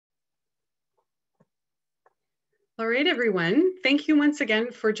All right, everyone. Thank you once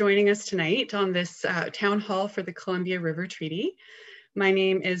again for joining us tonight on this town hall for the Columbia River Treaty. My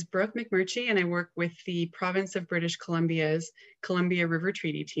name is Brooke McMurchie and I work with the Province of British Columbia's Columbia River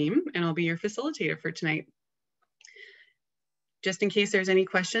Treaty team, and I'll be your facilitator for tonight. Just in case there's any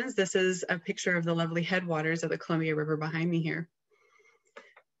questions, this is a picture of the lovely headwaters of the Columbia River behind me here.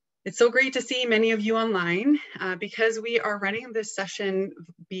 It's so great to see many of you online. Because we are running this session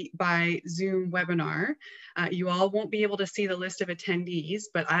by Zoom webinar. You all won't be able to see the list of attendees,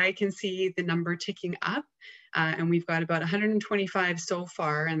 but I can see the number ticking up, and we've got about 125 so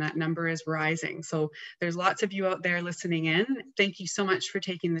far, and that number is rising. So there's lots of you out there listening in. Thank you so much for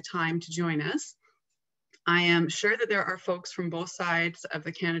taking the time to join us. I am sure that there are folks from both sides of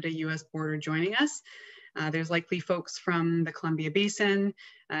the Canada-U.S. border joining us. There's likely folks from the Columbia Basin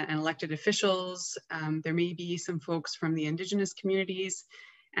and elected officials. There may be some folks from the Indigenous communities,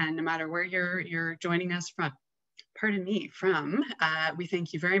 and no matter where you're joining us from, we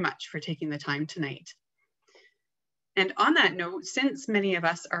thank you very much for taking the time tonight. And on that note, since many of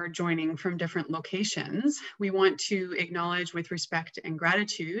us are joining from different locations, we want to acknowledge with respect and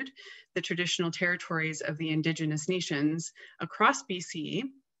gratitude the traditional territories of the Indigenous nations across BC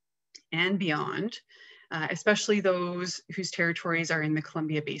and beyond, especially those whose territories are in the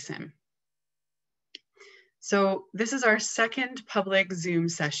Columbia Basin. So this is our second public Zoom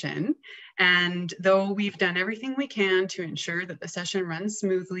session, and though we've done everything we can to ensure that the session runs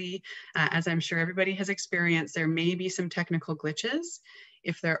smoothly, as I'm sure everybody has experienced, there may be some technical glitches.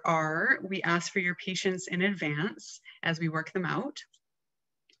 If there are, we ask for your patience in advance as we work them out.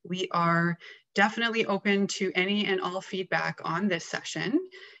 We are definitely open to any and all feedback on this session.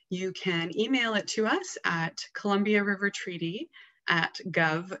 You can email it to us at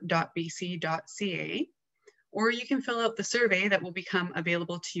columbiarivertreaty@gov.bc.ca, or you can fill out the survey that will become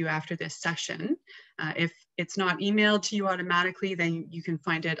available to you after this session. If it's not emailed to you automatically, then you can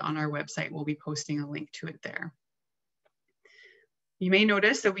find it on our website. We'll be posting a link to it there. You may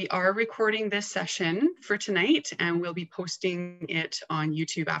notice that we are recording this session for tonight, and we'll be posting it on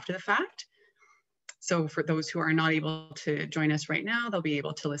YouTube after the fact. So for those who are not able to join us right now, they'll be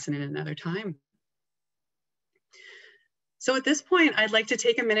able to listen in another time. So at this point, I'd like to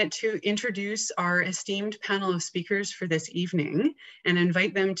take a minute to introduce our esteemed panel of speakers for this evening and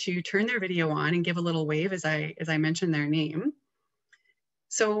invite them to turn their video on and give a little wave as I mention their name.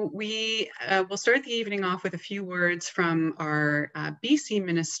 So we will start the evening off with a few words from our BC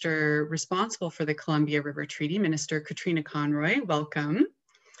Minister responsible for the Columbia River Treaty, Minister Katrina Conroy. Welcome.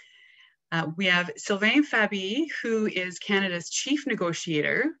 We have Sylvain Fabi, who is Canada's chief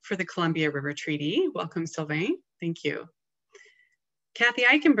negotiator for the Columbia River Treaty. Welcome, Sylvain. Thank you. Kathy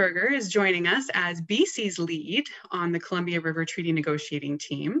Eichenberger is joining us as BC's lead on the Columbia River Treaty negotiating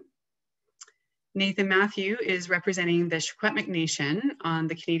team. Nathan Matthew is representing the Secwepemc Nation on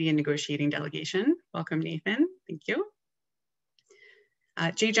the Canadian negotiating delegation. Welcome, Nathan. Thank you.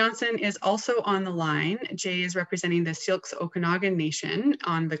 Jay Johnson is also on the line. Jay is representing the Syilx Okanagan Nation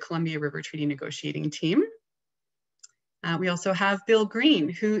on the Columbia River Treaty negotiating team. We also have Bill Green,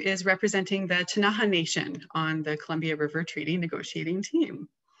 who is representing the Ktunaxa Nation on the Columbia River Treaty negotiating team.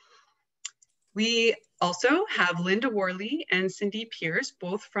 We also have Linda Worley and Cindy Pierce,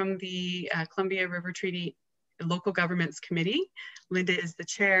 both from the Columbia River Treaty Local Governments Committee. Linda is the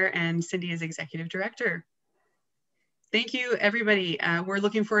chair and Cindy is executive director. Thank you, everybody. We're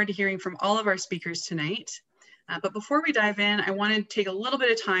looking forward to hearing from all of our speakers tonight. But before we dive in, I want to take a little bit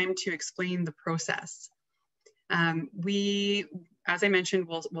of time to explain the process. As I mentioned,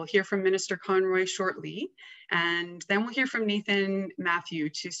 we'll hear from Minister Conroy shortly, and then we'll hear from Nathan Matthew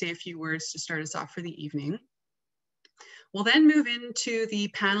to say a few words to start us off for the evening. We'll then move into the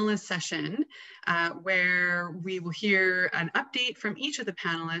panelist session, where we will hear an update from each of the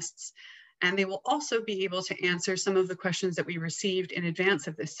panelists, and they will also be able to answer some of the questions that we received in advance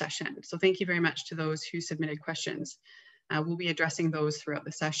of this session. So thank you very much to those who submitted questions. We'll be addressing those throughout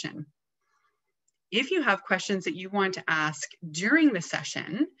the session. If you have questions that you want to ask during the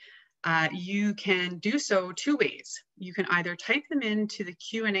session, you can do so two ways. You can either type them into the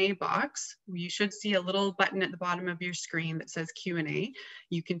Q&A box. You should see a little button at the bottom of your screen that says Q&A.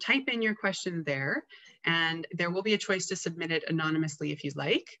 You can type in your question there, and there will be a choice to submit it anonymously if you'd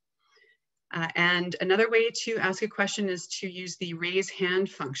like. And another way to ask a question is to use the raise hand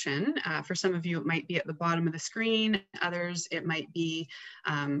function. For some of you, it might be at the bottom of the screen. Others, it might be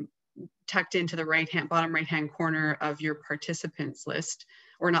tucked into the bottom right-hand corner of your participants list,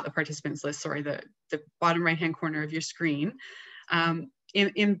 or not the participants list, sorry, the bottom right-hand corner of your screen.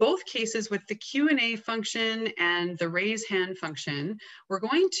 In both cases, with the Q&A function and the raise hand function, we're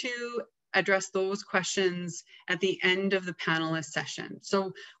going to address those questions at the end of the panelist session.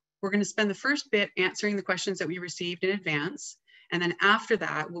 So we're going to spend the first bit answering the questions that we received in advance. And then after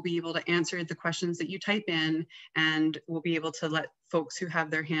that, we'll be able to answer the questions that you type in, and we'll be able to let folks who have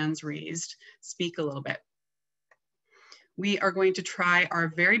their hands raised speak a little bit. We are going to try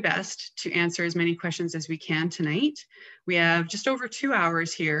our very best to answer as many questions as we can tonight. We have just over 2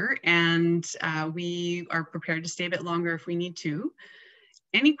 hours here, and we are prepared to stay a bit longer if we need to.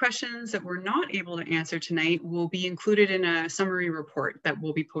 Any questions that we're not able to answer tonight will be included in a summary report that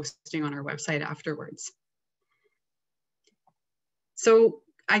we'll be posting on our website afterwards. So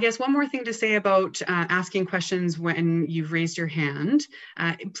I guess one more thing to say about asking questions when you've raised your hand.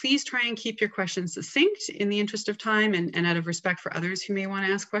 Please try and keep your questions succinct in the interest of time and out of respect for others who may want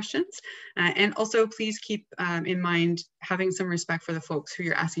to ask questions. And also please keep in mind having some respect for the folks who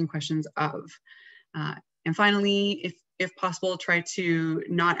you're asking questions of. And finally, if possible, try to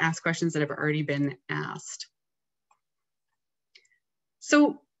not ask questions that have already been asked.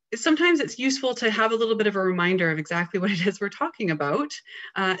 So sometimes it's useful to have a little bit of a reminder of exactly what it is we're talking about.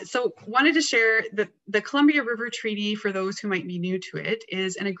 So wanted to share that the Columbia River Treaty, for those who might be new to it,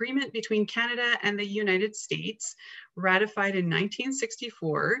 is an agreement between Canada and the United States, ratified in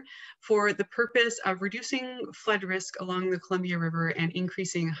 1964 for the purpose of reducing flood risk along the Columbia River and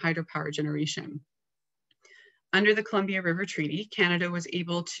increasing hydropower generation. Under the Columbia River Treaty, Canada was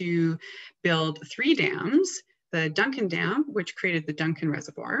able to build 3 dams: the Duncan Dam, which created the Duncan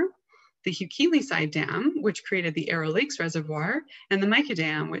Reservoir, the Hugh-Keeley-Side Dam, which created the Arrow Lakes Reservoir, and the Mica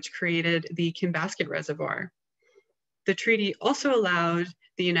Dam, which created the Kinbasket Reservoir. The treaty also allowed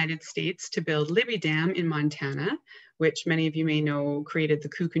the United States to build Libby Dam in Montana, which many of you may know created the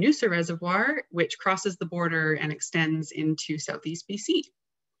Koocanusa Reservoir, which crosses the border and extends into southeast BC.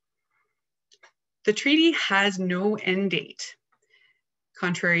 The treaty has no end date.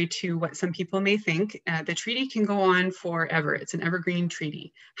 Contrary to what some people may think, the treaty can go on forever. It's an evergreen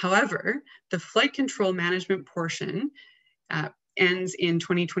treaty. However, the flood control management portion ends in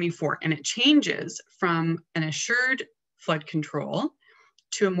 2024, and it changes from an assured flood control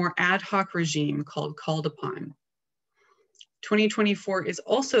to a more ad hoc regime called called upon. 2024 is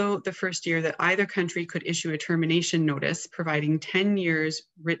also the first year that either country could issue a termination notice, providing 10 years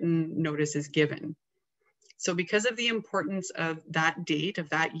written notice is given. So because of the importance of that date, of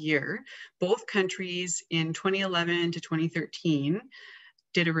that year, both countries in 2011 to 2013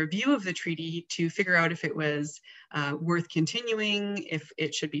 did a review of the treaty to figure out if it was worth continuing, if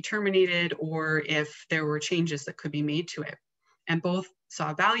it should be terminated, or if there were changes that could be made to it. And both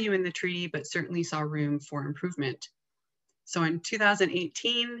saw value in the treaty, but certainly saw room for improvement. So in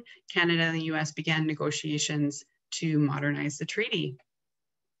 2018, Canada and the U.S. began negotiations to modernize the treaty.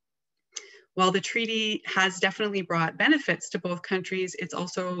 While the treaty has definitely brought benefits to both countries, it's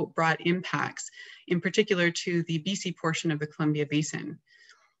also brought impacts, in particular to the BC portion of the Columbia Basin.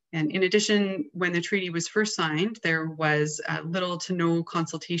 And in addition, when the treaty was first signed, there was little to no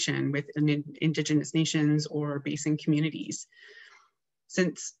consultation with Indigenous nations or basin communities.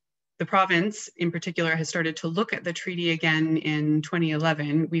 Since the province in particular has started to look at the treaty again in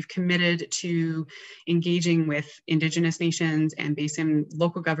 2011, we've committed to engaging with Indigenous nations and basin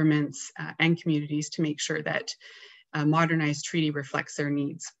local governments and communities to make sure that a modernized treaty reflects their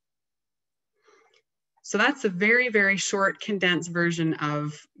needs. So that's a very, very short, condensed version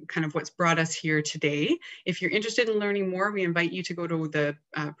of kind of what's brought us here today. If you're interested in learning more, we invite you to go to the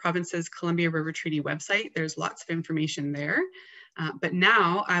province's Columbia River Treaty website. There's lots of information there. But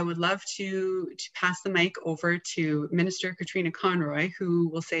now I would love to pass the mic over to Minister Katrina Conroy, who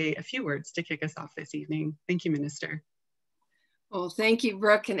will say a few words to kick us off this evening. Thank you, Minister. Well, thank you,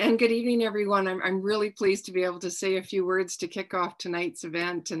 Brooke, and good evening, everyone. I'm really pleased to be able to say a few words to kick off tonight's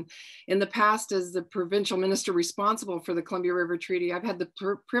event. And in the past, as the provincial minister responsible for the Columbia River Treaty, I've had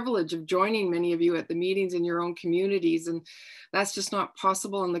the privilege of joining many of you at the meetings in your own communities, and that's just not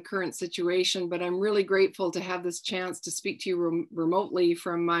possible in the current situation. But I'm really grateful to have this chance to speak to you remotely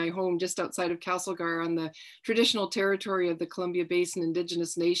from my home just outside of Castlegar on the traditional territory of the Columbia Basin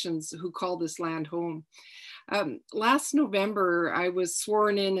Indigenous Nations who call this land home. Last November, I was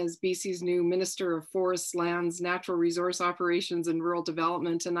sworn in as BC's new Minister of Forests, Lands, Natural Resource Operations and Rural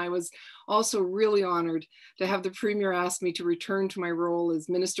Development, and I was also really honored to have the Premier ask me to return to my role as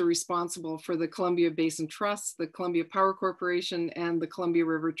Minister responsible for the Columbia Basin Trust, the Columbia Power Corporation, and the Columbia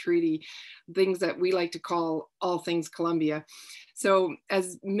River Treaty, things that we like to call all things Columbia. So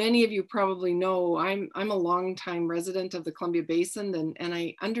as many of you probably know, I'm a longtime resident of the Columbia Basin, and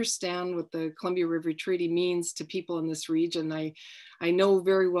I understand what the Columbia River Treaty means means to people in this region. I know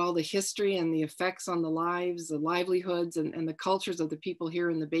very well the history and the effects on the lives, the livelihoods, and the cultures of the people here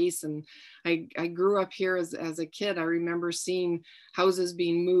in the basin. I grew up here as a kid. I remember seeing houses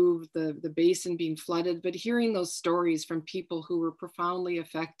being moved, the basin being flooded, but hearing those stories from people who were profoundly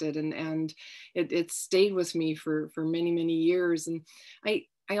affected, and it stayed with me for many, many years. And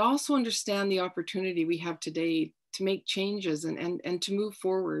I also understand the opportunity we have today to make changes and to move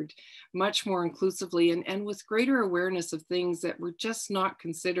forward much more inclusively and with greater awareness of things that were just not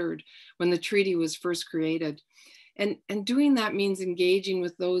considered when the treaty was first created. And doing that means engaging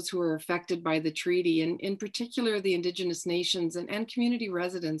with those who are affected by the treaty, and in particular, the Indigenous nations and community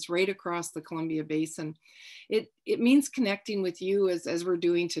residents right across the Columbia Basin. It means connecting with you as we're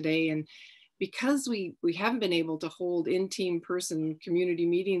doing today. And because we haven't been able to hold in-person community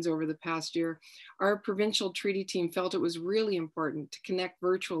meetings over the past year, our provincial treaty team felt it was really important to connect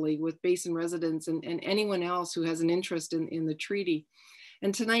virtually with Basin residents and anyone else who has an interest in the treaty.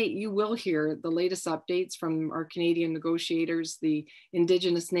 And tonight you will hear the latest updates from our Canadian negotiators, the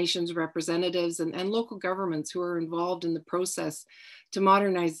Indigenous Nations representatives, and local governments who are involved in the process to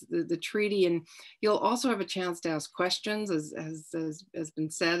modernize the treaty. And you'll also have a chance to ask questions, as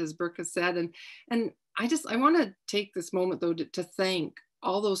been said, as Brooke has said. And I want to take this moment though to thank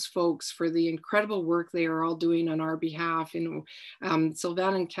all those folks for the incredible work they are all doing on our behalf.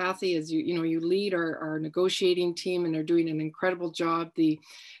 Sylvan and Kathy, as you lead our negotiating team, and are doing an incredible job. The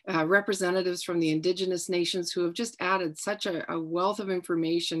representatives from the Indigenous nations who have just added such a wealth of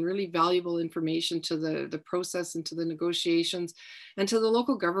information, really valuable information to the process and to the negotiations, and to the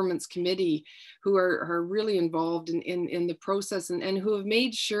local governments committee who are really involved in the process and who have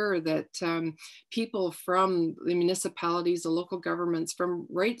made sure that people from the municipalities, the local governments from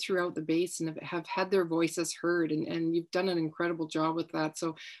right throughout the basin have had their voices heard, and you've done an incredible job with that.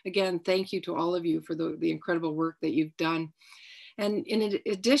 So again, thank you to all of you for the incredible work that you've done. And in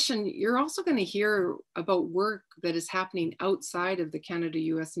addition, you're also going to hear about work that is happening outside of the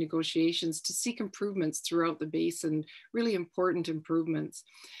Canada-U.S. negotiations to seek improvements throughout the basin, really important improvements.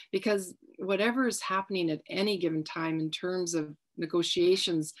 Because whatever is happening at any given time in terms of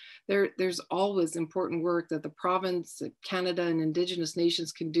negotiations, there's always important work that the province, Canada, and Indigenous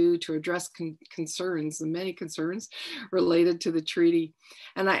nations can do to address concerns, and many concerns related to the treaty.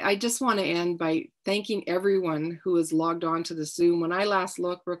 And I just want to end by thanking everyone who has logged on to the Zoom. When I last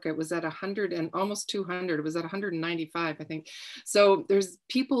looked, Brooke, it was at 100 and almost 200. It was at 195, I think. So there's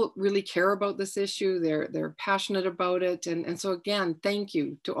people really care about this issue. They're passionate about it. And so again, thank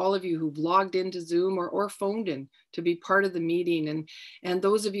you to all of you who've logged into Zoom or phoned in to be part of the meeting. And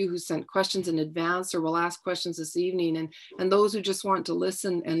those of you who sent questions in advance or will ask questions this evening, and those who just want to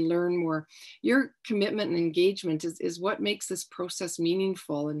listen and learn more. Your commitment and engagement is what makes this process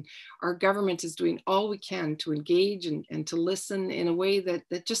meaningful. And our government is doing all we can to engage and to listen in a way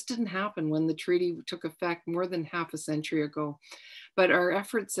that just didn't happen when the treaty took effect more than half a century ago. But our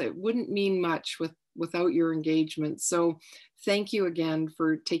efforts, it wouldn't mean much without your engagement. So thank you again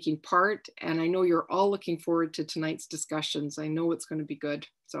for taking part. And I know you're all looking forward to tonight's discussions. I know it's going to be good.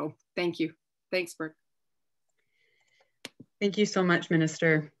 So thank you. Thanks, Brooke. Thank you so much,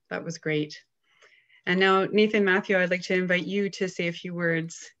 Minister. That was great. And now, Nathan Matthew, I'd like to invite you to say a few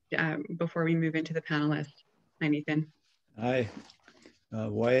words before we move into the panelists. Hi, Nathan. Hi,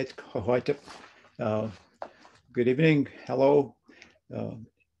 Wyatt. Good evening. Hello.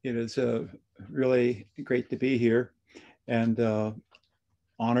 It is really great to be here, and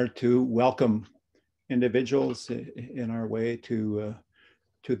honored to welcome individuals in our way to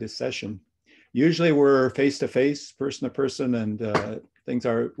this session. Usually we're face-to-face, person-to-person, and things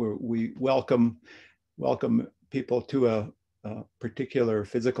are we welcome people to a particular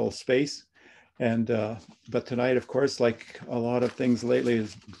physical space. And but tonight, of course, like a lot of things lately,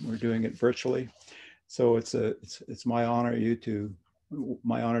 we're doing it virtually. So it's my honor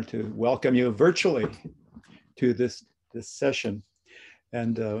to welcome you virtually to this session.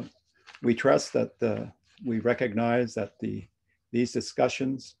 And we trust that we recognize that these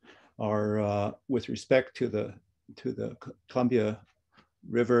discussions are with respect to the Columbia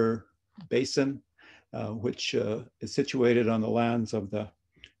River Basin, which is situated on the lands of the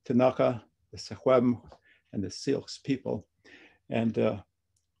Tanaka, the Sahwem, and the Syilx people. And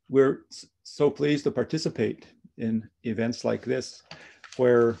we're so pleased to participate in events like this,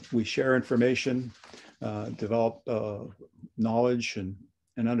 where we share information, develop knowledge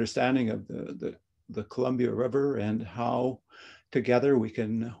and understanding of the Columbia River, and how together we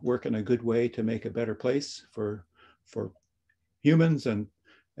can work in a good way to make a better place for humans and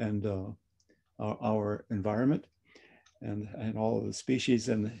our environment and all of the species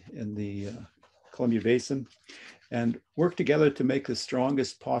in the Columbia Basin, and work together to make the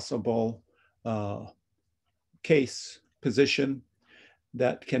strongest possible position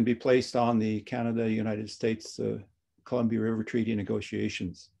that can be placed on the Canada-U.S. Columbia River Treaty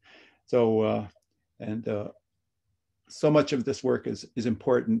negotiations. So, so much of this work is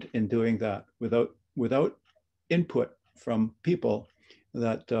important in doing that without input from people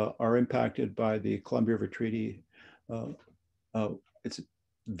that are impacted by the Columbia River Treaty. It's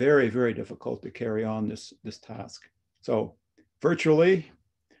very, very difficult to carry on this task. So virtually,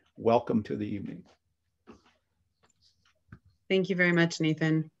 welcome to the evening. Thank you very much,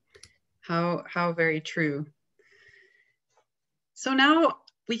 Nathan. How very true. So now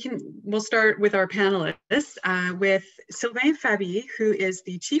we'll start with our panelists with Sylvain Fabi, who is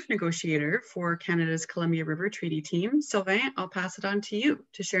the chief negotiator for Canada's Columbia River Treaty team. Sylvain, I'll pass it on to you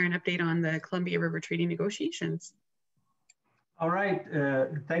to share an update on the Columbia River Treaty negotiations. All right,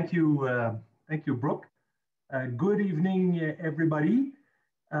 thank you, Brooke. Good evening, everybody.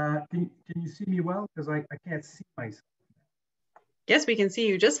 Can you see me well? Because I can't see myself. Yes, we can see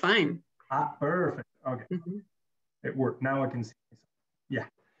you just fine. Ah, perfect. Okay, It worked. Now I can see myself. Yeah.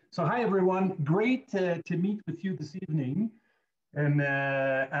 So hi, everyone. Great to meet with you this evening. And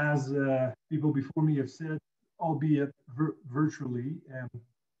as people before me have said, albeit virtually,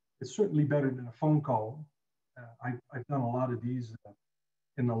 it's certainly better than a phone call. I've done a lot of these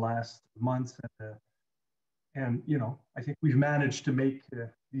in the last months, and you know, I think we've managed to make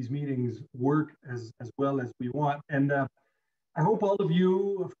these meetings work as well as we want. And I hope all of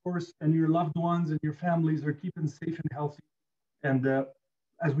you, of course, and your loved ones and your families are keeping safe and healthy. And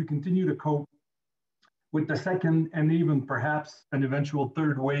as we continue to cope with the second and even perhaps an eventual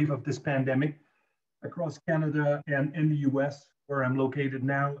third wave of this pandemic across Canada and in the U.S., where I'm located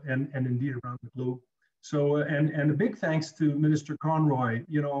now, and indeed around the globe. So, and a big thanks to Minister Conroy.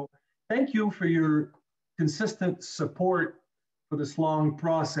 You know, thank you for your consistent support for this long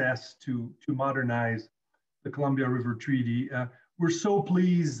process to modernize the Columbia River Treaty. We're so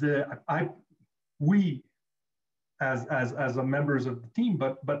pleased that we as members of the team,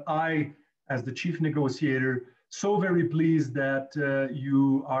 but I as the chief negotiator, so very pleased that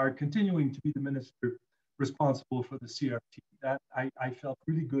you are continuing to be the minister responsible for the CRT. That I felt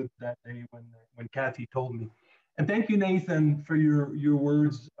really good that day when Kathy told me. And thank you, Nathan, for your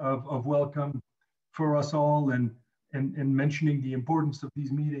words of welcome for us all and mentioning the importance of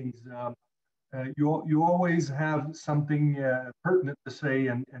these meetings. You always have something pertinent to say,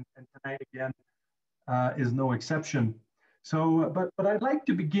 and tonight again is no exception. So, but I'd like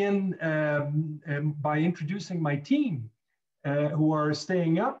to begin by introducing my team, who are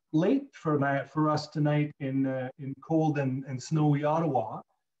staying up late for us tonight in cold and snowy Ottawa.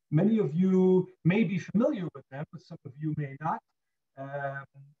 Many of you may be familiar with them, but some of you may not.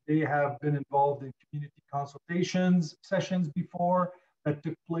 They have been involved in community consultations sessions before that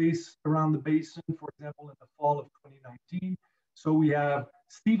took place around the basin, for example, in the fall of 2019. So we have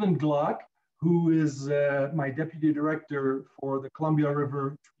Stephen Gluck, who is my deputy director for the Columbia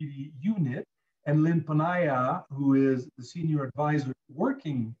River Treaty Unit, and Lynn Panaya, who is the senior advisor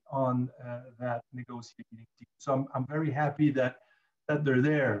working on that negotiating team. So I'm very happy that they're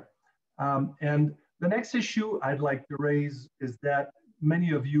there. And the next issue I'd like to raise is that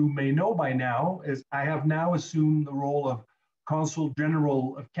many of you may know by now is I have now assumed the role of Consul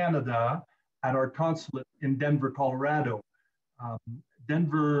General of Canada at our consulate in Denver, Colorado.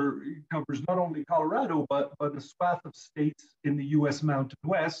 Denver covers not only Colorado, but a swath of states in the U.S. Mountain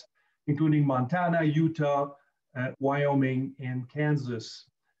West, including Montana, Utah, Wyoming, and Kansas.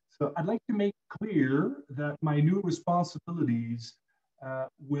 So I'd like to make clear that my new responsibilities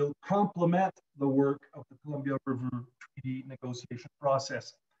will complement the work of the Columbia River Treaty negotiation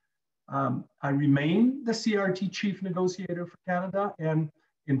process. I remain the CRT chief negotiator for Canada, and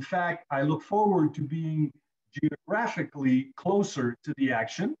in fact, I look forward to being geographically closer to the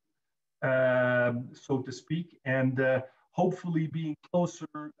action, so to speak, and hopefully being closer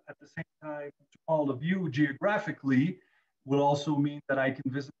at the same time to all of you geographically will also mean that I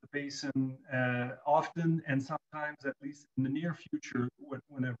can visit the basin often, and sometimes at least in the near future,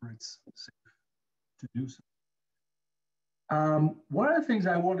 whenever it's safe to do so. One of the things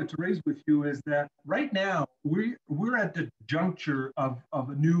I wanted to raise with you is that right now we're at the juncture of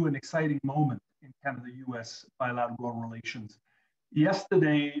a new and exciting moment in Canada-U.S. bilateral relations.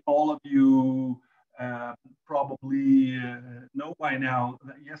 Yesterday, all of you probably know by now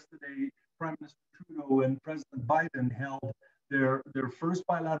that yesterday Prime Minister Trudeau and President Biden held their first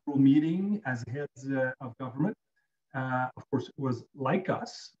bilateral meeting as heads of government. Of course, it was like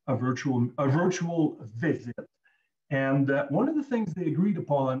us, a virtual visit. And one of the things they agreed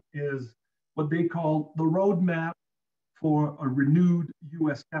upon is what they call the roadmap for a renewed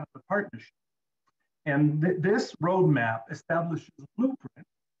U.S.-Canada partnership. And this roadmap establishes a blueprint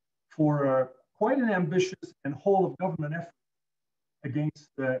for quite an ambitious and whole-of-government effort against,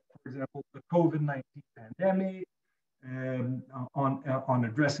 for example, the COVID-19 pandemic, on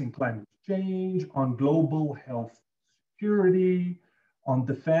addressing climate change, on global health security, on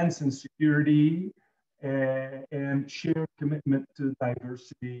defense and security, and shared commitment to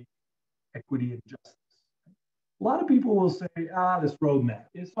diversity, equity, and justice. A lot of people will say, this roadmap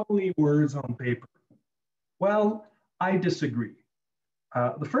is only words on paper. Well, I disagree.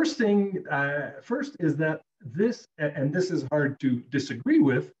 The first is that this, and this is hard to disagree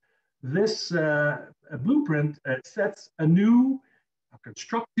with, this blueprint sets a new,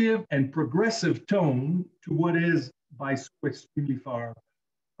 constructive and progressive tone to what is by so extremely far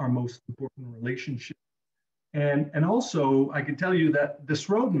our most important relationship. And also, I can tell you that this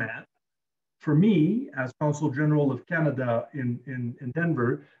roadmap, for me, as Consul General of Canada in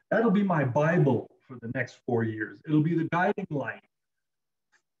Denver, that'll be my Bible for the next 4 years. It'll be the guiding light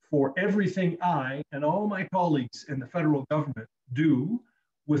for everything I and all my colleagues in the federal government do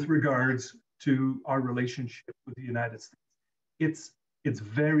with regards to our relationship with the United States. It's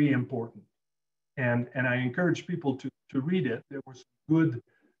very important. And I encourage people to read it. There were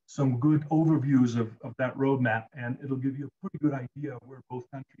some good overviews of that roadmap, and it'll give you a pretty good idea of where both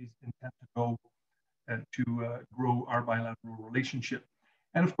countries intend to go to grow our bilateral relationship.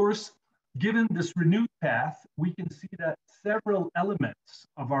 And of course, given this renewed path, we can see that several elements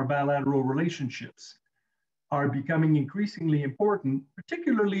of our bilateral relationships are becoming increasingly important,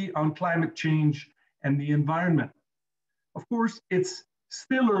 particularly on climate change and the environment. Of course, it's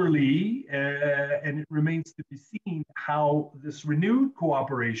still early, and it remains to be seen how this renewed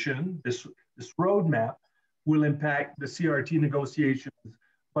cooperation, this roadmap, will impact the CRT negotiations.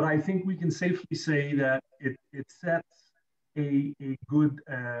 But I think we can safely say that it sets a good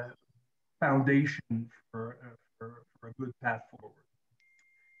foundation for a good path forward.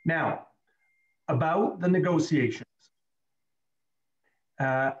 Now, about the negotiations.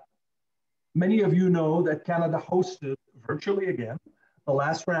 Many of you know that Canada hosted virtually again the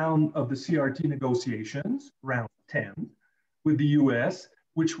last round of the CRT negotiations, round 10, with the US,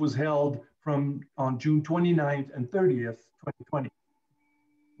 which was held on June 29th and 30th, 2020,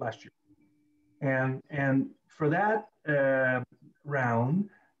 last year. And for that round,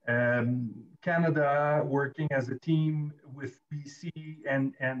 Canada, working as a team with BC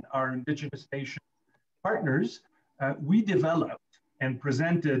and our Indigenous Nation partners, we developed and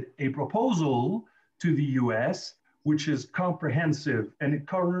presented a proposal to the US, which is comprehensive, and it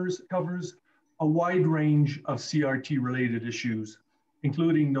covers a wide range of CRT-related issues,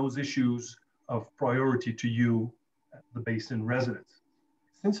 including those issues of priority to you, the basin residents.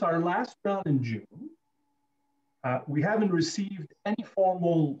 Since our last round in June, we haven't received any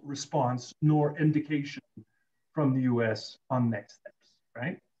formal response nor indication from the US on next steps,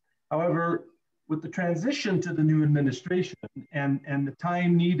 right? However, with the transition to the new administration and the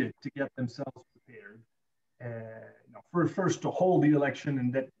time needed to get themselves prepared, first to hold the election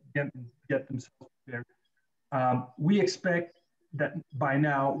and then get themselves prepared, we expect that by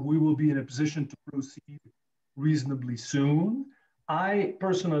now we will be in a position to proceed reasonably soon. I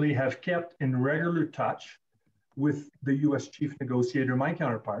personally have kept in regular touch with the US chief negotiator, my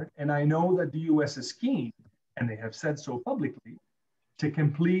counterpart, and I know that the US is keen, and they have said so publicly, to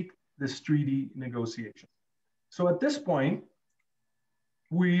complete this treaty negotiation. So at this point,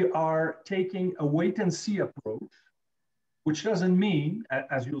 we are taking a wait and see approach, which doesn't mean,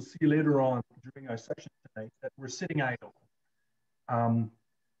 as you'll see later on during our session tonight, that we're sitting idle.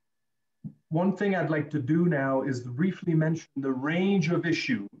 One thing I'd like to do now is briefly mention the range of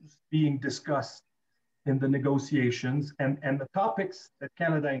issues being discussed in the negotiations and the topics that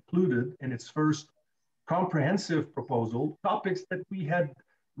Canada included in its first comprehensive proposal, topics that we had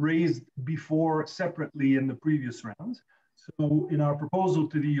raised before separately in the previous rounds. So in our proposal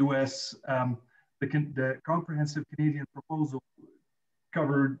to the US, the comprehensive Canadian proposal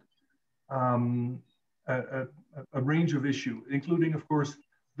covered a range of issues, including, of course,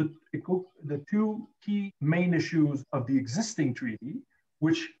 the two key main issues of the existing treaty,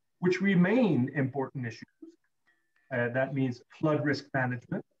 which remain important issues. That means flood risk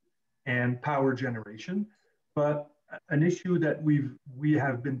management and power generation. But an issue that we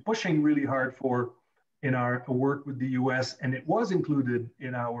have been pushing really hard for in our work with the US, and it was included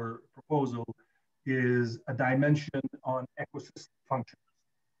in our proposal, is a dimension on ecosystem functions.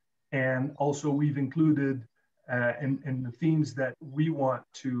 And also we've included in the themes that we want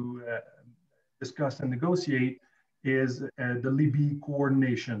to discuss and negotiate is the Libby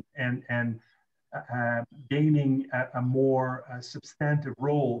coordination and gaining a more substantive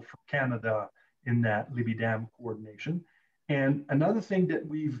role for Canada in that Libby Dam coordination. And another thing that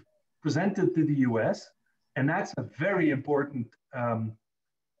we've presented to the US, and that's a very important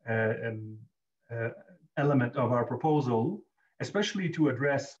element of our proposal, especially to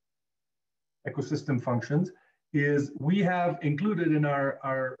address ecosystem functions, is we have included in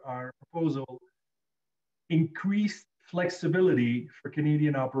our proposal increased flexibility for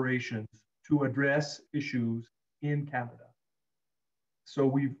Canadian operations to address issues in Canada. So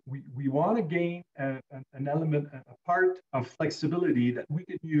we want to gain an element, a part of flexibility that we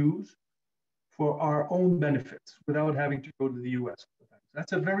can use for our own benefits without having to go to the US.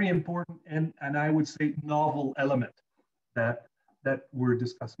 That's a very important and I would say novel element that we're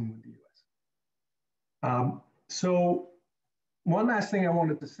discussing with the US. So one last thing I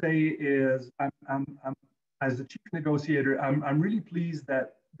wanted to say is I'm as the chief negotiator, I'm really pleased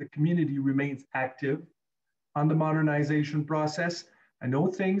that the community remains active on the modernization process. I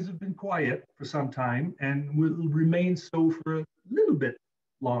know things have been quiet for some time and will remain so for a little bit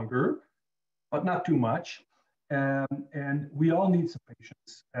longer, but not too much. And we all need some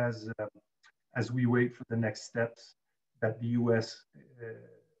patience as we wait for the next steps that the US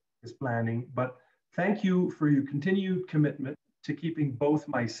is planning. But thank you for your continued commitment to keeping both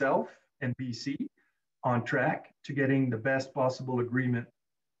myself and BC on track to getting the best possible agreement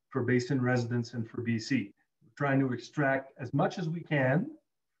for Basin residents and for BC. We're trying to extract as much as we can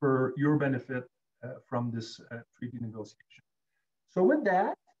for your benefit from this treaty negotiation. So with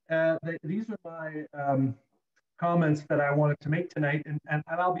that, these are my comments that I wanted to make tonight, and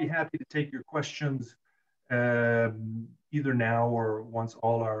I'll be happy to take your questions either now or once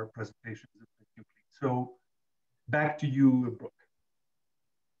all our presentations have been complete. So back to you, Brooke.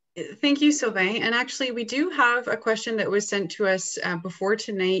 Thank you, Sylvain. And actually, we do have a question that was sent to us before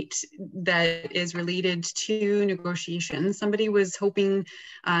tonight that is related to negotiations. Somebody was hoping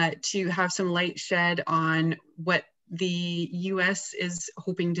to have some light shed on what the US is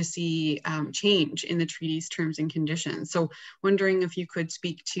hoping to see change in the treaty's terms and conditions. So wondering if you could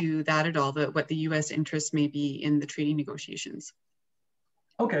speak to that at all, what the US interest may be in the treaty negotiations.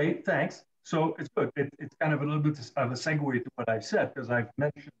 Okay, thanks. So it's good. It's kind of a little bit of a segue to what I've said, because I've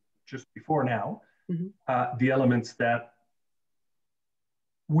mentioned just before now, the elements that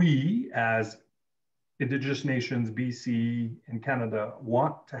we as Indigenous nations, BC and Canada,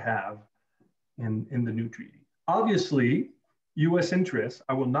 want to have in the new treaty. Obviously, US interests,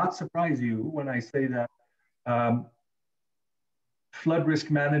 I will not surprise you when I say that flood risk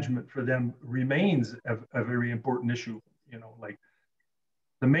management for them remains a very important issue. You know, like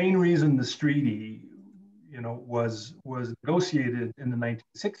the main reason this treaty, you know, was negotiated in the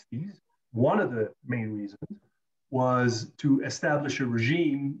 1960s, one of the main reasons was to establish a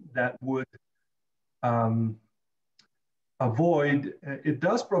regime that would avoid, it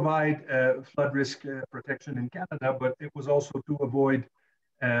does provide flood risk protection in Canada, but it was also to avoid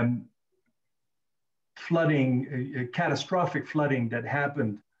flooding, catastrophic flooding that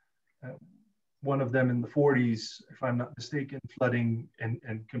happened. One of them in the 40s, if I'm not mistaken, flooding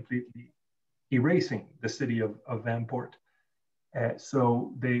and completely erasing the city of Vanport.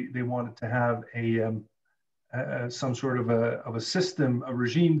 So they wanted to have some sort of a system, a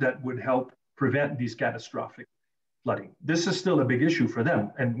regime that would help prevent these catastrophic flooding. This is still a big issue for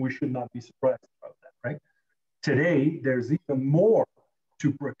them, and we should not be surprised about that, right? Today, there's even more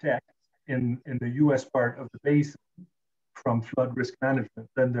to protect in the US part of the basin from flood risk management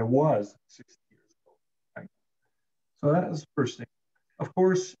than there was 60 years ago, right? So that is the first thing. Of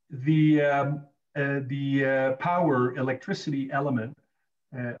course, the power, electricity element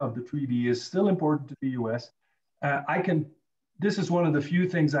of the treaty is still important to the US. This is one of the few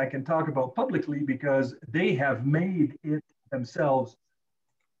things I can talk about publicly because they have made it themselves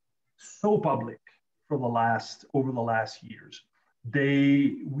so public for over the last years.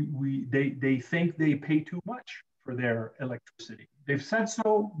 They think they pay too much for their electricity. They've said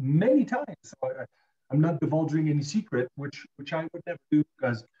so many times. So I'm not divulging any secret, which I would never do,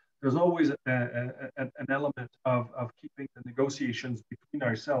 because there's always an element of keeping the negotiations between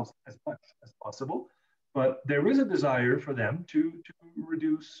ourselves as much as possible. But there is a desire for them to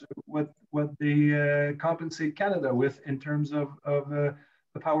reduce what they compensate Canada with in terms of the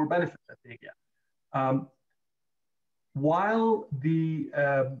power benefit that they get. While the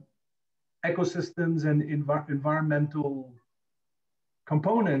ecosystems and environmental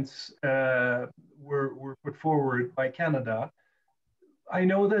components were put forward by Canada, I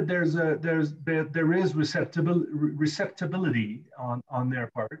know that there is receptibility on their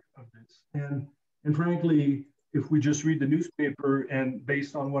part of this, and frankly, if we just read the newspaper and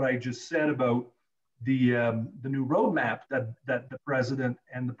based on what I just said about the new roadmap that the president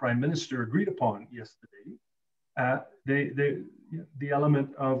and the prime minister agreed upon yesterday, the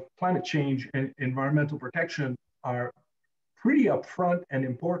element of climate change and environmental protection are pretty upfront and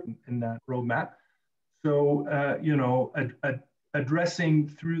important in that roadmap. So, addressing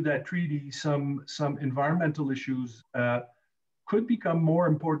through that treaty some environmental issues could become more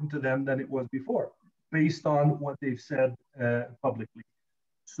important to them than it was before, based on what they've said publicly.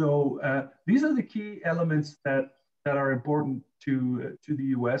 So these are the key elements that are important to the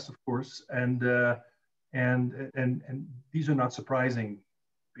U.S., of course, and these are not surprising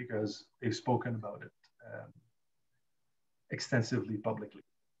because they've spoken about it extensively publicly.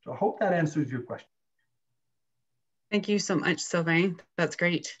 So I hope that answers your question. Thank you so much, Sylvain. That's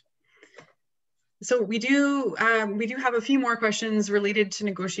great. So we do have a few more questions related to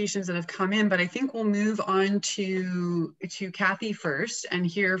negotiations that have come in, but I think we'll move on to Kathy first and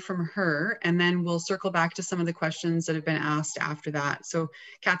hear from her, and then we'll circle back to some of the questions that have been asked after that. So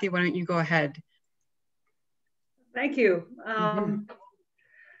Kathy, why don't you go ahead? Thank you.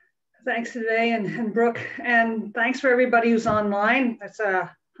 Thanks today and Brooke, and thanks for everybody who's online. That's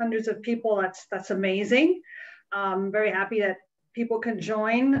hundreds of people. That's amazing. I'm very happy that people can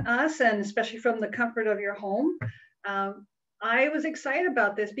join us, and especially from the comfort of your home. I was excited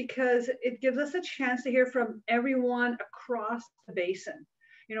about this because it gives us a chance to hear from everyone across the basin.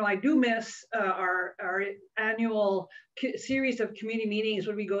 You know, I do miss our annual series of community meetings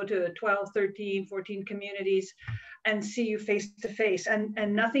when we go to 12, 13, 14 communities and see you face to face, and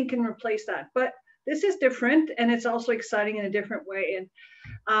nothing can replace that. But this is different, and it's also exciting in a different way.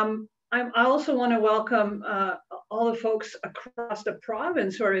 And I also want to welcome all the folks across the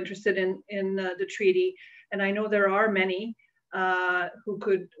province who are interested in the treaty, and I know there are many who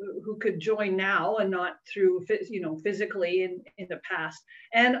could join now and not through physically in the past.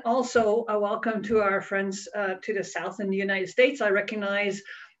 And also a welcome to our friends to the south in the United States. I recognize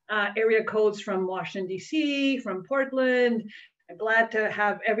area codes from Washington D.C., from Portland. I'm glad to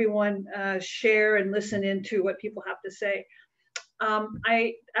have everyone share and listen into what people have to say.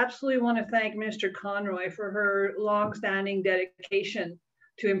 I absolutely want to thank Minister Conroy for her longstanding dedication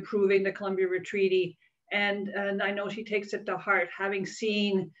to improving the Columbia River Treaty. And I know she takes it to heart, having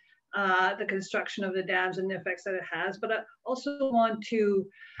seen the construction of the dams and the effects that it has. But I also want to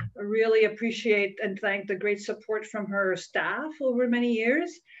really appreciate and thank the great support from her staff over many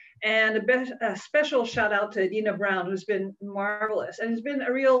years. And a special shout out to Dina Brown, who's been marvelous and has been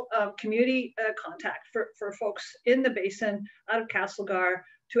a real community contact for folks in the basin out of Castlegar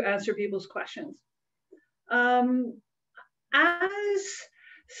to answer people's questions. As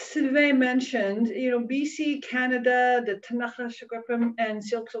Sylvain mentioned, you know, BC, Canada, the Tanaka-Shakopim and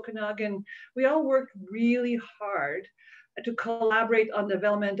Silk-Okanagan, we all worked really hard to collaborate on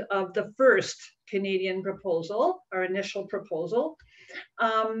development of the first Canadian proposal, our initial proposal.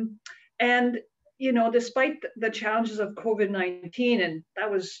 And, you know, despite the challenges of COVID-19, and that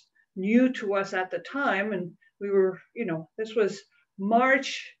was new to us at the time, and we were, you know, this was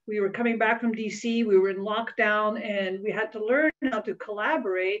March, we were coming back from DC, we were in lockdown, and we had to learn how to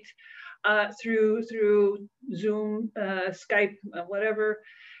collaborate through Zoom, Skype, whatever.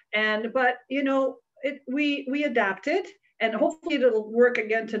 But, you know, we adapted. And hopefully it'll work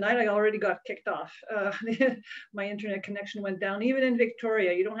again tonight. I already got kicked off. My internet connection went down. Even in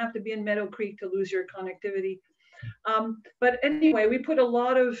Victoria, you don't have to be in Meadow Creek to lose your connectivity. But anyway, we put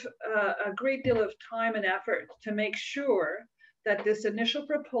a great deal of time and effort to make sure that this initial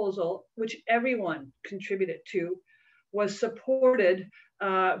proposal, which everyone contributed to, was supported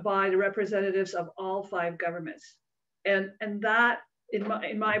by the representatives of all 5 governments. And that,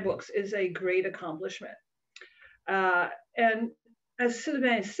 in my books, is a great accomplishment. And as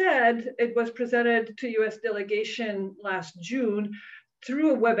Sylvain said, it was presented to U.S. delegation last June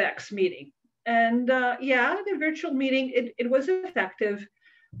through a WebEx meeting. And yeah, the virtual meeting, it was effective,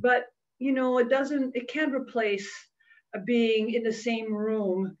 but you know, it can't replace being in the same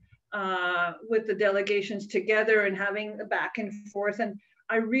room with the delegations together and having a back and forth. And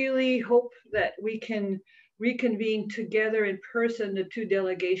I really hope that we can reconvene together in person, the 2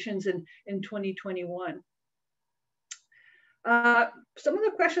 delegations in 2021. Some of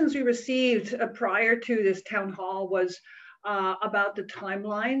the questions we received prior to this town hall was about the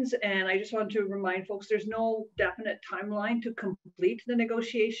timelines. And I just want to remind folks, there's no definite timeline to complete the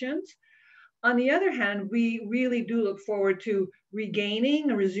negotiations. On the other hand, we really do look forward to regaining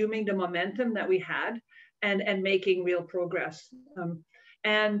and resuming the momentum that we had and making real progress.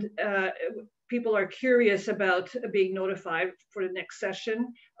 People are curious about being notified for the next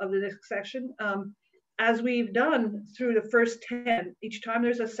session. as we've done through the first 10, each time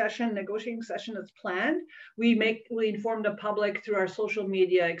there's a session, negotiating session that's planned, we inform the public through our social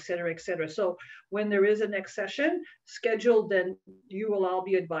media, et cetera, et cetera. So when there is a next session scheduled, then you will all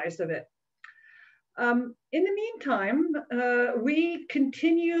be advised of it. In the meantime, we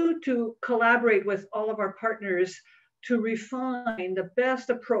continue to collaborate with all of our partners to refine the best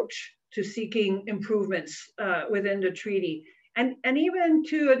approach to seeking improvements within the treaty, and even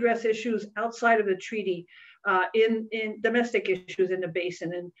to address issues outside of the treaty, in domestic issues in the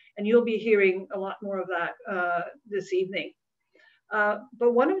basin. And you'll be hearing a lot more of that this evening.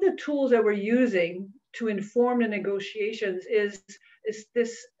 But one of the tools that we're using to inform the negotiations is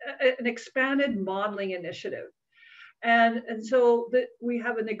an expanded modeling initiative. And so we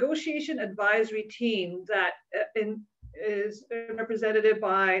have a negotiation advisory team that is representative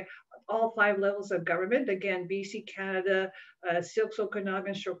by all 5 levels of government. Again, BC, Canada, Silks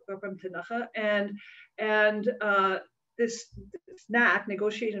Okanagan, Shokwapam, Tanaha, and this NAC,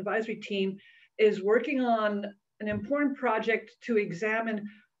 Negotiation Advisory Team, is working on an important project to examine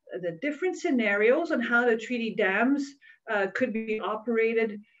the different scenarios on how the treaty dams could be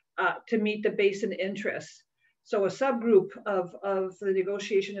operated to meet the basin interests. So a subgroup of the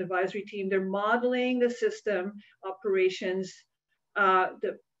Negotiation Advisory Team, they're modeling the system operations,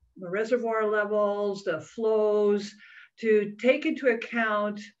 the reservoir levels, the flows, to take into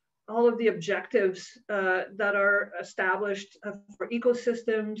account all of the objectives that are established for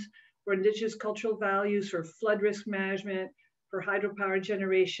ecosystems, for Indigenous cultural values, for flood risk management, for hydropower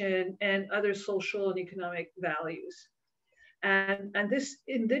generation, and other social and economic values. And this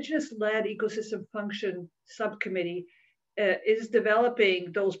Indigenous-led ecosystem function subcommittee is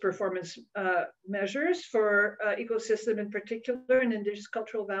developing those performance measures for ecosystem in particular and Indigenous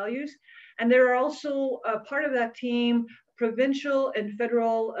cultural values. And there are also part of that team, provincial and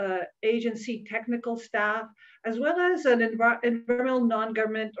federal agency technical staff, as well as an environmental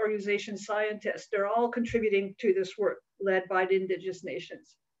non-government organization scientists. They're all contributing to this work led by the Indigenous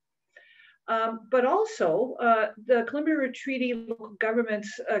nations. But also, the Columbia River Treaty Local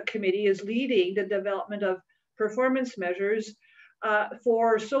Governments Committee is leading the development of performance measures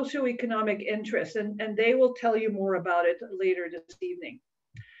for socioeconomic interests, and they will tell you more about it later this evening.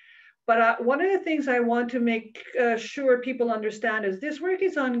 But one of the things I want to make sure people understand is this work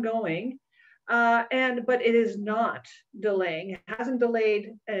is ongoing, but it is not delaying. It hasn't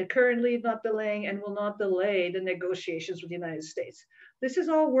delayed, currently not delaying, and will not delay the negotiations with the United States. This is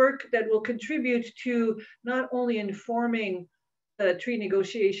all work that will contribute to not only informing treaty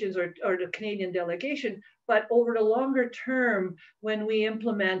negotiations or the Canadian delegation, but over the longer term when we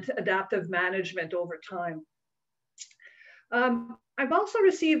implement adaptive management over time. I've also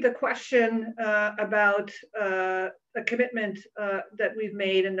received a question about a commitment that we've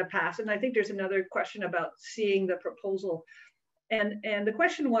made in the past, and I think there's another question about seeing the proposal. And the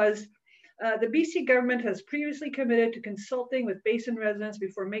question was, the BC government has previously committed to consulting with basin residents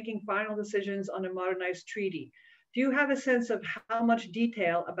before making final decisions on a modernized treaty. Do you have a sense of how much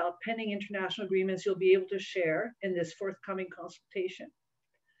detail about pending international agreements you'll be able to share in this forthcoming consultation?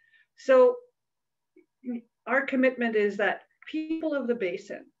 So our commitment is that people of the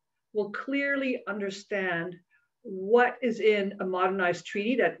basin will clearly understand what is in a modernized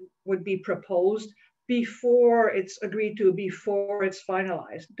treaty that would be proposed before it's agreed to, before it's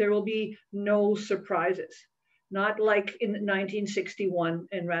finalized. There will be no surprises, not like in 1961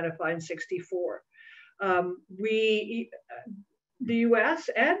 and ratified in 64. The US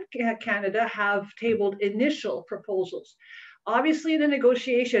and Canada have tabled initial proposals. Obviously, in a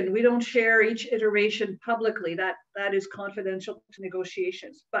negotiation, we don't share each iteration publicly. That is confidential to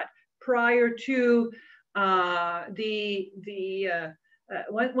negotiations. But prior to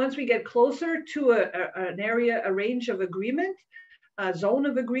once we get closer to an area, a range of agreement, a zone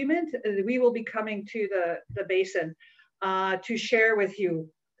of agreement, we will be coming to the basin to share with you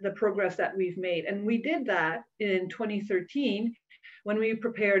the progress that we've made. And we did that in 2013 when we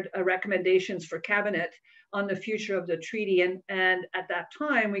prepared recommendations for cabinet on the future of the treaty. And at that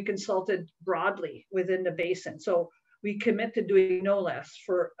time, we consulted broadly within the basin. So we commit to doing no less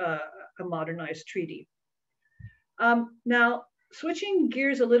for a modernized treaty. Now, switching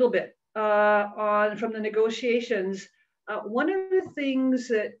gears a little bit from the negotiations, one of the things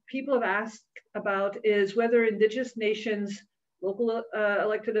that people have asked about is whether Indigenous nations, local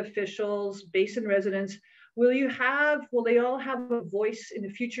elected officials, basin residents, will they all have a voice in the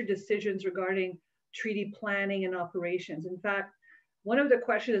future decisions regarding treaty planning and operations? In fact, one of the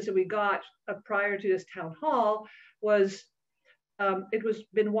questions that we got prior to this town hall was, it was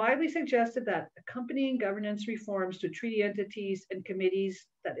been widely suggested that accompanying governance reforms to treaty entities and committees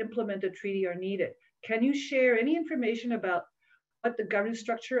that implement a treaty are needed. can you share any information about what the governance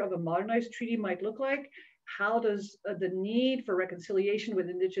structure of a modernized treaty might look like? How does the need for reconciliation with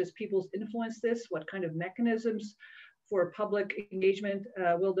Indigenous peoples influence this? What kind of mechanisms for public engagement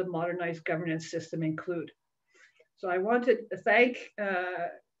will the modernized governance system include? So I want to thank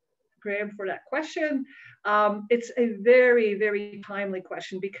Graham for that question. It's a very, very timely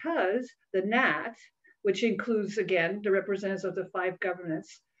question because the NAT, which includes, again, the representatives of the 5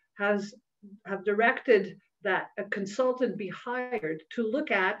 governments, have directed that a consultant be hired to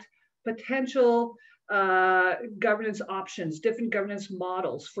look at potential governance options, different governance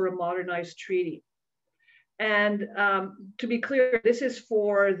models for a modernized treaty. And to be clear, this is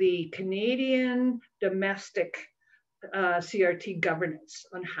for the Canadian domestic CRT governance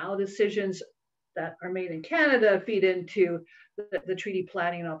on how decisions that are made in Canada feed into the treaty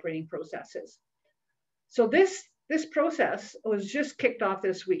planning and operating processes. So this process was just kicked off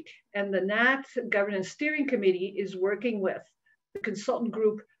this week, and the NAT Governance Steering Committee is working with the consultant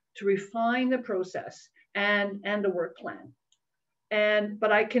group to refine the process and the work plan.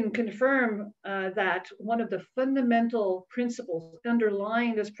 But I can confirm that one of the fundamental principles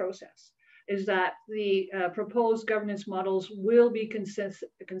underlying this process is that the proposed governance models will be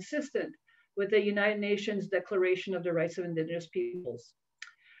consistent with the United Nations Declaration of the Rights of Indigenous Peoples.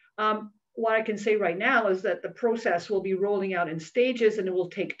 What I can say right now is that the process will be rolling out in stages and it will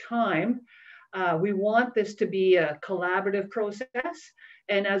take time. We want this to be a collaborative process.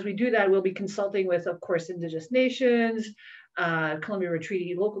 And as we do that, we'll be consulting with, of course, Indigenous Nations, Columbia River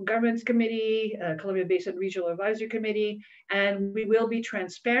Treaty Local Governments Committee, Columbia Basin Regional Advisory Committee, and we will be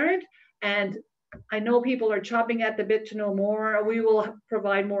transparent. And I know people are chomping at the bit to know more. We will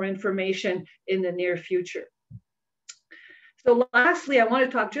provide more information in the near future. So lastly, I want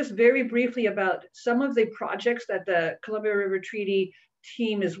to talk just very briefly about some of the projects that the Columbia River Treaty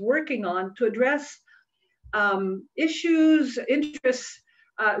team is working on to address issues, interests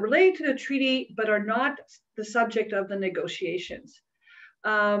related to the treaty, but are not the subject of the negotiations.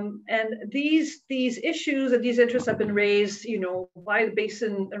 And these issues and these interests have been raised, by the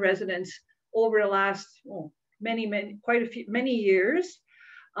basin residents over the last many years.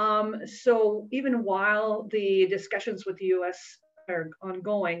 So even while the discussions with the U.S. are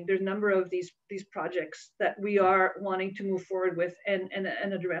ongoing, there's a number of these projects that we are wanting to move forward with and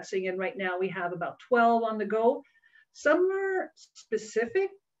addressing. And right now we have about 12 on the go. Some are specific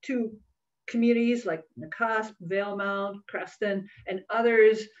to communities like Nakusp, Valemount, Creston, and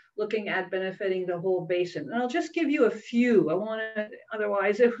others looking at benefiting the whole basin. And I'll just give you a few.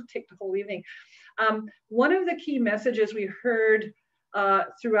 Otherwise it will take the whole evening. One of the key messages we heard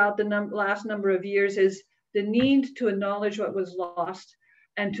throughout the last number of years is the need to acknowledge what was lost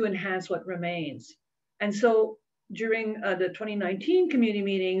and to enhance what remains. And so during the 2019 community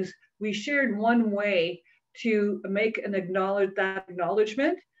meetings, we shared one way to make that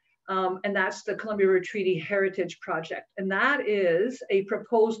acknowledgement, and that's the Columbia River Treaty Heritage Project. And that is a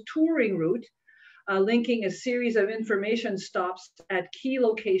proposed touring route linking a series of information stops at key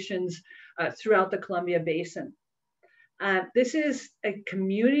locations throughout the Columbia Basin. This is a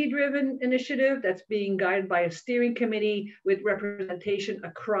community-driven initiative that's being guided by a steering committee with representation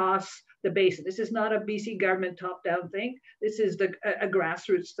across the basin. This is not a BC government top-down thing. This is a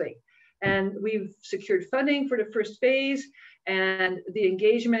grassroots thing. And we've secured funding for the first phase and the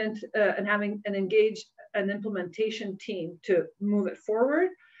engagement and having an engaged an implementation team to move it forward.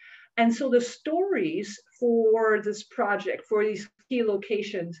 And so the stories for this project, for these key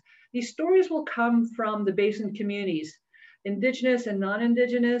locations, these stories will come from the basin communities, Indigenous and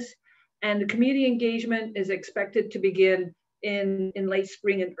non-Indigenous, and the community engagement is expected to begin in late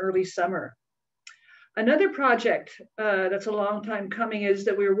spring and early summer. Another project that's a long time coming is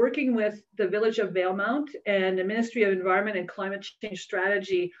that we're working with the village of Valemount and the Ministry of Environment and Climate Change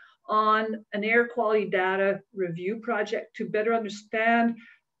Strategy on an air quality data review project to better understand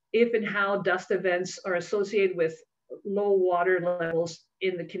if and how dust events are associated with low water levels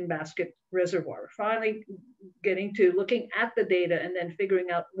in the Kinbasket Reservoir. Finally, getting to looking at the data and then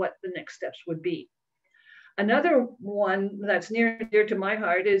figuring out what the next steps would be. Another one that's near and dear to my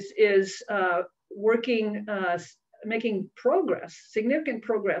heart is making progress, significant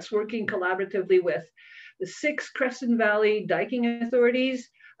progress, working collaboratively with the 6 Creston Valley Diking Authorities,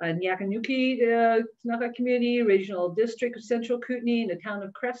 Nyakanuki Tanaka Community, Regional District of Central Kootenay, and the town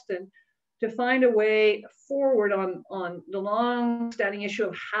of Creston to find a way forward on the long-standing issue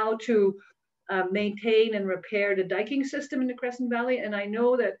of how to maintain and repair the diking system in the Creston Valley. And I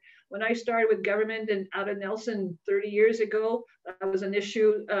know that when I started with government and out of Nelson 30 years ago, that was an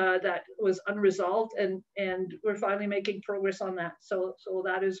issue that was unresolved, and we're finally making progress on that. So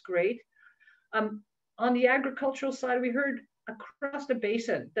that is great. On the agricultural side, we heard across the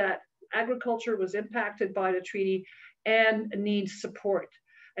basin that agriculture was impacted by the treaty and needs support.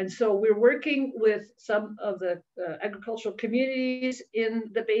 And so we're working with some of the agricultural communities in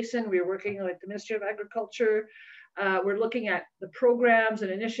the basin. We're working with the Ministry of Agriculture. We're looking at the programs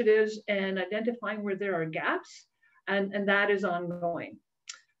and initiatives and identifying where there are gaps, and that is ongoing.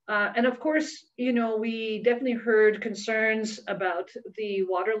 And of course, you know, we definitely heard concerns about the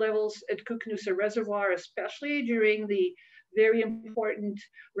water levels at Koocanusa Reservoir, especially during the very important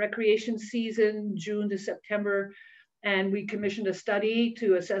recreation season, June to September. And we commissioned a study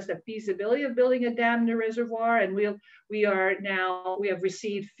to assess the feasibility of building a dam in the reservoir. And we have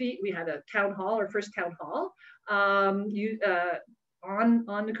received, we had a town hall, our first town hall on the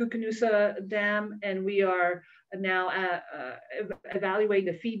Koocanusa Dam, and we are now evaluating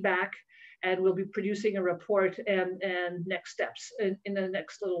the feedback, and we'll be producing a report and next steps in the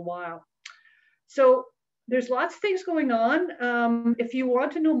next little while. So there's lots of things going on. If you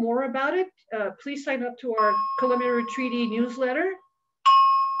want to know more about it, please sign up to our Columbia River Treaty newsletter.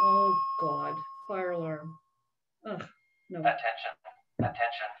 Oh God, fire alarm. Ugh, no. Attention,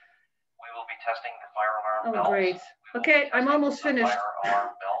 attention. We will be testing the fire alarm bells. Oh, great. Okay, I'm almost finished. Fire alarm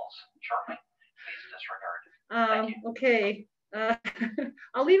bells shortly. Please disregard. Okay,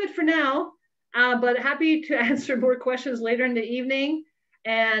 I'll leave it for now, but happy to answer more questions later in the evening.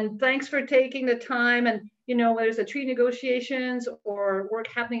 And thanks for taking the time. And, you know, whether it's the treaty negotiations or work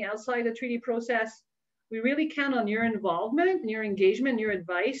happening outside the treaty process, we really count on your involvement and your engagement and your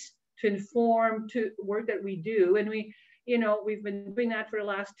advice to inform to work that we do. And we, you know, we've been doing that for the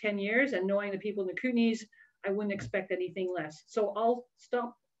last 10 years, and knowing the people in the Kootenays, I wouldn't expect anything less. So I'll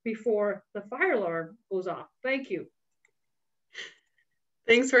stop before the fire alarm goes off. Thank you.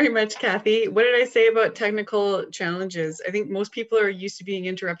 Thanks very much, Kathy. What did I say about technical challenges? I think most people are used to being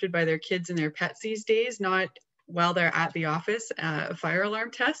interrupted by their kids and their pets these days, not while they're at the office, a fire alarm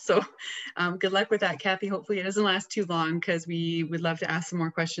test. So good luck with that, Kathy. Hopefully it doesn't last too long, because we would love to ask some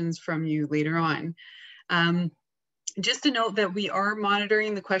more questions from you later on. Just to note that we are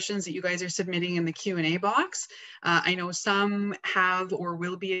monitoring the questions that you guys are submitting in the Q&A box. I know some have or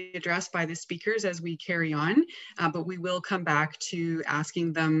will be addressed by the speakers as we carry on, but we will come back to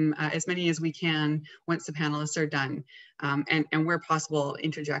asking them as many as we can once the panelists are done. And where possible,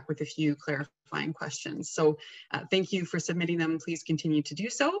 interject with a few clarifying questions. So thank you for submitting them. Please continue to do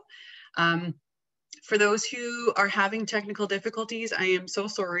so. For those who are having technical difficulties, I am so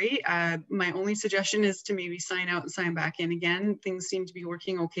sorry. My only suggestion is to maybe sign out and sign back in again. Things seem to be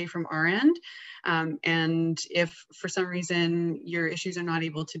working okay from our end. And if for some reason your issues are not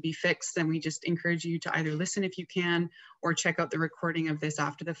able to be fixed, then we just encourage you to either listen if you can, or check out the recording of this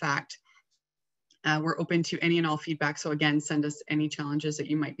after the fact. We're open to any and all feedback. So again, send us any challenges that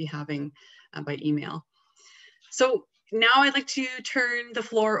you might be having by email. So now I'd like to turn the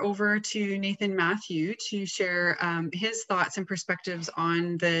floor over to Nathan Matthew to share his thoughts and perspectives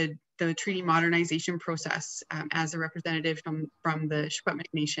on the treaty modernization process as a representative from the Secwepemc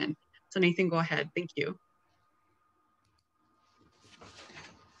Nation. So Nathan, go ahead. Thank you.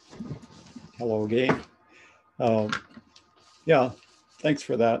 Hello again. Yeah, thanks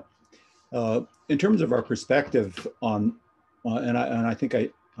for that. In terms of our perspective on, and I think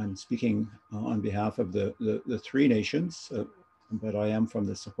I'm speaking on behalf of the three nations, but I am from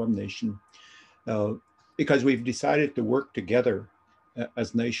the Secwepemc Nation, because we've decided to work together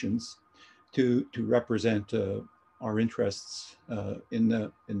as nations to represent our interests in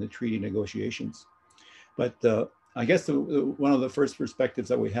the treaty negotiations. But I guess one of the first perspectives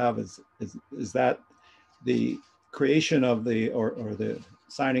that we have is that the creation of or the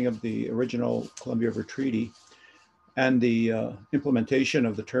signing of the original Columbia River Treaty and the implementation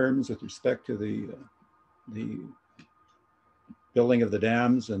of the terms with respect to the building of the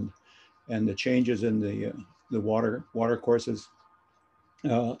dams and the changes in the water courses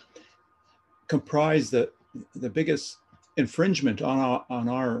comprise the biggest infringement on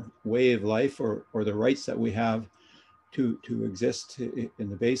our way of life or the rights that we have to exist in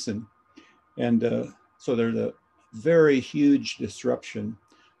the basin. And so there's a very huge disruption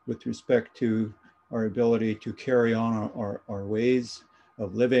with respect to our ability to carry on our ways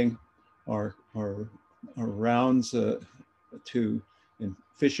of living, our rounds in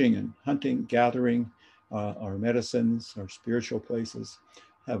fishing and hunting, gathering, our medicines, our spiritual places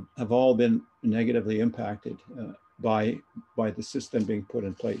have all been negatively impacted by the system being put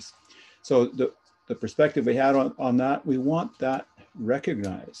in place. So the perspective we had on that, we want that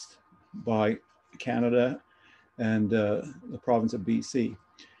recognized by Canada and the province of BC.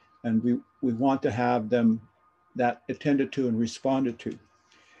 And we want to have them that attended to and responded to.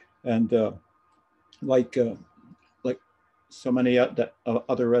 And like so many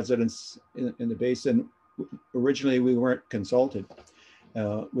other residents in the basin, originally we weren't consulted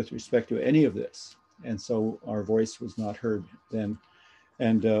with respect to any of this. And so our voice was not heard then.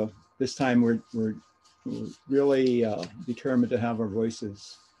 And this time we're really determined to have our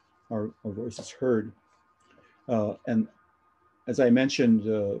voices heard. And as I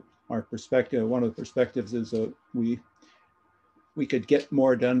mentioned, our perspective, one of the perspectives is we could get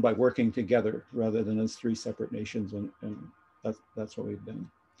more done by working together rather than as three separate nations, and that's what we've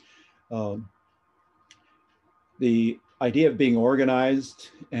done. The idea of being organized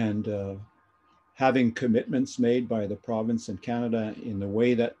and having commitments made by the province and Canada in the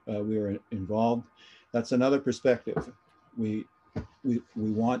way that we are involved, that's another perspective. We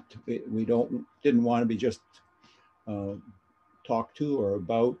didn't want to be just talked to or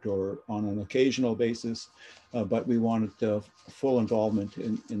about or on an occasional basis, but we wanted full involvement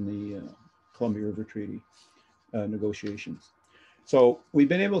in the Columbia River Treaty negotiations. So we've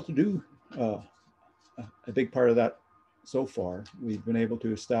been able to do a big part of that so far. We've been able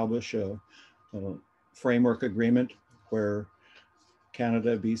to establish a framework agreement where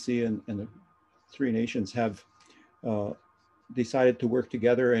Canada, BC, and the three nations have decided to work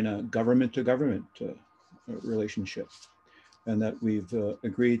together in a government-to-government relationship, and that we've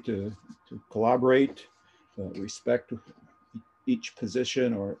agreed to collaborate, respect each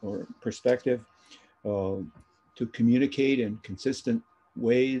position or perspective, to communicate in consistent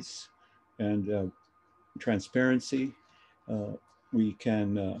ways and transparency. We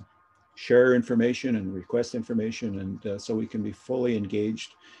can share information and request information, and so we can be fully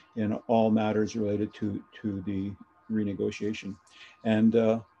engaged in all matters related to the renegotiation.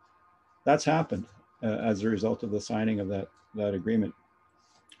 And that's happened as a result of the signing of that agreement.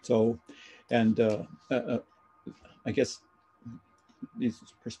 So, and I guess these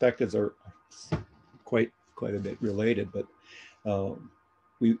perspectives are quite a bit related, but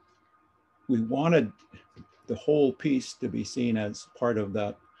we wanted the whole piece to be seen as part of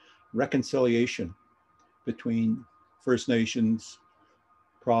that reconciliation between First Nations,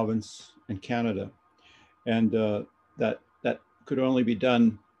 province, and Canada, and that could only be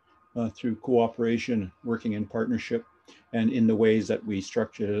done through cooperation, working in partnership, and in the ways that we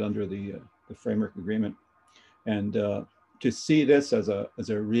structured it under the framework agreement. And to see this as a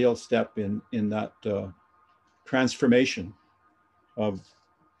real step in that transformation of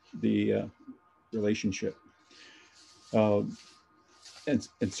the relationship. And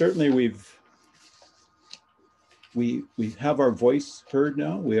certainly we have our voice heard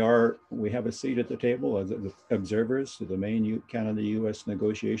now. We have a seat at the table as observers to the main Canada-U.S.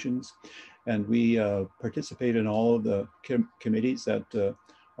 negotiations, and we participate in all of the committees that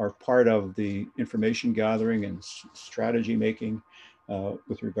are part of the information gathering and strategy making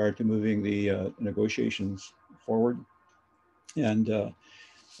with regard to moving the negotiations forward. And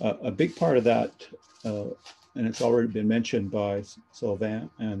a big part of that, and it's already been mentioned by Sylvain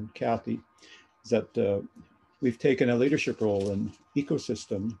and Kathy, is that we've taken a leadership role in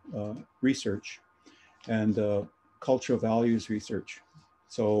ecosystem research and cultural values research.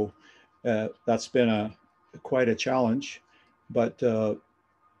 So that's been quite a challenge, but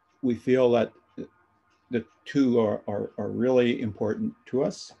we feel that the two are really important to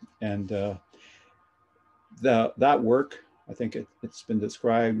us. And that work, I think it's been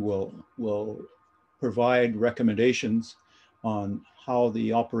described, will provide recommendations on how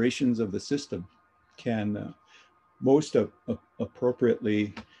the operations of the system can most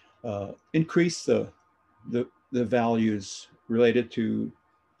appropriately increase the values related to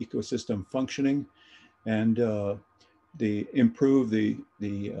ecosystem functioning and improve the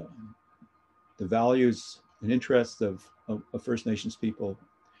values and interests of First Nations people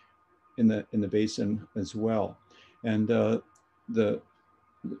in the basin as well. And the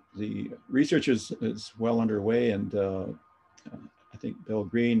research is well underway, and I think Bill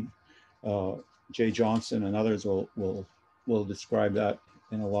Green, Jay Johnson, and others will describe that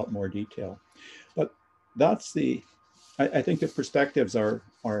in a lot more detail. But that's I think the perspectives are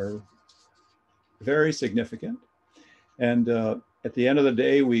very significant, and at the end of the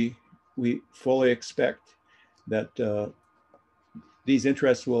day, we fully expect that these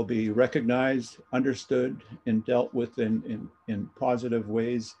interests will be recognized, understood, and dealt with in positive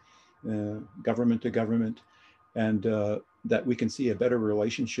ways, government to government, and that we can see a better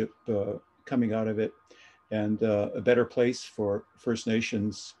relationship coming out of it, and a better place for First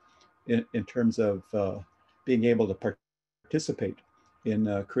Nations in terms of being able to participate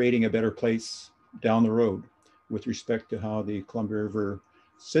in creating a better place down the road with respect to how the Columbia River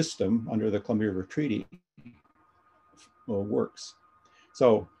system under the Columbia River Treaty works.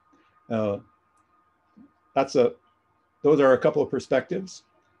 So those are a couple of perspectives.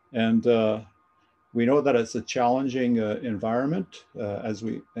 And we know that it's a challenging environment as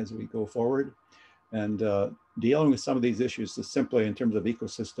we go forward. And dealing with some of these issues is simply in terms of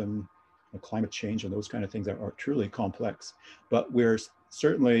ecosystem, climate change, and those kind of things are truly complex. But we're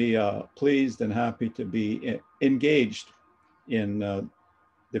certainly pleased and happy to be engaged in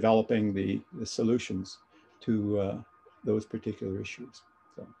developing the solutions to those particular issues.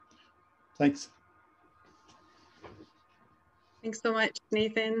 So, thanks. Thanks so much,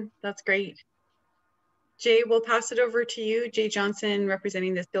 Nathan. That's great. Jay, we'll pass it over to you. Jay Johnson,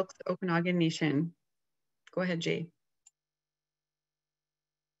 representing the Syilx Okanagan Nation. Go ahead, Jay.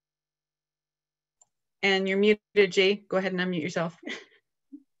 And you're muted, Jay. Go ahead and unmute yourself.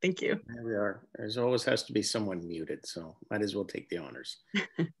 Thank you. There we are. There's always has to be someone muted, so might as well take the honors.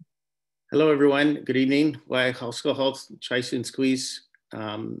 Hello, everyone. Good evening. My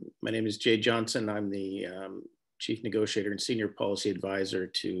name is Jay Johnson. I'm the Chief Negotiator and Senior Policy Advisor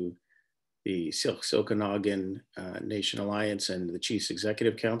to the Syilx Okanagan Nation Alliance and the Chiefs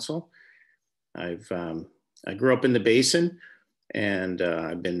Executive Council. I grew up in the Basin, and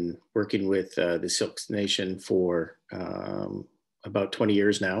I've been working with the Syilx Nation for about 20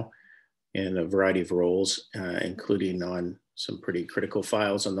 years now in a variety of roles, including on some pretty critical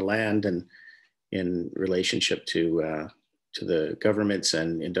files on the land and in relationship to the governments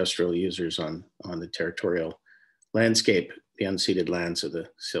and industrial users on the territorial landscape, the unceded lands of the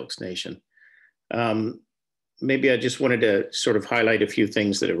Syilx Nation. Maybe I just wanted to sort of highlight a few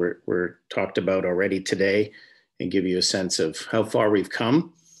things that were talked about already today and give you a sense of how far we've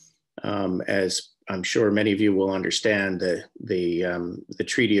come. As I'm sure many of you will understand, the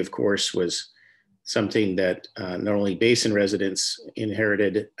treaty, of course, was something that not only Basin residents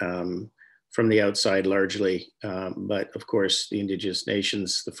inherited from the outside largely, but of course the Indigenous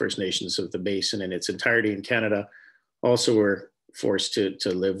nations, the First Nations of the Basin in its entirety in Canada, also were forced to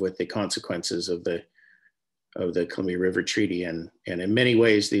live with the consequences of the Columbia River Treaty and in many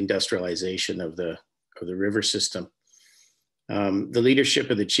ways the industrialization of the river system. The leadership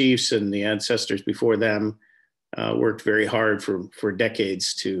of the chiefs and the ancestors before them worked very hard for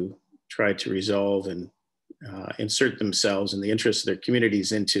decades to try to resolve and insert themselves and the interests of their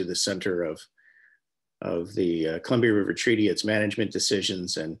communities into the center of the Columbia River Treaty, its management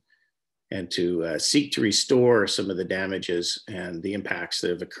decisions, and to seek to restore some of the damages and the impacts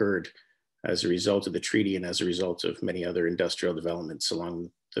that have occurred as a result of the treaty and as a result of many other industrial developments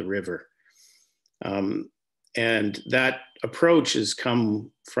along the river. And that approach has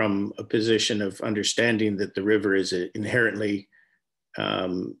come from a position of understanding that the river is inherently,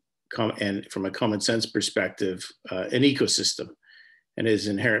 and from a common sense perspective, an ecosystem, and is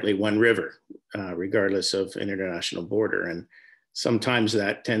inherently one river, regardless of an international border. And sometimes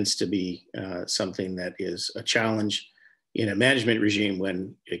that tends to be something that is a challenge in a management regime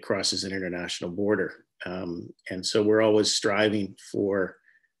when it crosses an international border. And so we're always striving for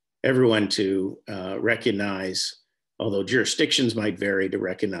everyone to recognize, although jurisdictions might vary, to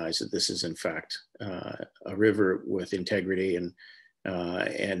recognize that this is in fact a river with integrity and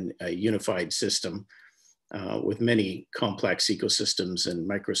a unified system with many complex ecosystems and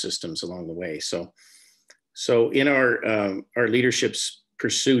microsystems along the way. So in our leadership's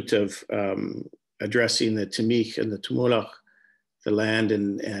pursuit of addressing the Timik and the Tumulak, the land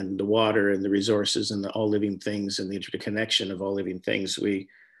and the water and the resources and the all living things and the interconnection of all living things, we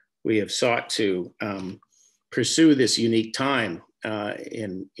have sought to pursue this unique time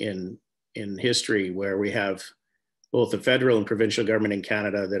in history where we have both the federal and provincial government in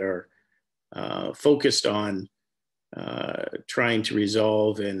Canada that are focused on trying to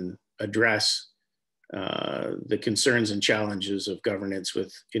resolve and address the concerns and challenges of governance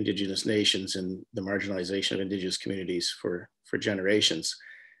with Indigenous nations and the marginalization of Indigenous communities for generations.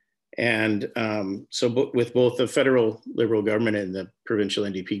 And so with both the federal Liberal government and the provincial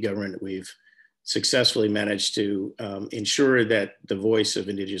NDP government, we've successfully managed to ensure that the voice of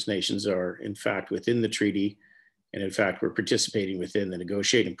Indigenous nations are in fact within the treaty. And in fact, we're participating within the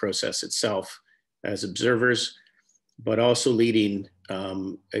negotiating process itself as observers, but also leading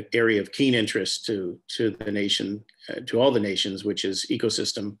an area of keen interest to the nation, to all the nations, which is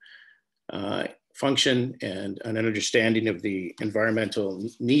ecosystem function and an understanding of the environmental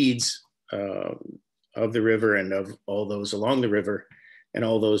needs of the river and of all those along the river and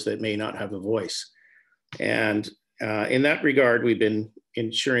all those that may not have a voice. And in that regard, we've been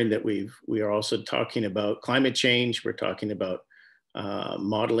ensuring that we are also talking about climate change. We're talking about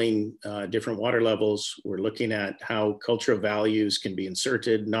modeling different water levels. We're looking at how cultural values can be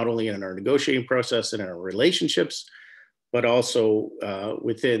inserted, not only in our negotiating process and in our relationships, but also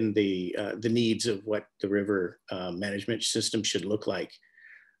within the needs of what the river management system should look like.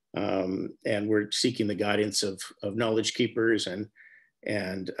 And we're seeking the guidance of knowledge keepers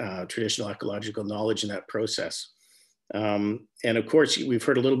and traditional ecological knowledge in that process. And of course, we've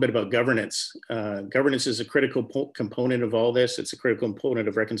heard a little bit about governance. Governance is a critical component of all this. It's a critical component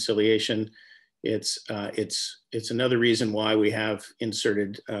of reconciliation. It's another reason why we have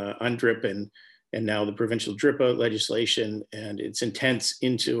inserted UNDRIP and now the provincial DRIPA legislation and its intents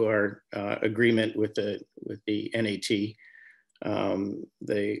into our agreement with the NAT,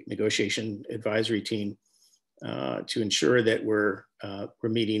 the negotiation advisory team, to ensure that we're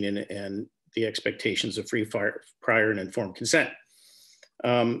meeting and the expectations of free, prior, and informed consent.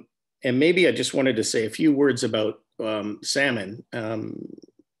 And maybe I just wanted to say a few words about salmon.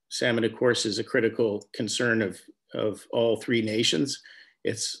 Salmon, of course, is a critical concern of all three nations.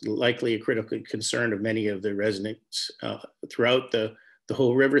 It's likely a critical concern of many of the residents throughout the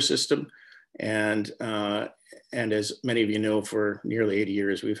whole river system. And as many of you know, for nearly 80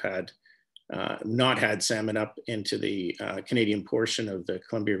 years, we've had not had salmon up into the Canadian portion of the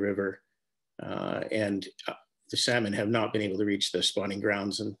Columbia River. And the salmon have not been able to reach the spawning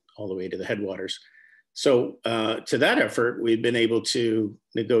grounds and all the way to the headwaters. So to that effort, we've been able to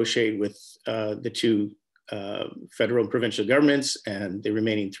negotiate with the two federal and provincial governments and the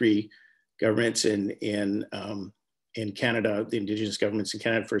remaining three governments in Canada, the Indigenous governments in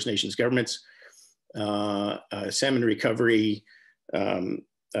Canada, First Nations governments, salmon recovery,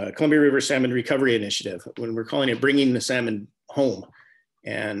 Columbia River Salmon Recovery Initiative, when we're calling it Bringing the Salmon Home.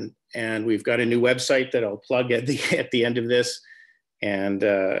 And we've got a new website that I'll plug at the end of this. And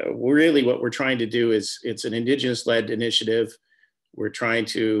really what we're trying to do is, it's an Indigenous-led initiative. We're trying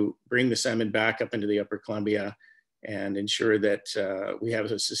to bring the salmon back up into the Upper Columbia and ensure that we have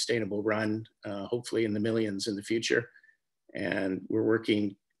a sustainable run, hopefully in the millions in the future. And we're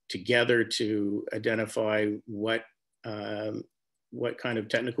working together to identify what kind of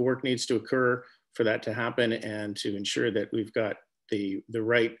technical work needs to occur for that to happen, and to ensure that we've got the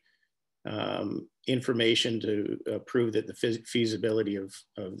right information to prove that the feasibility of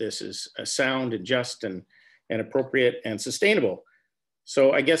this is sound and just and appropriate and sustainable.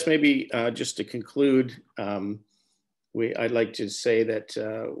 So I guess maybe just to conclude, I'd like to say that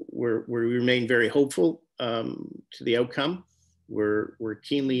we remain very hopeful to the outcome. We're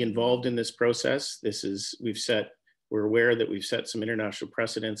keenly involved in this process. We're aware that we've set some international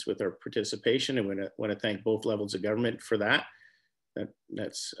precedents with our participation, and we want to thank both levels of government for that.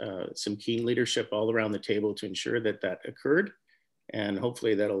 That's some keen leadership all around the table to ensure that occurred. And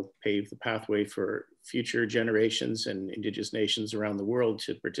hopefully that'll pave the pathway for future generations and Indigenous nations around the world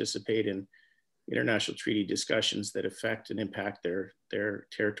to participate in international treaty discussions that affect and impact their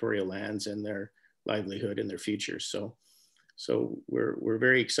territorial lands and their livelihood and their futures. So we're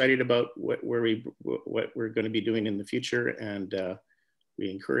very excited about what we're going to be doing in the future, and we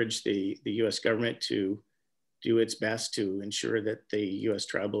encourage the U.S. government to do its best to ensure that the U.S.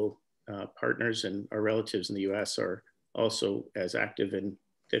 tribal partners and our relatives in the U.S. are also as active in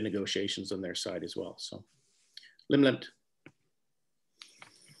the negotiations on their side as well. So, Limlimt.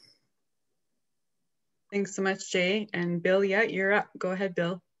 Thanks so much, Jay. And Bill, yeah, you're up. Go ahead,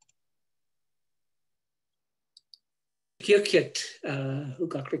 Bill.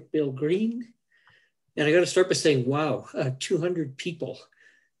 Bill Green. And I got to start by saying, wow, 200 people.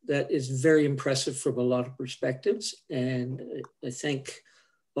 That is very impressive from a lot of perspectives. And I thank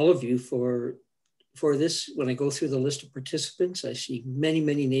all of you for this. When I go through the list of participants, I see many,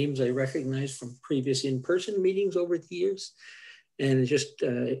 many names I recognize from previous in-person meetings over the years. And it's just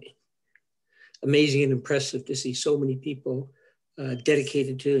amazing and impressive to see so many people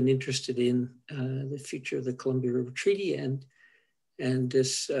dedicated to and interested in the future of the Columbia River Treaty and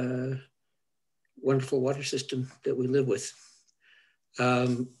this wonderful water system that we live with.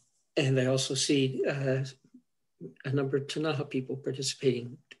 And I also see a number of Ktunaxa people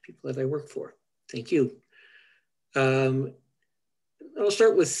participating, people that I work for. Thank you. I'll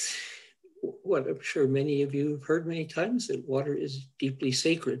start with what I'm sure many of you have heard many times, that water is deeply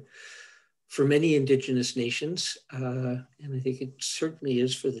sacred for many Indigenous nations. And I think it certainly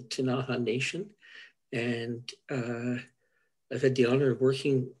is for the Ktunaxa Nation. And I've had the honor of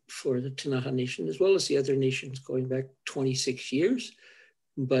working for the Ktunaxa Nation as well as the other nations going back 26 years.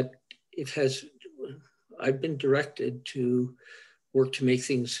 But I've been directed to work to make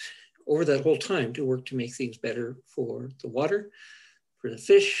things, over that whole time, to work to make things better for the water, for the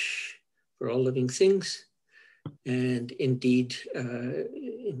fish, for all living things, and indeed,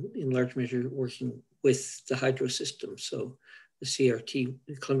 in large measure, working with the hydro system. So the CRT,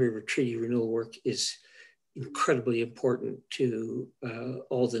 the Columbia River Treaty renewal work is incredibly important to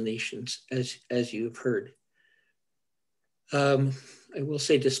all the nations, as you've heard. I will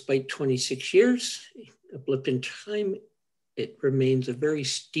say, despite 26 years, a blip in time, it remains a very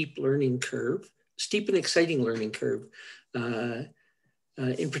steep learning curve, steep and exciting learning curve.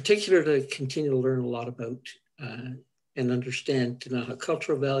 In particular, to continue to learn a lot about and understand Ktunaxa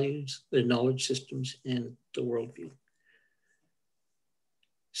cultural values, the knowledge systems, and the worldview.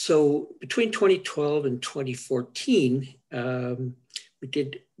 So between 2012 and 2014, we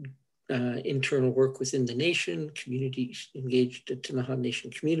did internal work within the nation, communities engaged the Ktunaxa Nation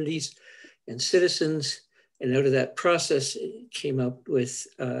communities and citizens. And out of that process, it came up with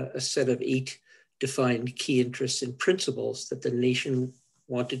a set of 8 defined key interests and principles that the nation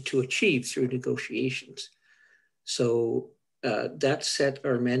wanted to achieve through negotiations. So that set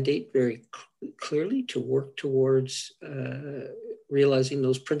our mandate very clearly to work towards realizing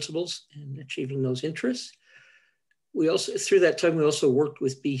those principles and achieving those interests. We also, through that time, we also worked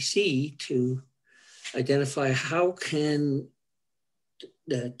with BC to identify how can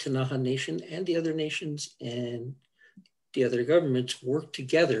the Ktunaxa Nation and the other nations and the other governments work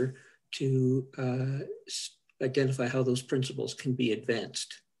together to identify how those principles can be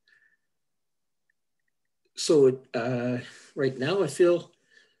advanced. So right now I feel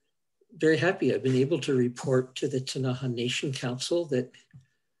very happy. I've been able to report to the Ktunaxa Nation Council that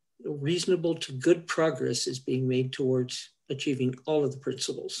reasonable to good progress is being made towards achieving all of the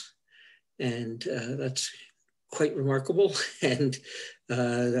principles. And that's quite remarkable. And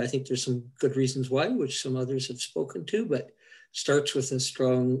I think there's some good reasons why, which some others have spoken to, but starts with a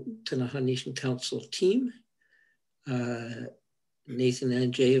strong Ktunaxa Nation Council team. Nathan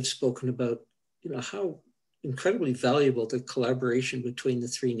and Jay have spoken about, how incredibly valuable the collaboration between the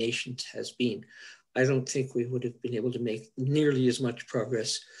 3 nations has been. I don't think we would have been able to make nearly as much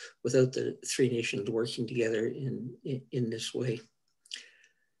progress without the 3 nations working together in this way.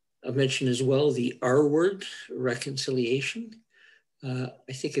 I mentioned as well the R word, reconciliation.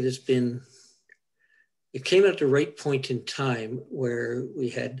 I think it came at the right point in time where we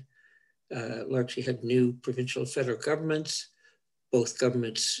had largely had new provincial and federal governments. Both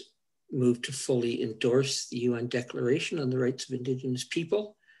governments moved to fully endorse the UN Declaration on the Rights of Indigenous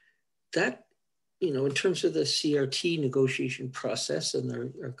People. That, in terms of the CRT negotiation process and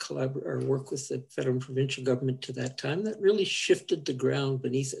our work with the federal and provincial government to that time, that really shifted the ground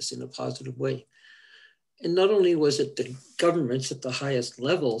beneath us in a positive way. And not only was it the governments at the highest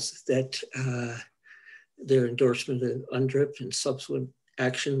levels that their endorsement of UNDRIP and subsequent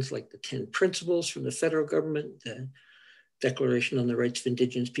actions like the 10 principles from the federal government, the Declaration on the Rights of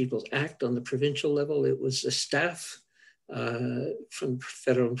Indigenous Peoples Act on the provincial level, it was the staff from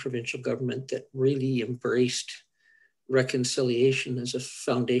federal and provincial government that really embraced reconciliation as a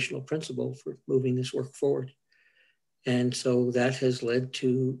foundational principle for moving this work forward. And so that has led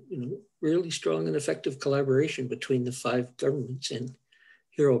to really strong and effective collaboration between the 5 governments. And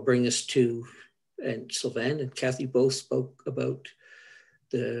here I'll bring us to, and Sylvain and Kathy both spoke about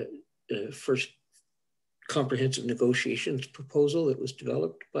the first comprehensive negotiations proposal that was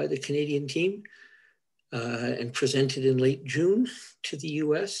developed by the Canadian team and presented in late June to the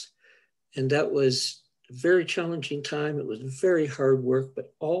US. And that was a very challenging time. It was very hard work,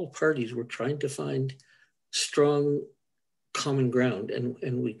 but all parties were trying to find strong common ground.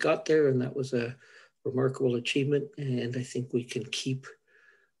 And we got there, and that was a remarkable achievement. And I think we can keep,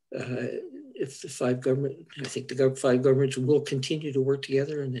 if the 5 governments, I think the 5 governments will continue to work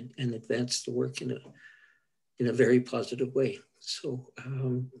together and advance the work in a very positive way. So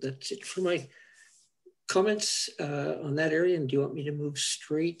that's it for my comments on that area. And do you want me to move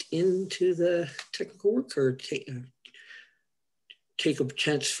straight into the technical work, or take a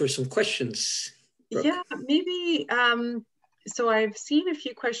chance for some questions? Brooke? Yeah, maybe. So I've seen a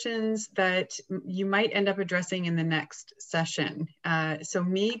few questions that you might end up addressing in the next session. So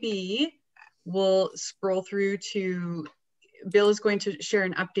maybe we'll scroll through to, Bill is going to share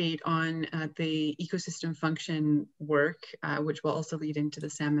an update on the ecosystem function work, which will also lead into the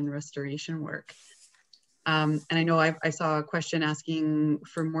salmon restoration work. And I know I saw a question asking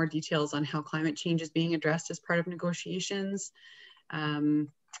for more details on how climate change is being addressed as part of negotiations.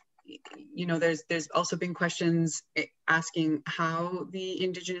 There's also been questions asking how the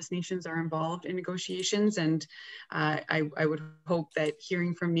Indigenous nations are involved in negotiations. And I would hope that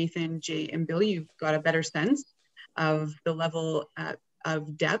hearing from Nathan, Jay, and Bill, you've got a better sense of the level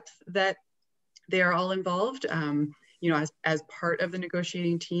of depth that they are all involved, as part of the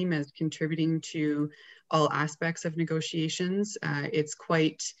negotiating team, as contributing to all aspects of negotiations. It's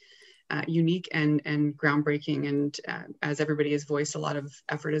quite unique and groundbreaking. And as everybody has voiced, a lot of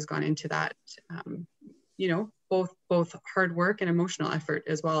effort has gone into that, you know, both hard work and emotional effort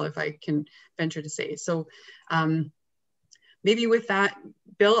as well, if I can venture to say. So maybe with that,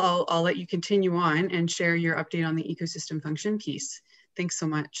 Bill, I'll let you continue on and share your update on the ecosystem function piece. Thanks so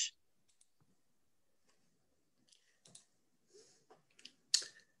much.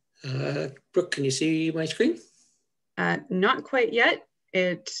 Brooke, can you see my screen? Not quite yet.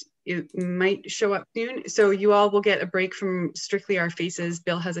 It might show up soon. So you all will get a break from strictly our faces.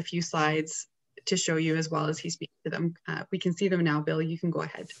 Bill has a few slides to show you as well as he speaks to them. We can see them now. Bill, you can go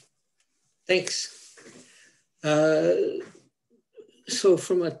ahead. Thanks. So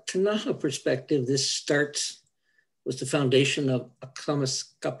from a Ktunaxa perspective, this starts with the foundation of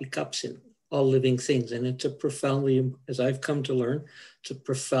Akamas Kapikapsin, all living things. And it's a profoundly, as I've come to learn, it's a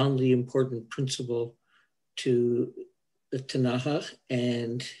profoundly important principle to the Ktunaxa,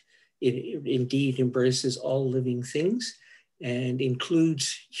 and it indeed embraces all living things and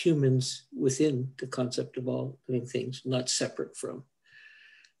includes humans within the concept of all living things, not separate from.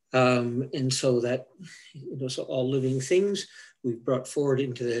 And so that, you know, so all living things, we've brought forward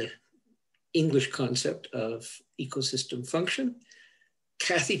into the English concept of ecosystem function.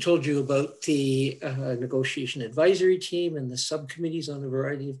 Kathy told you about the negotiation advisory team and the subcommittees on a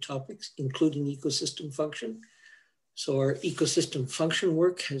variety of topics, including ecosystem function. So our ecosystem function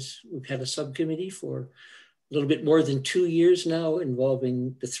work we've had a subcommittee for a little bit more than 2 years now,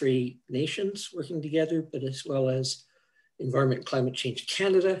 involving the 3 nations working together, but as well as Environment and Climate Change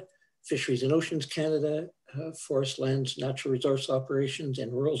Canada, Fisheries and Oceans Canada, Forest Lands, Natural Resource Operations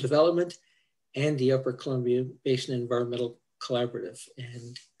and Rural Development, and the Upper Columbia Basin Environmental Collaborative.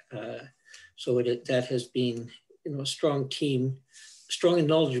 And so that has been, you know, a strong team, strong and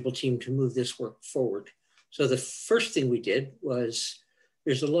knowledgeable team to move this work forward. So the first thing we did was,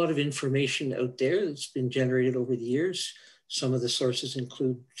 there's a lot of information out there that's been generated over the years. Some of the sources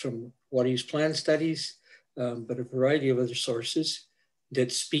include from water use plan studies, but a variety of other sources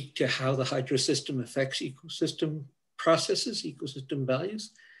that speak to how the hydro system affects ecosystem processes, ecosystem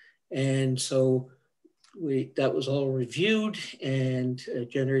values. And so that was all reviewed and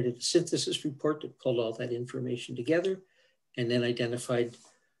generated a synthesis report that pulled all that information together and then identified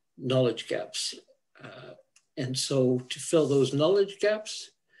knowledge gaps. And so to fill those knowledge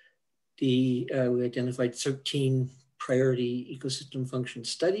gaps, we identified 13 priority ecosystem function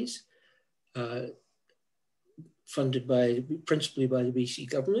studies funded principally by the BC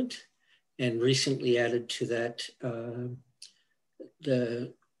government, and recently added to that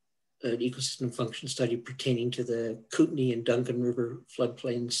the ecosystem function study pertaining to the Kootenay and Duncan River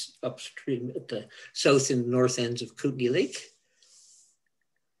floodplains upstream at the south and north ends of Kootenay Lake.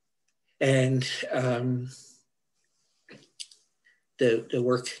 And the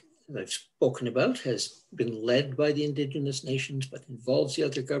work that I've spoken about has been led by the Indigenous Nations, but involves the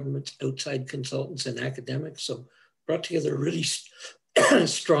other governments, outside consultants and academics. So brought together a really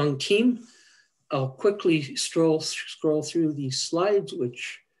strong team. I'll quickly scroll through these slides,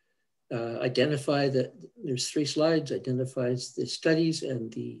 which identify that there's 3 slides, identifies the studies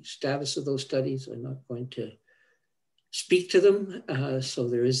and the status of those studies. I'm not going to speak to them. So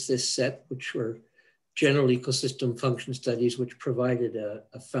there is this set, which were general ecosystem function studies, which provided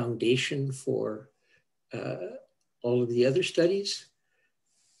a foundation for all of the other studies.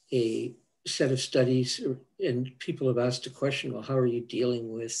 A set of studies, and people have asked a question, well, how are you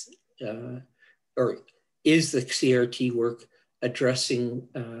dealing with, or is the CRT work addressing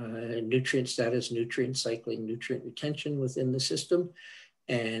nutrient status, nutrient cycling, nutrient retention within the system?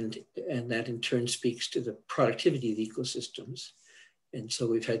 And that in turn speaks to the productivity of the ecosystems. And so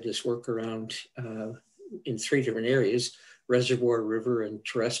we've had this work around in 3 different areas: reservoir, river, and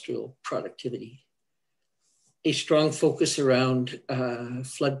terrestrial productivity. A strong focus around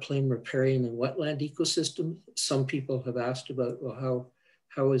floodplain riparian and wetland ecosystem. Some people have asked about, well,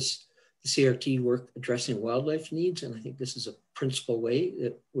 how is the CRT work addressing wildlife needs? And I think this is a principal way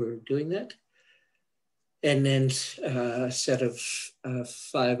that we're doing that. And then a set of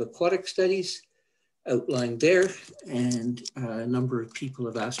 5 aquatic studies outlined there. And a number of people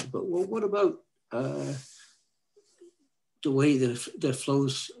have asked about, well, what about the way the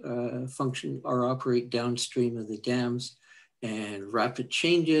flows function or operate downstream of the dams, and rapid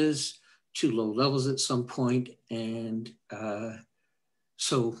changes to low levels at some point. And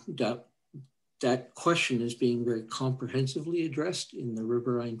so that question is being very comprehensively addressed in the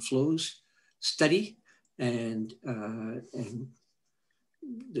riverine flows study. And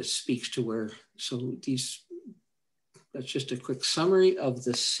this speaks to where, so that's just a quick summary of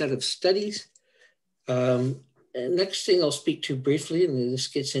the set of studies. And next thing I'll speak to briefly, and this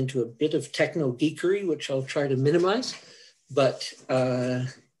gets into a bit of techno geekery, which I'll try to minimize, but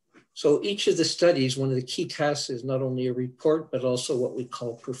So each of the studies, one of the key tasks is not only a report, but also what we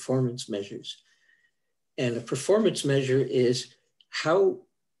call performance measures. And a performance measure is how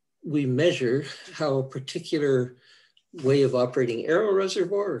we measure how a particular way of operating Arrow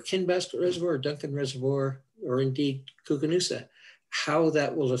Reservoir or Kinbasket Reservoir or Duncan Reservoir, or indeed Koocanusa, how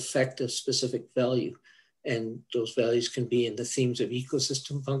that will affect a specific value. And those values can be in the themes of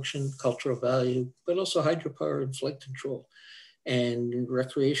ecosystem function, cultural value, but also hydropower and flood control, and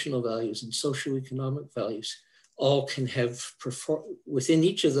recreational values and socioeconomic values. All can have, within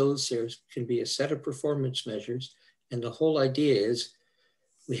each of those, there can be a set of performance measures. And the whole idea is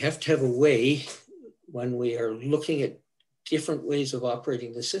we have to have a way, when we are looking at different ways of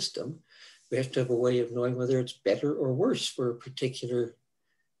operating the system, we have to have a way of knowing whether it's better or worse for a particular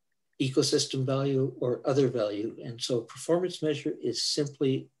ecosystem value or other value. And so a performance measure is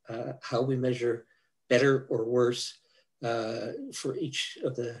simply how we measure better or worse for each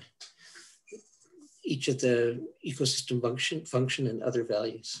of the ecosystem function and other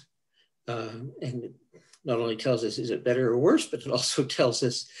values. And it not only tells us, is it better or worse, but it also tells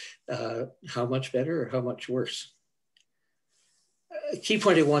us how much better or how much worse. A key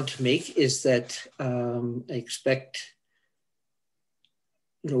point I want to make is that I expect,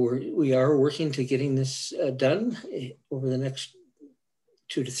 we are working to getting this done over the next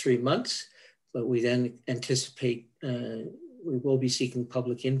 2 to 3 months, but we then anticipate we will be seeking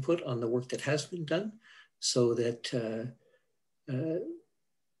public input on the work that has been done, so that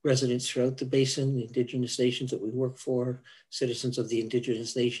residents throughout the basin, the Indigenous nations that we work for, citizens of the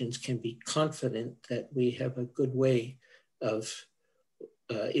Indigenous nations can be confident that we have a good way of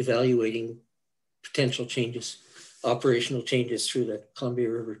evaluating potential changes, operational changes through the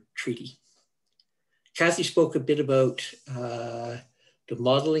Columbia River Treaty. Kathy spoke a bit about the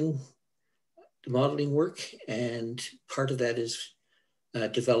modeling work, and part of that is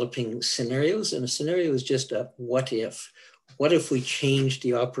developing scenarios. And a scenario is just a what if. What if we change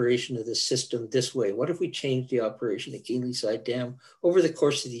the operation of the system this way? What if we change the operation at Keenly Side Dam over the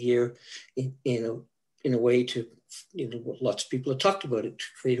course of the year in a way to, lots of people have talked about it, to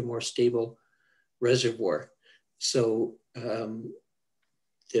create a more stable reservoir. So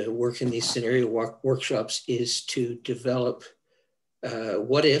the work in these scenario workshops is to develop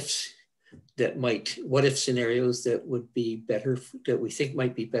what if scenarios that would be better, that we think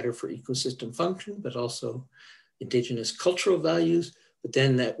might be better for ecosystem function, but also Indigenous cultural values. But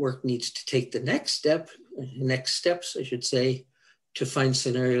then that work needs to take the next steps, I should say, to find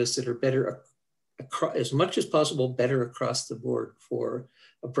scenarios that are better, as much as possible, better across the board for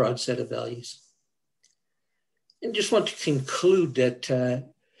a broad set of values. And just want to conclude that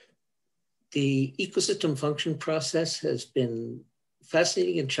the ecosystem function process has been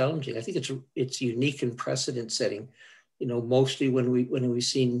fascinating and challenging. I think it's unique and precedent setting. Mostly when we've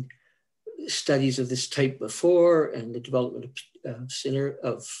seen studies of this type before, and the development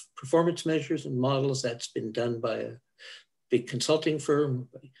of performance measures and models, that's been done by a big consulting firm,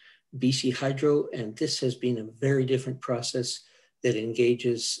 by BC Hydro, and this has been a very different process that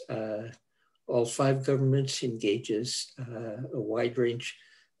engages all 5 governments, engages a wide range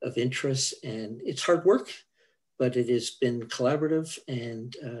of interests, and it's hard work, but it has been collaborative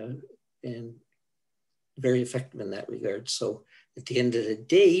and very effective in that regard. So at the end of the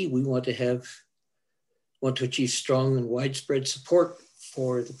day, we want to achieve strong and widespread support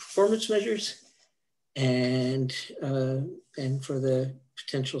for the performance measures and for the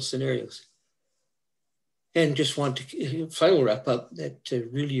potential scenarios. And just want to final wrap up that to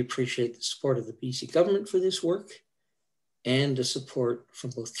really appreciate the support of the BC government for this work, and the support from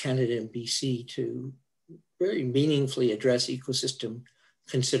both Canada and BC to very meaningfully address ecosystem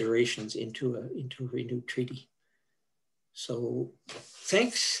considerations into a renewed treaty. So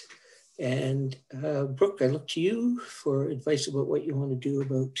thanks. And Brooke, I look to you for advice about what you want to do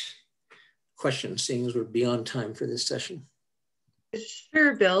about questions, seeing as we're beyond time for this session.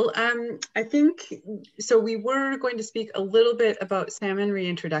 Sure, Bill. I think, so we were going to speak a little bit about salmon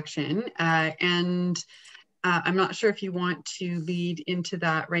reintroduction, and I'm not sure if you want to lead into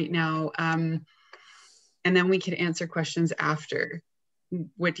that right now, and then we could answer questions after.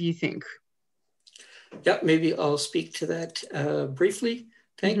 What do you think? Yeah, maybe I'll speak to that briefly.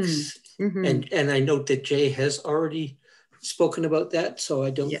 Thanks. Mm-hmm. And I note that Jay has already spoken about that, so I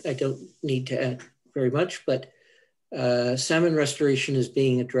don't need to add very much, but salmon restoration is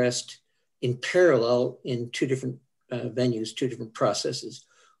being addressed in parallel in 2 different venues, 2 different processes.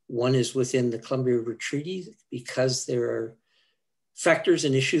 One is within the Columbia River Treaty, because there are factors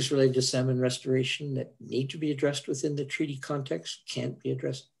and issues related to salmon restoration that need to be addressed within the treaty context, can't be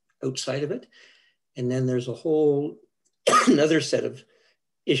addressed outside of it. And then there's a whole another set of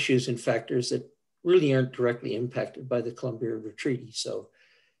issues and factors that really aren't directly impacted by the Columbia River Treaty. So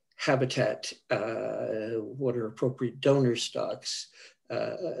habitat, what are appropriate donor stocks,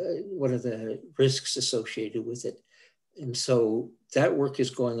 what are the risks associated with it. And so that work is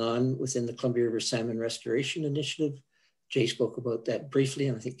going on within the Columbia River Salmon Restoration Initiative. Jay spoke about that briefly,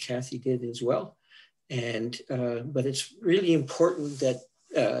 and I think Kathy did as well. And, but it's really important that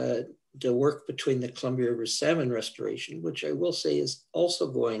the work between the Columbia River Salmon Restoration, which I will say is also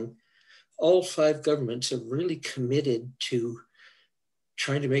going, all 5 governments are really committed to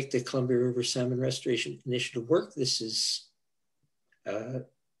trying to make the Columbia River Salmon Restoration Initiative work. This is,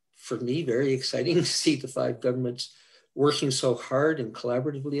 for me, very exciting to see the 5 governments working so hard and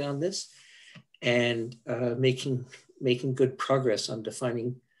collaboratively on this, and making good progress on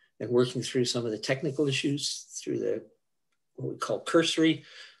defining and working through some of the technical issues through the, what we call cursory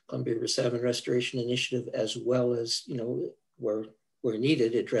Columbia River Salmon Restoration Initiative, as well as, you know, where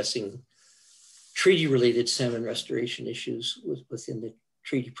needed, addressing treaty-related salmon restoration issues within the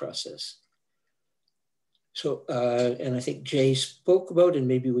treaty process. So, and I think Jay spoke about, and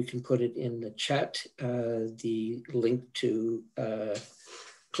maybe we can put it in the chat, the link to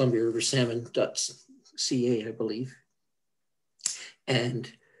ColumbiaRiverSalmon.ca, I believe.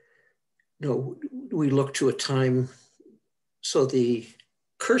 And, you know, we look to a time, so the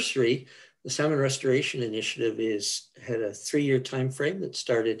cursory, the Salmon Restoration Initiative had a 3-year time frame that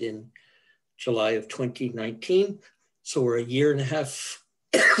started in July of 2019. So we're a year and a half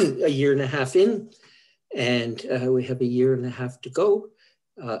in, and we have a year and a half to go.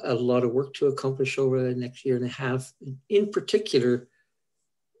 A lot of work to accomplish over the next year and a half. In particular,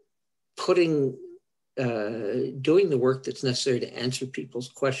 doing the work that's necessary to answer people's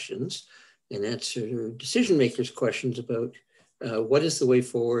questions and answer decision makers' questions about what is the way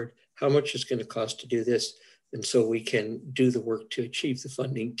forward, how much it's going to cost to do this, and so we can do the work to achieve the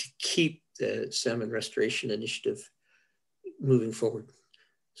funding to keep the Salmon Restoration Initiative moving forward.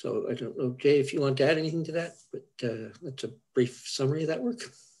 So I don't know, Jay, if you want to add anything to that, but that's a brief summary of that work.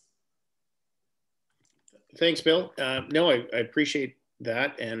 Thanks, Bill. No, I appreciate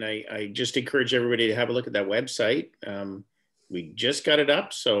that. And I just encourage everybody to have a look at that website. We just got it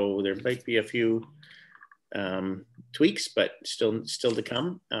up, so there might be a few tweaks, but still to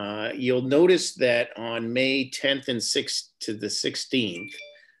come. You'll notice that on May 10th and 6th to the 16th,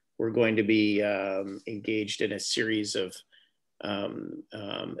 we're going to be engaged in a series of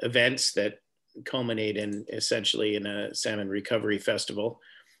events that culminate in essentially in a salmon recovery festival.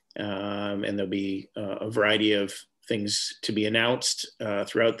 And there'll be a variety of things to be announced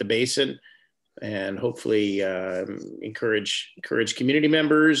throughout the basin, and hopefully encourage community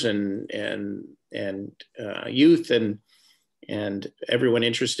members and youth and everyone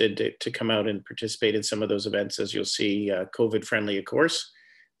interested to come out and participate in some of those events, as you'll see, COVID friendly, of course.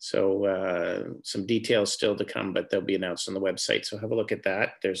 So some details still to come, but they'll be announced on the website. So have a look at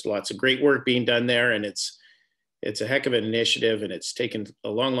that. There's lots of great work being done there, and it's a heck of an initiative, and it's taken a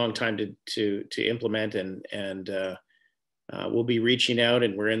long time to implement. And we'll be reaching out,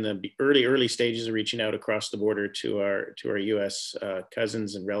 and we're in the early stages of reaching out across the border to our U.S.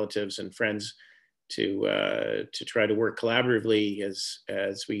 Cousins and relatives and friends to try to work collaboratively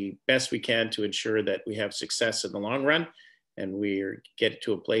as we best we can to ensure that we have success in the long run, and we get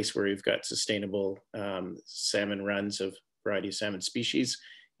to a place where we've got sustainable salmon runs of variety of salmon species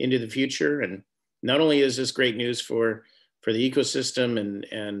into the future. And not only is this great news for the ecosystem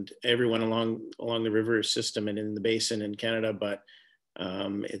and everyone along the river system and in the basin in Canada, but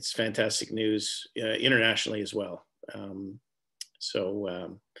it's fantastic news internationally as well.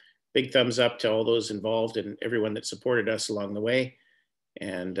 So big thumbs up to all those involved and everyone that supported us along the way.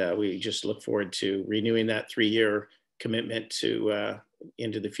 And we just look forward to renewing that 3-year commitment to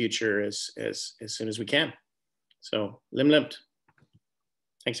into the future as soon as we can. So lim limt.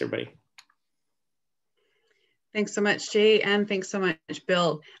 Thanks, everybody. Thanks so much, Jay, and thanks so much,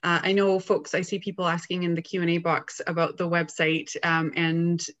 Bill. I know, folks, I see people asking in the Q&A box about the website,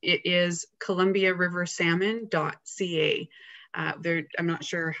 and it is ColumbiaRiverSalmon.ca. I'm not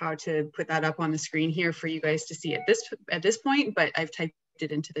sure how to put that up on the screen here for you guys to see at this point, but I've typed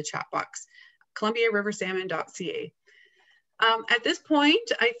it into the chat box, ColumbiaRiverSalmon.ca. At this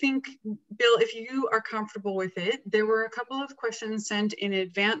point, I think, Bill, if you are comfortable with it, there were a couple of questions sent in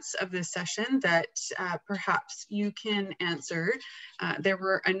advance of this session that perhaps you can answer. There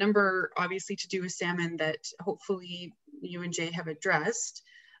were a number, obviously, to do with salmon that hopefully you and Jay have addressed.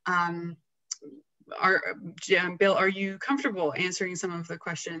 Bill, are you comfortable answering some of the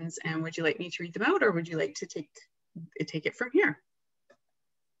questions, and would you like me to read them out, or would you like to take it from here?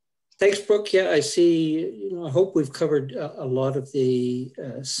 Thanks, Brooke. Yeah, I see, I hope we've covered a lot of the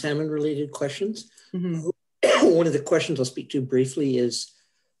salmon-related questions. Mm-hmm. One of the questions I'll speak to briefly is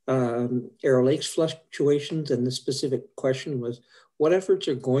Arrow Lakes fluctuations, and the specific question was, what efforts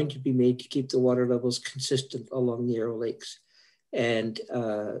are going to be made to keep the water levels consistent along the Arrow Lakes? And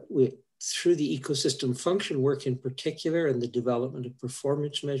through the ecosystem function work in particular and the development of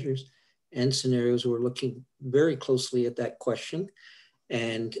performance measures and scenarios, we're looking very closely at that question.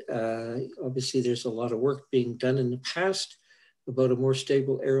 And obviously there's a lot of work being done in the past about a more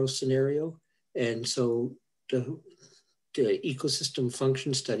stable Arrow scenario. And so the ecosystem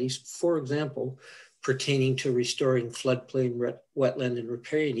function studies, for example, pertaining to restoring floodplain, wetland, and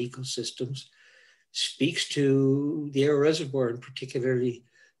riparian ecosystems, speaks to the Arrow Reservoir, and particularly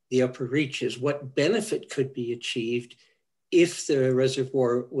the upper reaches. What benefit could be achieved if the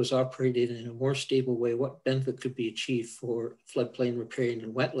reservoir was operated in a more stable way? What benefit could be achieved for floodplain, riparian,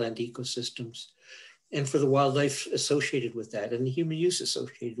 and wetland ecosystems, and for the wildlife associated with that, and the human use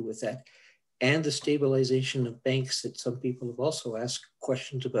associated with that, and the stabilization of banks that some people have also asked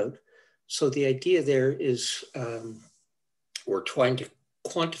questions about. So the idea there is we're trying to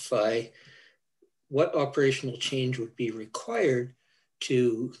quantify what operational change would be required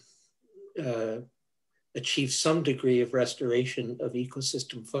to achieve some degree of restoration of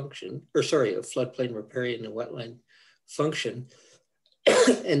ecosystem function, of floodplain, riparian, and wetland function,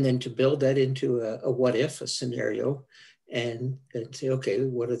 and then to build that into a what if, a scenario, and say, okay,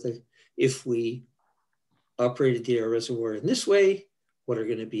 if we operated the Arrow Reservoir in this way, what are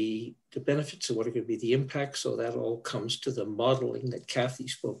going to be the benefits and what are going to be the impacts? So that all comes to the modeling that Kathy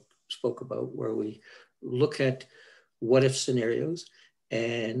spoke about, where we look at what if scenarios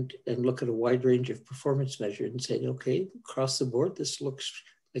and look at a wide range of performance measures and say, okay, across the board, this looks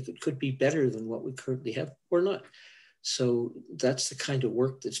like it could be better than what we currently have or not. So that's the kind of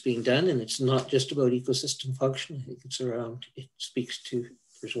work that's being done. And it's not just about ecosystem function. I think it speaks to,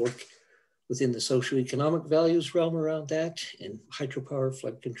 there's work within the socioeconomic values realm around that, and hydropower,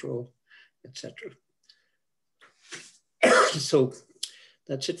 flood control, etc. So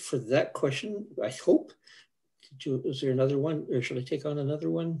that's it for that question, I hope. Is there another one, or should I take on another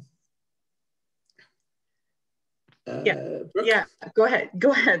one? Yeah, go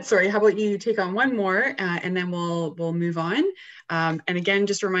ahead. Sorry, how about you take on one more and then we'll move on. And again,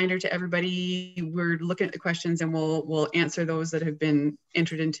 just a reminder to everybody, we're looking at the questions and we'll answer those that have been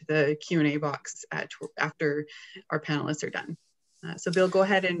entered into the Q&A box after our panelists are done. So Bill, go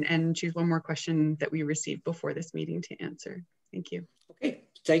ahead and choose one more question that we received before this meeting to answer. Thank you. Okay,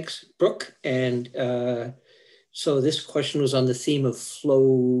 thanks, Brooke. And so this question was on the theme of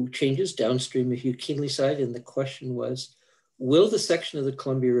flow changes downstream of Hugh Keenleyside, and the question was, will the section of the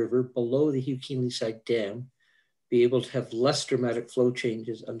Columbia River below the Hugh Keenleyside Dam be able to have less dramatic flow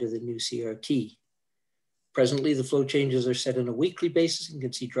changes under the new CRT? Presently, the flow changes are set on a weekly basis and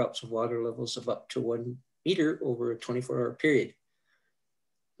can see drops of water levels of up to 1 meter over a 24-hour period.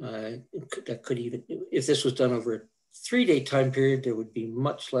 That could even, if this was done over a 3-day time period, there would be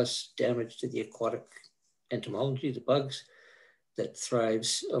much less damage to the aquatic entomology, the bugs that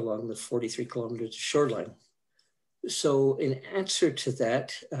thrives along the 43 kilometers of shoreline. So in answer to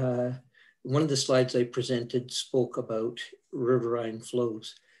that, one of the slides I presented spoke about riverine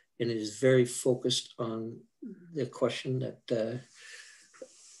flows, and it is very focused on the question that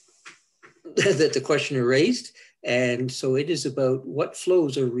that the questioner raised. And so it is about what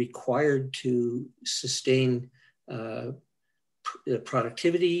flows are required to sustain the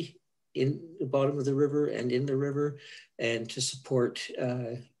productivity in the bottom of the river and in the river, and to support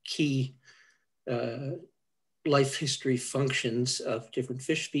key life history functions of different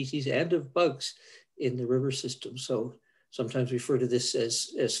fish species and of bugs in the river system. So sometimes we refer to this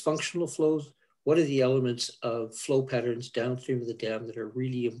as functional flows. What are the elements of flow patterns downstream of the dam that are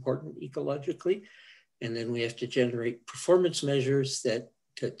really important ecologically? And then we have to generate performance measures that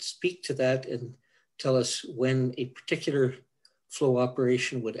speak to that and tell us when a particular flow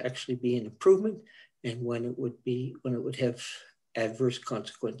operation would actually be an improvement and when it would have adverse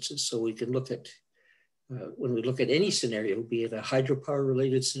consequences. So we can look at, when we look at any scenario, be it a hydropower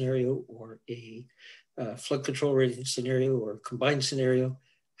related scenario or a flood control related scenario or a combined scenario,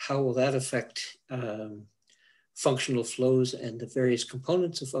 how will that affect functional flows and the various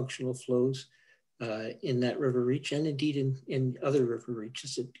components of functional flows in that river reach, and indeed in other river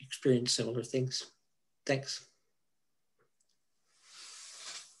reaches that experience similar things. Thanks.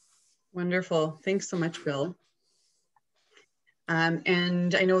 Wonderful. Thanks so much, Bill.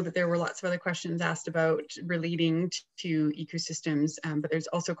 And I know that there were lots of other questions asked about relating to ecosystems, but there's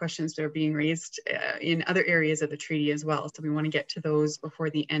also questions that are being raised in other areas of the treaty as well. So we want to get to those before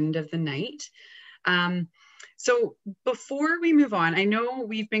the end of the night. So before we move on, I know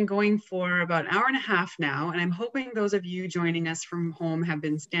we've been going for about an hour and a half now, and I'm hoping those of you joining us from home have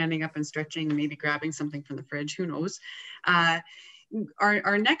been standing up and stretching, maybe grabbing something from the fridge, who knows.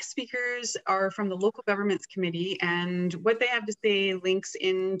 Our next speakers are from the Local Governments Committee, and what they have to say links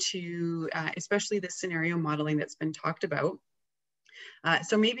into especially the scenario modeling that's been talked about.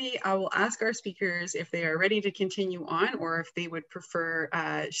 So maybe I will ask our speakers if they are ready to continue on, or if they would prefer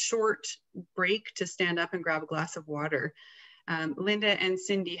a short break to stand up and grab a glass of water. Linda and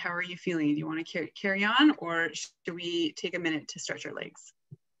Cindy, how are you feeling? Do you want to carry on, or should we take a minute to stretch our legs?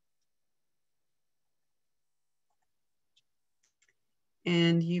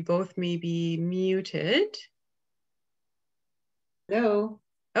 And you both may be muted. Hello.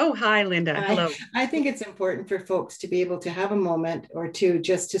 Oh, hi, Linda. Hi. Hello. I think it's important for folks to be able to have a moment or two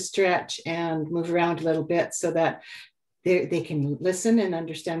just to stretch and move around a little bit so that they can listen and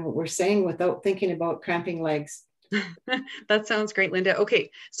understand what we're saying without thinking about cramping legs. That sounds great, Linda.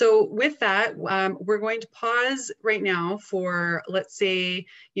 Okay, so with that, we're going to pause right now for, let's say,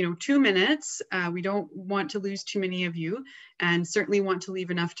 2 minutes. We don't want to lose too many of you, and certainly want to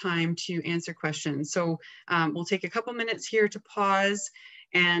leave enough time to answer questions. So we'll take a couple minutes here to pause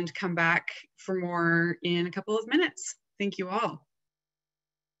and come back for more in a couple of minutes. Thank you all.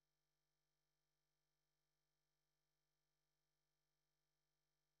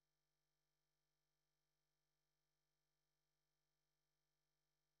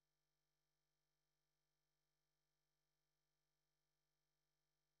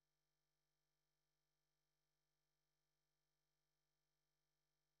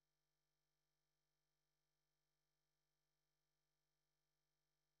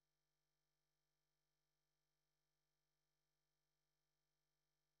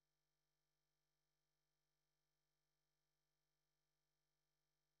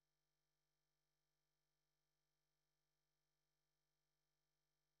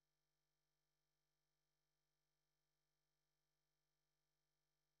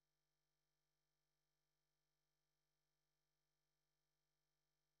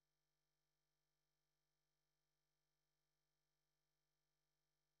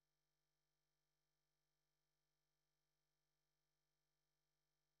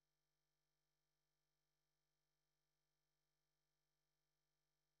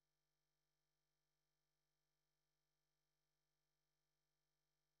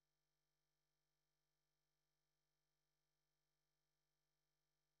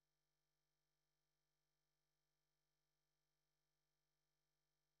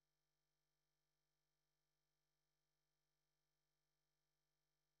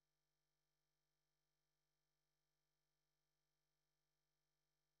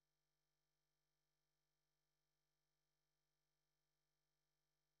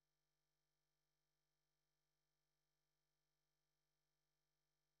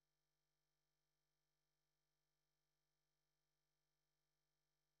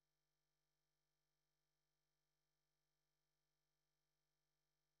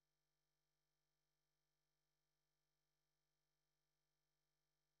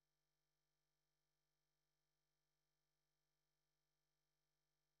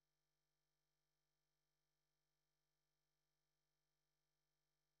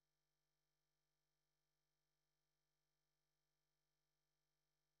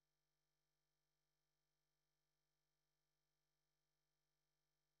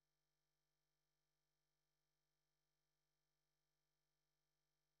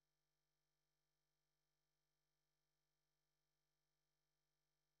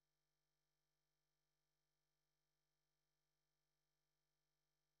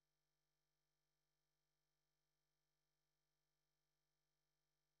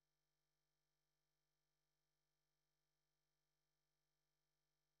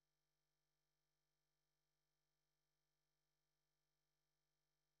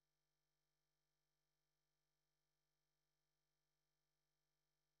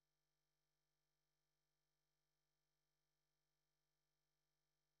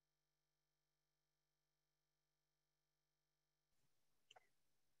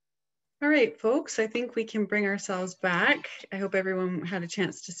 All right, folks, I think we can bring ourselves back. I hope everyone had a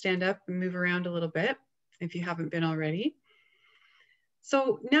chance to stand up and move around a little bit if you haven't been already.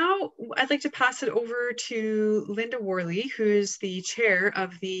 So now I'd like to pass it over to Linda Worley, who's the chair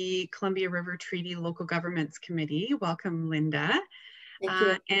of the Columbia River Treaty Local Governments Committee. Welcome, Linda.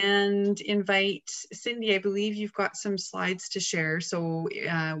 and invite Cindy. I believe you've got some slides to share. So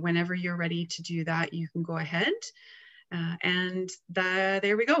whenever you're ready to do that, you can go ahead.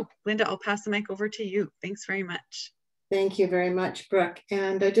 There we go. Linda, I'll pass the mic over to you. Thanks very much. Thank you very much, Brooke.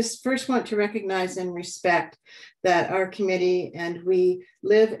 And I just first want to recognize and respect that our committee and we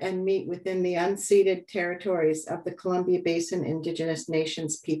live and meet within the unceded territories of the Columbia Basin Indigenous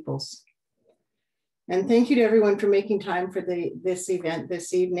Nations peoples. And thank you to everyone for making time for this event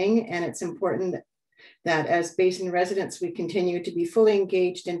this evening. And it's important that as Basin residents, we continue to be fully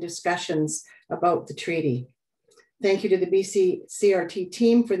engaged in discussions about the treaty. Thank you to the BC CRT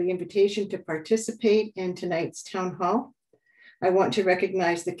team for the invitation to participate in tonight's town hall. I want to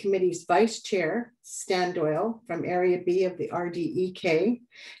recognize the committee's vice chair, Stan Doyle from Area B of the RDEK,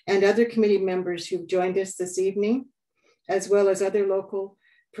 and other committee members who've joined us this evening, as well as other local,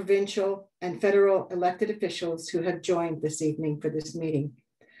 provincial, and federal elected officials who have joined this evening for this meeting.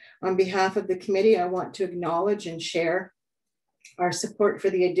 On behalf of the committee, I want to acknowledge and share our support for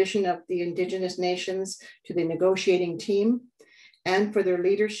the addition of the Indigenous nations to the negotiating team and for their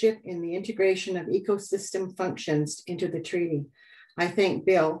leadership in the integration of ecosystem functions into the treaty. I thank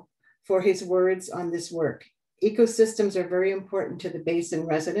Bill for his words on this work. Ecosystems are very important to the Basin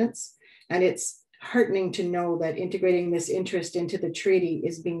residents, and it's heartening to know that integrating this interest into the treaty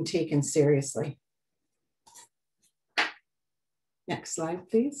is being taken seriously. Next slide,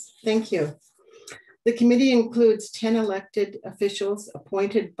 please. Thank you. The committee includes 10 elected officials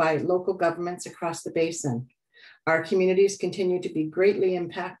appointed by local governments across the basin. Our communities continue to be greatly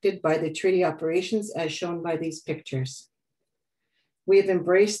impacted by the treaty operations as shown by these pictures. We have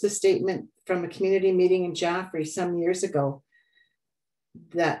embraced the statement from a community meeting in Jaffrey some years ago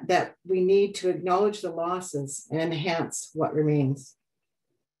that we need to acknowledge the losses and enhance what remains.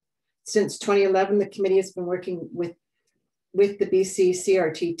 Since 2011, the committee has been working with the BC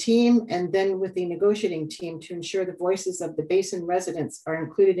CRT team and then with the negotiating team to ensure the voices of the Basin residents are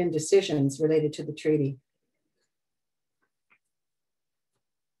included in decisions related to the treaty.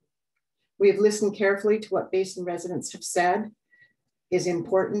 We have listened carefully to what Basin residents have said is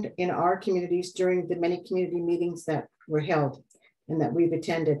important in our communities during the many community meetings that were held and that we've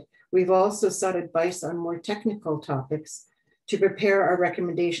attended. We've also sought advice on more technical topics to prepare our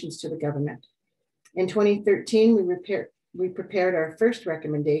recommendations to the government. In 2013, we prepared our first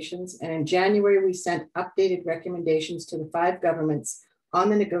recommendations, and in January, we sent updated recommendations to the 5 governments on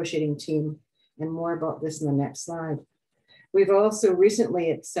the negotiating team, and more about this in the next slide. We've also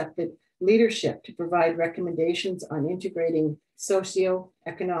recently accepted leadership to provide recommendations on integrating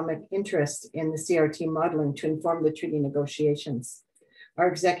socio-economic interests in the CRT modeling to inform the treaty negotiations. Our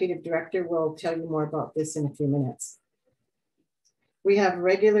executive director will tell you more about this in a few minutes. We have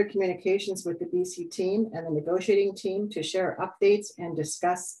regular communications with the BC team and the negotiating team to share updates and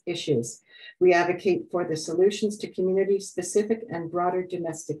discuss issues. We advocate for the solutions to community-specific and broader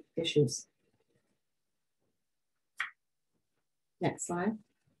domestic issues. Next slide.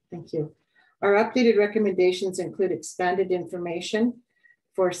 Thank you. Our updated recommendations include expanded information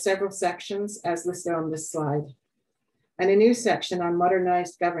for several sections as listed on this slide, and a new section on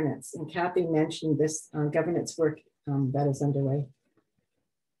modernized governance. And Kathy mentioned this governance work that is underway.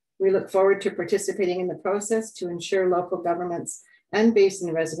 We look forward to participating in the process to ensure local governments and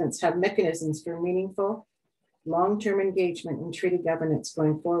Basin residents have mechanisms for meaningful, long-term engagement in treaty governance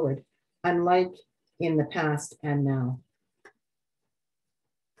going forward, unlike in the past and now.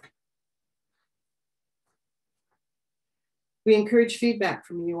 We encourage feedback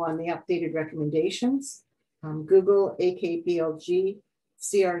from you on the updated recommendations. Google AKBLG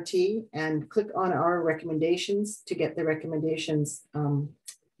CRT and click on our recommendations to get the recommendations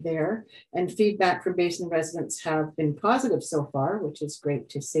there. And feedback from Basin residents have been positive so far, which is great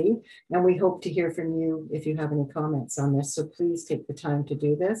to see. And we hope to hear from you if you have any comments on this. So please take the time to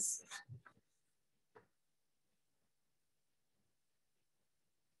do this.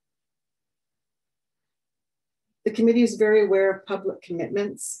 The committee is very aware of public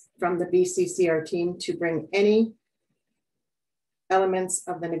commitments from the BCCR team to bring any elements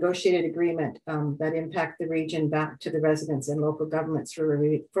of the negotiated agreement that impact the region back to the residents and local governments for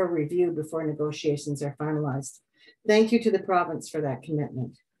review before negotiations are finalized. Thank you to the province for that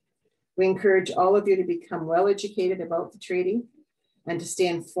commitment. We encourage all of you to become well educated about the treaty and to stay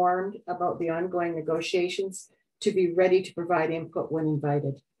informed about the ongoing negotiations to be ready to provide input when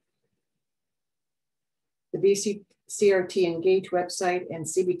invited. The BC CRT Engage website and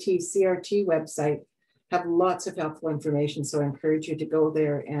CBT CRT website have lots of helpful information, so I encourage you to go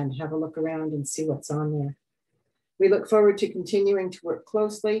there and have a look around and see what's on there. We look forward to continuing to work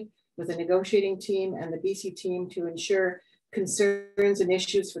closely with the negotiating team and the BC team to ensure concerns and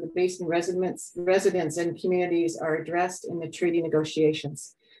issues for the basin residents and communities are addressed in the treaty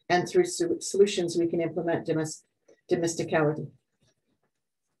negotiations, and through solutions we can implement domesticality.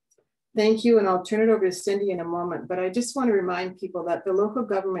 Thank you, and I'll turn it over to Cindy in a moment, but I just want to remind people that the local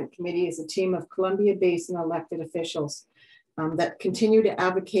government committee is a team of Columbia Basin elected officials that continue to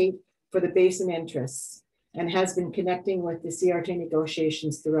advocate for the basin interests and has been connecting with the CRT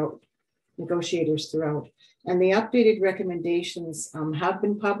negotiators throughout. And the updated recommendations have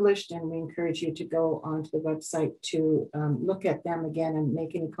been published, and we encourage you to go onto the website to look at them again and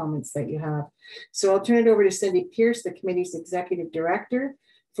make any comments that you have. So I'll turn it over to Cindy Pierce, the committee's executive director,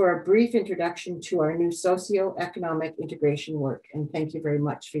 for a brief introduction to our new socio-economic integration work. And thank you very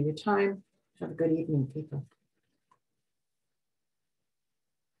much for your time. Have a good evening, people.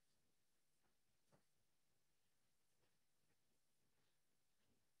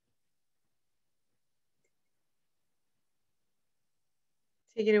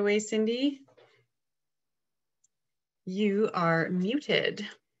 Take it away, Cindy. You are muted.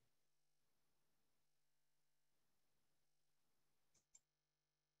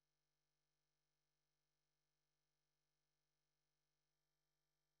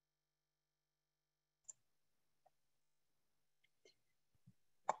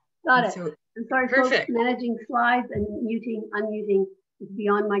 Got it. So, I'm sorry, perfect. folks, managing slides and muting, unmuting is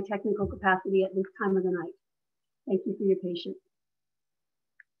beyond my technical capacity at this time of the night. Thank you for your patience.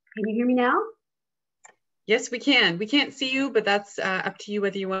 Can you hear me now? Yes, we can. We can't see you, but that's up to you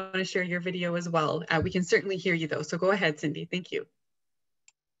whether you want to share your video as well. We can certainly hear you though. So go ahead, Cindy. Thank you.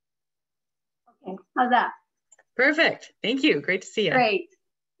 Okay, how's that? Perfect. Thank you. Great to see you. Great.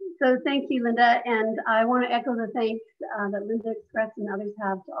 So thank you, Linda. And I want to echo the thanks that Linda expressed and others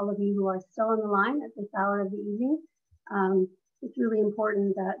have to all of you who are still on the line at this hour of the evening. It's really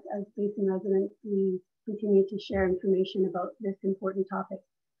important that as basin residents, we continue to share information about this important topic.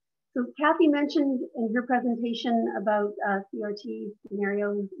 So Kathy mentioned in her presentation about CRT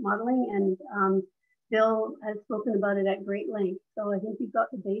scenario modeling, and Bill has spoken about it at great length. So I think we've got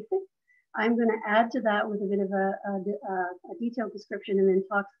the basics. I'm going to add to that with a bit of a detailed description and then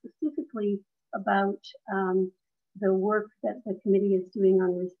talk specifically about the work that the committee is doing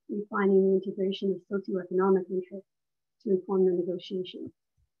on refining the integration of socioeconomic interests to inform the negotiations.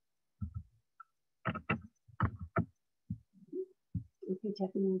 Okay,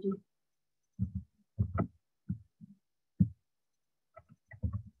 technology.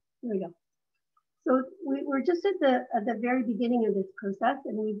 There we go. So we're just at the very beginning of this process,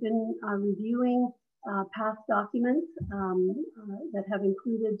 and we've been reviewing past documents that have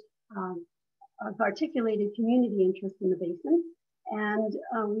included articulated community interest in the basin. And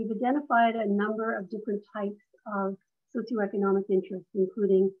we've identified a number of different types of socioeconomic interests,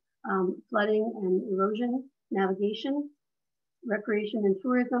 including flooding and erosion, navigation, recreation and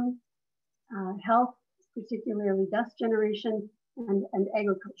tourism, health, particularly dust generation, and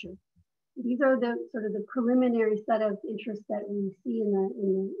agriculture. These are the sort of the preliminary set of interests that we see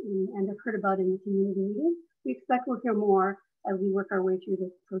and have heard about in the community meeting. We expect we'll hear more as we work our way through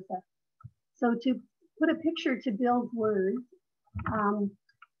this process. So to put a picture to Bill's words,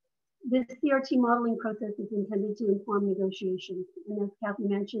 this CRT modeling process is intended to inform negotiations. And as Kathy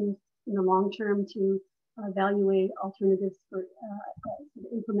mentioned, in the long term to evaluate alternatives for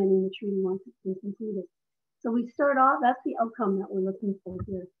implementing the treaty once it's been completed. So we start off, that's the outcome that we're looking for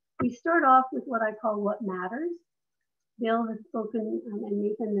here. We start off with what I call what matters. Bill has spoken, and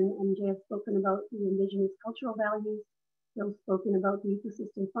Nathan and Jay have spoken about the Indigenous cultural values. Bill's spoken about the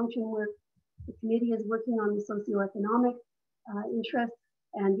ecosystem function work. The committee is working on the socioeconomic interests,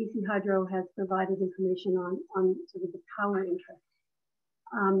 and BC Hydro has provided information on sort of the power interests.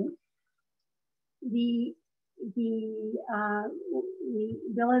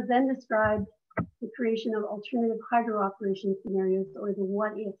 Bill has then described the creation of alternative hydro operation scenarios, or the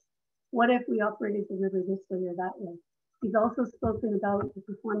what ifs. What if we operated the river this way or that way? He's also spoken about the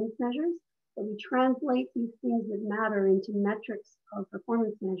performance measures, that we translate these things that matter into metrics called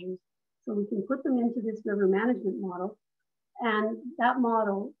performance measures, so we can put them into this river management model. And that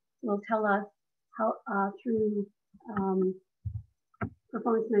model will tell us how, through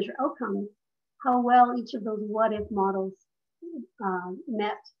performance measure outcomes, how well each of those what if models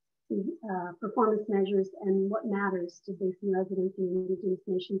met the performance measures and what matters to basin residents and Indigenous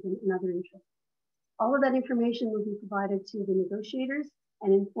nations and other interests. All of that information will be provided to the negotiators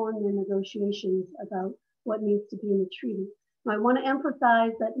and inform their negotiations about what needs to be in the treaty. Now, I want to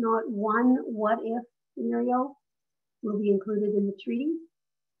emphasize that not one what if scenario will be included in the treaty.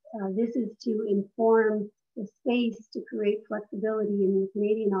 This is to inform the space to create flexibility in the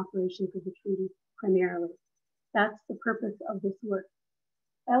Canadian operations of the treaty primarily. That's the purpose of this work.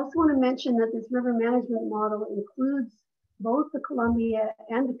 I also want to mention that this river management model includes both the Columbia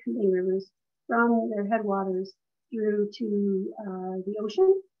and the Kootenay rivers from their headwaters through to the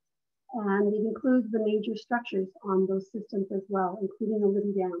ocean. And it includes the major structures on those systems as well, including the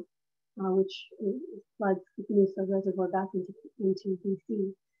Little Dam, which floods the Noosa Reservoir back into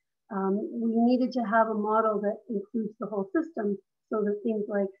BC. We needed to have a model that includes the whole system so that things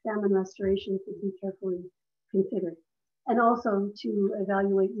like salmon restoration could be carefully considered. And also to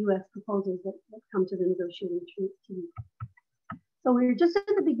evaluate U.S. proposals that come to the negotiating team. So we're just at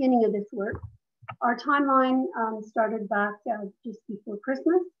the beginning of this work. Our timeline started back just before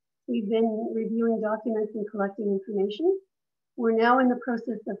Christmas. We've been reviewing documents and collecting information. We're now in the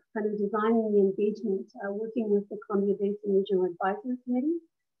process of kind of designing the engagement, working with the Columbia Basin Regional Advisory Committee,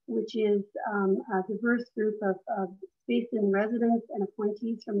 which is a diverse group of basin residents and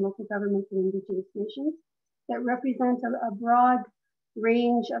appointees from local governments and Indigenous nations that represent a broad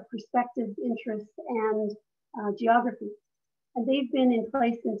range of perspectives, interests, and geographies. And they've been in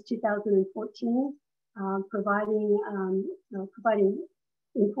place since 2014,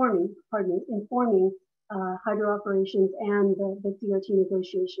 informing hydro operations and the CRT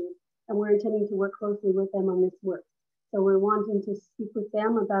negotiations. And we're intending to work closely with them on this work. So we're wanting to speak with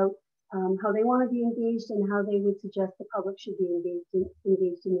them about how they want to be engaged and how they would suggest the public should be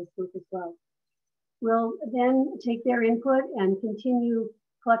engaged in this work as well. We'll then take their input and continue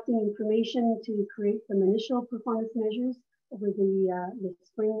collecting information to create some initial performance measures over the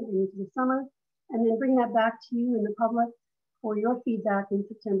spring and into the summer, and then bring that back to you and the public for your feedback in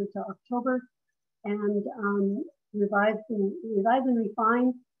September to October, and revise and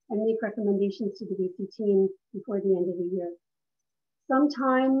refine and make recommendations to the BC team before the end of the year.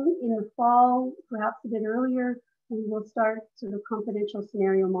 Sometime in the fall, perhaps a bit earlier, we will start sort of confidential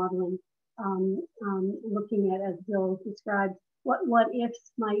scenario modeling, looking at, as Bill described, what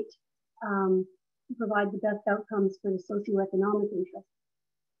ifs might provide the best outcomes for the socioeconomic interests.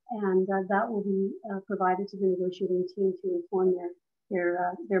 And that will be provided to the negotiating team to inform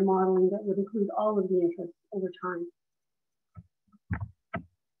their modeling that would include all of the interests over time.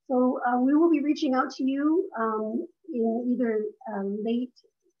 So we will be reaching out to you in either late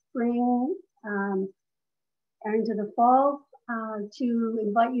spring or into the fall to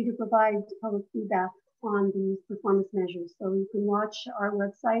invite you to provide public feedback on these performance measures. So you can watch our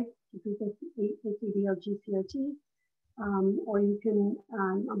website, GCRT, or you can,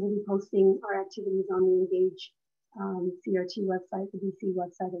 we'll be posting our activities on the Engage CRT website, the BC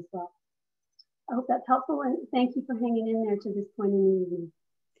website as well. I hope that's helpful, and thank you for hanging in there to this point in the evening.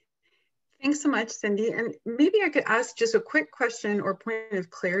 Thanks so much, Cindy. And maybe I could ask just a quick question or point of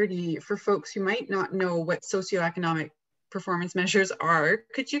clarity for folks who might not know what socioeconomic performance measures are.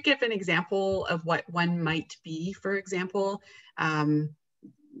 Could you give an example of what one might be, for example?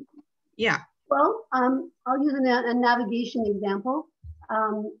 Yeah. Well, I'll use a navigation example.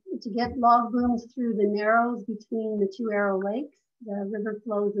 To get log booms through the narrows between the two Arrow lakes, the river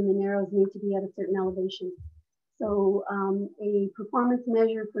flows in the narrows need to be at a certain elevation. So a performance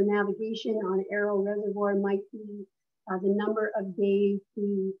measure for navigation on Arrow Reservoir might be the number of days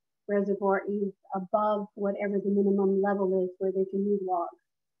the reservoir is above whatever the minimum level is where they can move logs.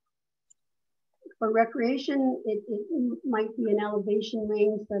 For recreation, it might be an elevation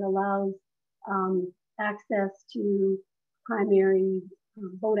range that allows access to primary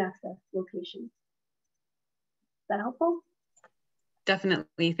boat access locations. Is that helpful?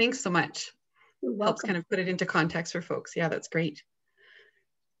 Definitely. Thanks so much. Helps kind of put it into context for folks. Yeah, that's great.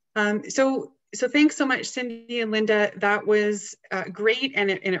 So thanks so much, Cindy and Linda. That was great, and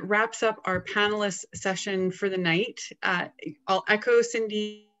it wraps up our panelist session for the night. I'll echo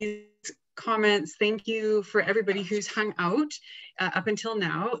Cindy's comments. Thank you for everybody who's hung out up until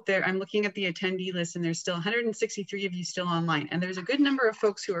now. I'm looking at the attendee list, and there's still 163 of you still online, and there's a good number of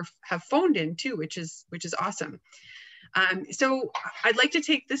folks who have phoned in too, which is awesome. So I'd like to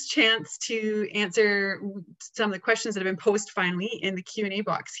take this chance to answer some of the questions that have been posed finally in the Q&A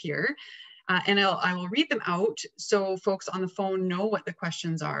box here. And I will read them out so folks on the phone know what the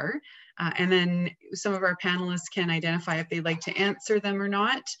questions are. And then some of our panelists can identify if they'd like to answer them or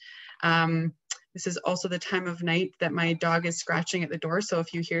not. This is also the time of night that my dog is scratching at the door. So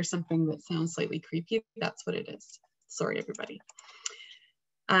if you hear something that sounds slightly creepy, that's what it is. Sorry, everybody.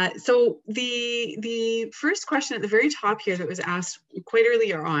 So the first question at the very top here that was asked quite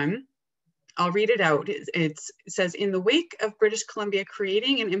earlier on, I'll read it out. It says, in the wake of British Columbia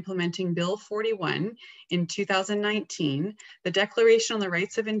creating and implementing Bill 41 in 2019, the Declaration on the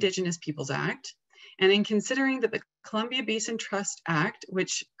Rights of Indigenous Peoples Act, And in considering that the Columbia Basin Trust Act,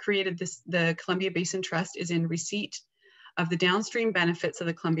 which created the Columbia Basin Trust, is in receipt of the downstream benefits of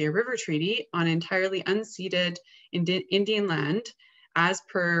the Columbia River Treaty on entirely unceded Indian land, as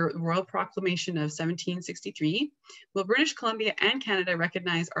per Royal Proclamation of 1763, will British Columbia and Canada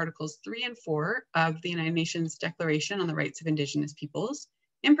recognize Articles 3 and 4 of the United Nations Declaration on the Rights of Indigenous Peoples,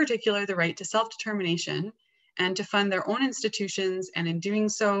 in particular the right to self-determination, and to fund their own institutions, and in doing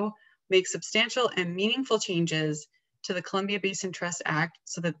so, make substantial and meaningful changes to the Columbia Basin Trust Act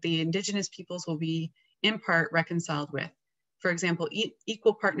so that the Indigenous peoples will be in part reconciled with. For example,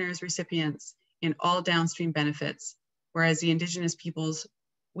 equal partners recipients in all downstream benefits, whereas the Indigenous peoples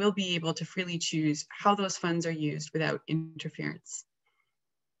will be able to freely choose how those funds are used without interference.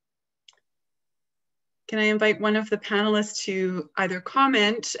 Can I invite one of the panelists to either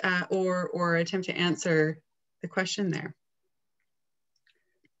comment or attempt to answer the question there?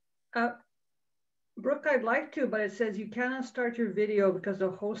 Brooke, I'd like to, but it says you cannot start your video because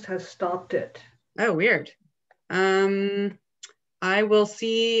the host has stopped it. Oh, weird. I will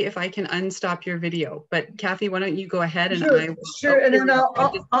see if I can unstop your video, but Kathy, why don't you go ahead and sure, I will. Sure, and then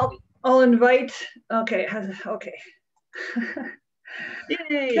I'll invite, okay, okay.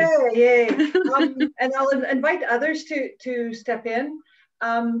 Yay. Okay, yay. And I'll invite others to step in.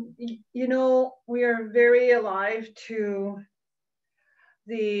 You know, we are very alive to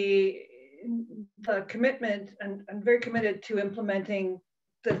the commitment and very committed to implementing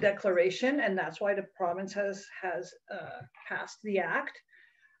the declaration, and that's why the province has passed the act,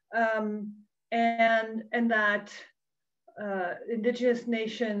 and that Indigenous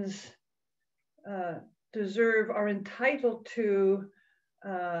nations are entitled to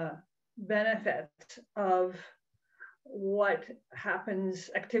benefit of what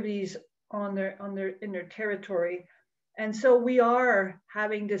happens, activities in their territory. And so we are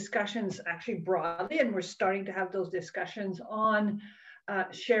having discussions actually broadly, and we're starting to have those discussions on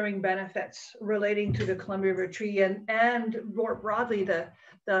sharing benefits relating to the Columbia River Treaty and more broadly the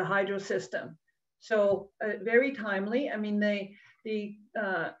hydro system. So very timely. I mean, the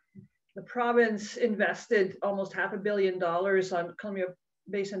province invested almost $500 million on Columbia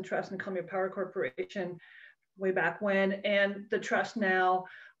Basin Trust and Columbia Power Corporation way back when, and the trust now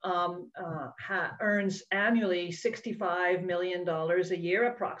earns annually $65 million a year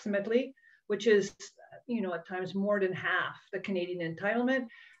approximately, which is, you know, at times more than half the Canadian entitlement.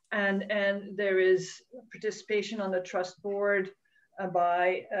 And there is participation on the trust board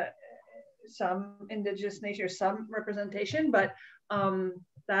by some Indigenous nations, some representation, but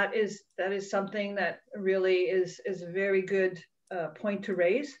that is something that really is a very good point to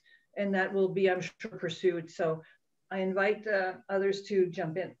raise, and that will be, I'm sure, pursued. So I invite others to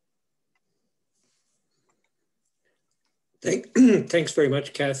jump in. Thanks very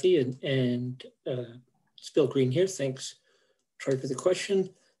much, Kathy, and it's Bill Green here. Thanks, Troy, for the question.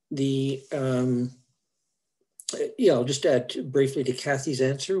 I'll just add briefly to Kathy's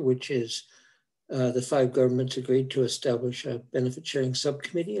answer, which is the 5 governments agreed to establish a benefit sharing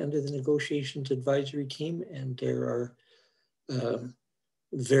subcommittee under the negotiations advisory team, and there are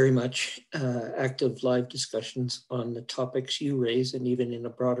very much active live discussions on the topics you raise, and even in a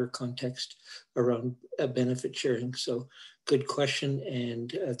broader context around benefit sharing. So good question, and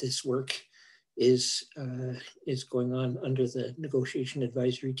this work is going on under the negotiation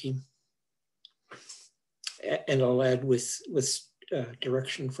advisory team. And I'll add with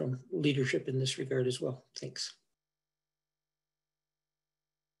direction from leadership in this regard as well. Thanks.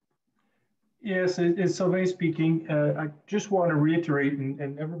 Yes, it's Sylvain speaking. I just want to reiterate,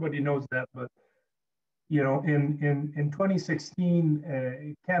 and everybody knows that, but you know, in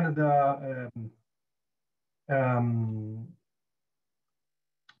 2016, Canada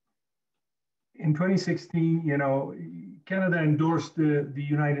in 2016, you know, Canada endorsed the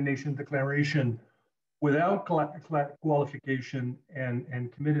United Nations Declaration without qualification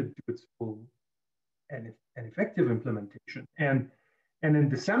and committed to its full and effective implementation. And in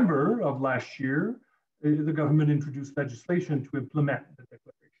December of last year, the government introduced legislation to implement the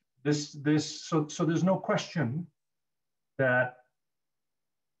declaration. So there's no question that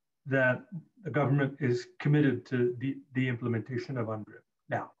the government is committed to the implementation of UNDRIP.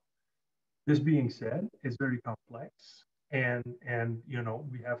 Now, this being said, it's very complex, and you know,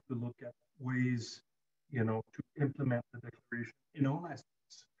 we have to look at ways, you know, to implement the declaration in all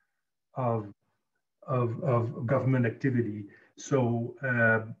aspects of government activity. So,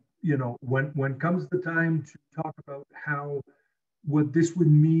 you know, when comes the time to talk about what this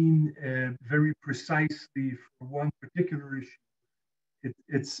would mean very precisely for one particular issue,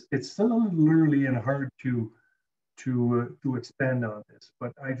 it's still a little early and hard to expand on this.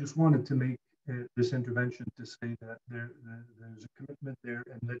 But I just wanted to make this intervention to say that there's a commitment there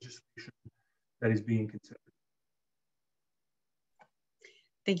and legislation that is being considered.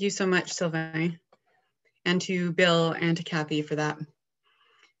 Thank you so much, Sylvain, and to Bill and to Kathy for that.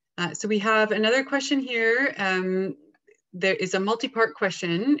 So we have another question here. There is a multi-part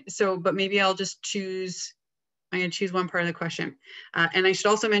question, but maybe I'll just choose, I'm gonna choose one part of the question. And I should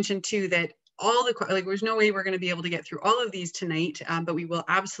also mention too that there's no way we're gonna be able to get through all of these tonight, but we will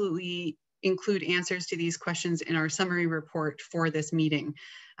absolutely include answers to these questions in our summary report for this meeting.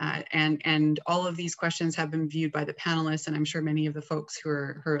 And all of these questions have been viewed by the panelists, and I'm sure many of the folks who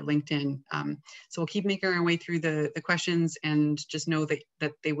are linked in. So we'll keep making our way through the questions, and just know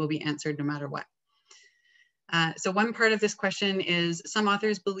that they will be answered no matter what. So one part of this question is, some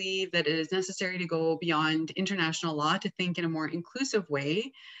authors believe that it is necessary to go beyond international law to think in a more inclusive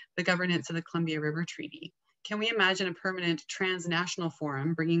way the governance of the Columbia River Treaty. Can we imagine a permanent transnational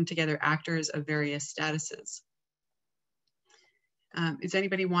forum bringing together actors of various statuses? Does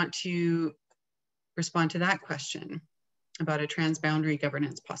anybody want to respond to that question about a transboundary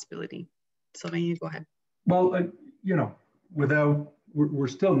governance possibility? Sylvain, you go ahead. Well, you know, we're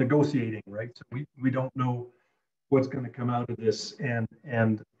still negotiating, right? So we don't know what's going to come out of this,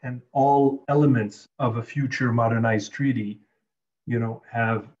 and all elements of a future modernized treaty, you know,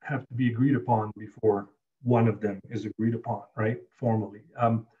 have to be agreed upon before one of them is agreed upon, right, formally.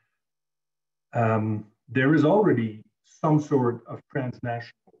 There is already some sort of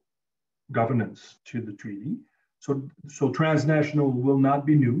transnational governance to the treaty, so transnational will not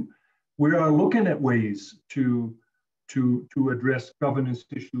be new. We are looking at ways to address governance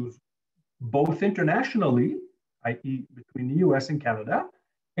issues both internationally, i.e. between the U.S. and Canada,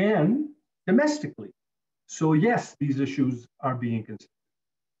 and domestically. So yes, these issues are being considered.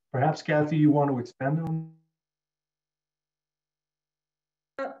 Perhaps, Kathy, you want to expand on?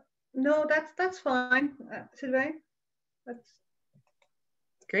 No, that's fine, Sylvain. That's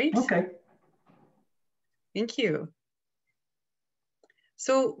great. Okay. Thank you.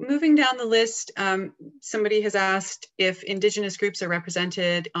 So moving down the list, somebody has asked if Indigenous groups are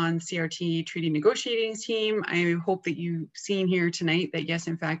represented on CRT treaty negotiating team. I hope that you've seen here tonight that yes,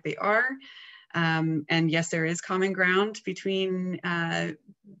 in fact, they are. And yes, there is common ground between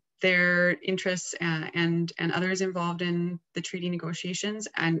their interests and others involved in the treaty negotiations,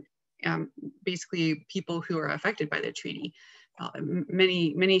 and basically people who are affected by the treaty.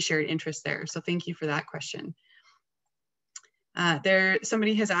 Many shared interests there. So thank you for that question.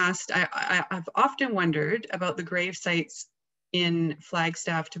 Somebody has asked, I've often wondered about the grave sites in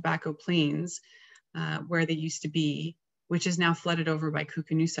Flagstaff Tobacco Plains, where they used to be, which is now flooded over by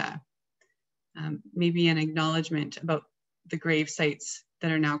Koocanusa. Maybe an acknowledgement about the grave sites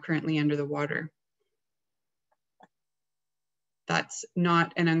that are now currently under the water. That's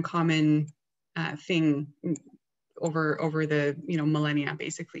not an uncommon thing over the millennia,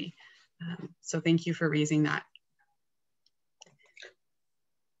 basically. So thank you for raising that.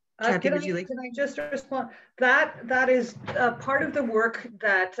 Kathy, would you like? Can I just respond? That is part of the work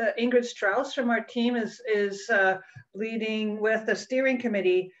that Ingrid Strauss from our team is leading with the steering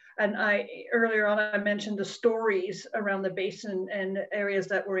committee. And earlier on, I mentioned the stories around the basin and areas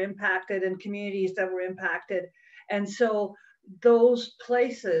that were impacted and communities that were impacted. And so those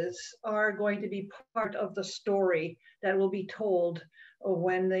places are going to be part of the story that will be told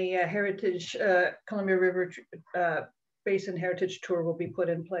when the Heritage Columbia River Basin Heritage Tour will be put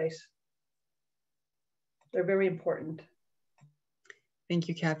in place. They're very important. Thank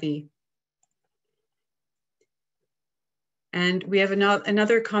you, Kathy. And we have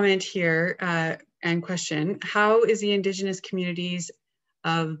another comment here and question. How is the Indigenous communities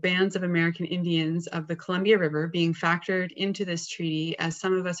of bands of American Indians of the Columbia River being factored into this treaty, as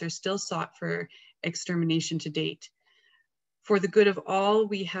some of us are still sought for extermination to date? For the good of all,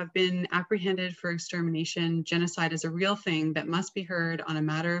 we have been apprehended for extermination. Genocide is a real thing that must be heard on a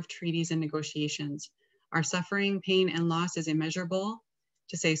matter of treaties and negotiations. Our suffering, pain, and loss is immeasurable.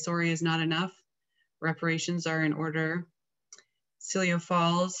 To say sorry is not enough. Reparations are in order. Celio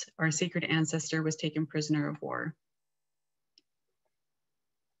Falls, our sacred ancestor, was taken prisoner of war.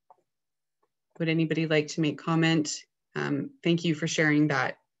 Would anybody like to make comment? Thank you for sharing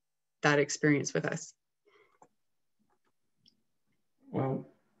that experience with us. Well,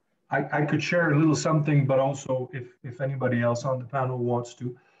 I could share a little something, but also if anybody else on the panel wants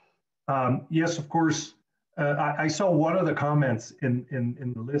to. Yes, of course. I saw one of the comments in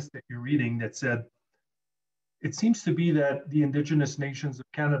the list that you're reading that said, it seems to be that the Indigenous Nations of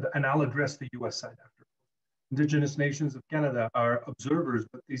Canada, and I'll address the US side after. Indigenous Nations of Canada are observers,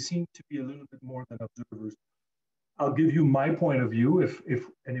 but they seem to be a little bit more than observers. I'll give you my point of view if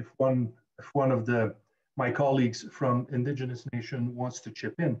one if one of my colleagues from Indigenous Nation wants to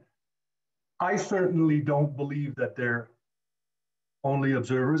chip in. I certainly don't believe that they're only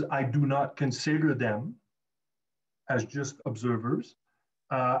observers. I do not consider them as just observers.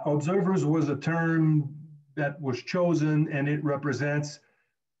 Observers was a term that was chosen, and it represents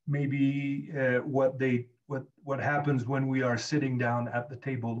maybe what happens when we are sitting down at the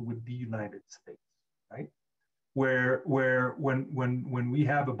table with the United States, right? Where when we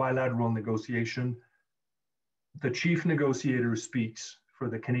have a bilateral negotiation, the chief negotiator speaks for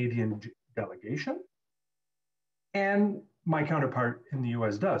the Canadian delegation, and my counterpart in the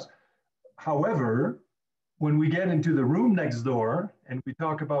US does. However, when we get into the room next door and we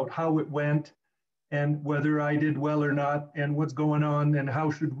talk about how it went and whether I did well or not and what's going on and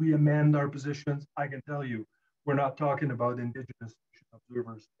how should we amend our positions, I can tell you, we're not talking about Indigenous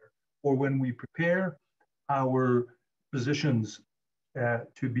observers there. Or when we prepare our positions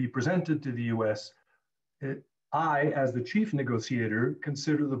to be presented to the US, I, as the chief negotiator,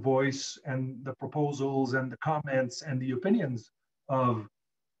 consider the voice and the proposals and the comments and the opinions of,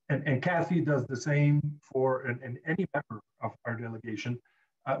 and Kathy does the same for and any member of our delegation.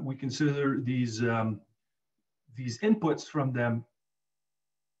 We consider these inputs from them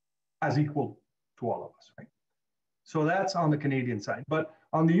as equal to all of us, right? So that's on the Canadian side. But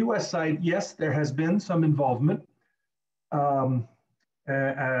on the US side, yes, there has been some involvement on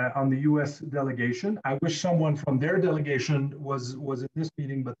the US delegation. I wish someone from their delegation was in this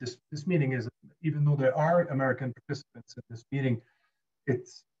meeting, but this meeting is, even though there are American participants in this meeting,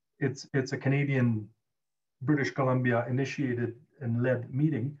 it's a Canadian, British Columbia initiated and led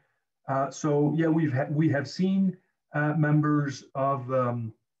meeting. So yeah, we have seen members of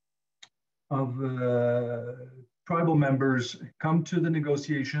tribal members come to the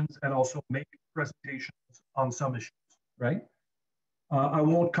negotiations and also make presentations on some issues, right? I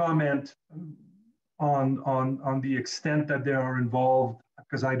won't comment on the extent that they are involved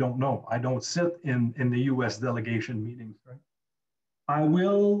because I don't know. I don't sit in the US delegation meetings, right? I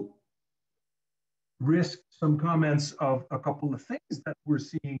will risk some comments of a couple of things that we're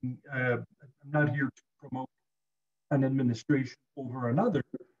seeing. I'm not here to promote an administration over another,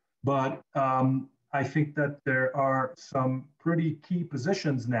 but I think that there are some pretty key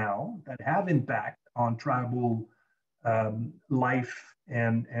positions now that have impact on tribal life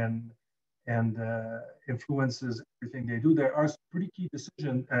and influences everything they do. There are some pretty key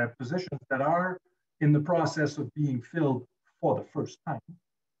positions that are in the process of being filled for the first time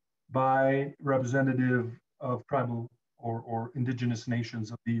by representative of tribal or indigenous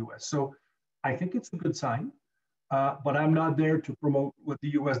nations of the US. So I think it's a good sign, but I'm not there to promote what the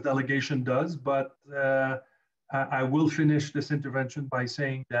US delegation does, but I will finish this intervention by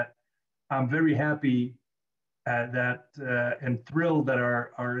saying that I'm very happy and thrilled that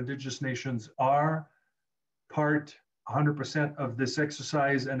our indigenous nations are part 100% of this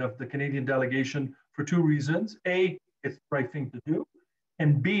exercise and of the Canadian delegation for two reasons. A, it's the right thing to do.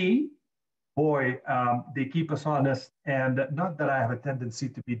 And B, boy, they keep us honest, and not that I have a tendency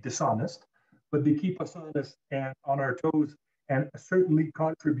to be dishonest, but they keep us honest and on our toes and certainly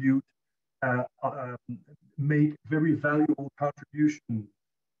contribute, make very valuable contribution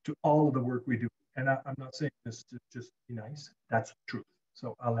to all of the work we do. And I'm not saying this to just be nice, that's the truth.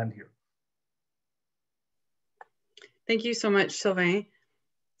 So I'll end here. Thank you so much, Sylvain.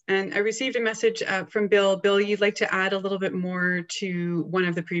 And I received a message from Bill. Bill, you'd like to add a little bit more to one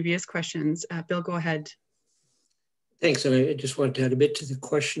of the previous questions. Bill, go ahead. Thanks. And I just wanted to add a bit to the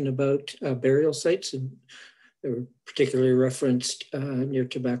question about burial sites, and they were particularly referenced near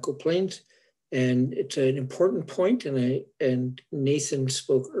Tobacco Plains. And it's an important point. And Nathan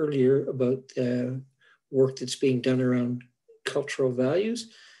spoke earlier about the work that's being done around cultural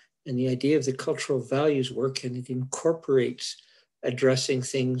values and the idea of the cultural values work, and it incorporates addressing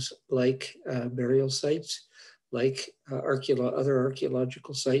things like burial sites, like other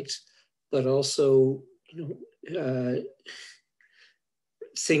archaeological sites, but also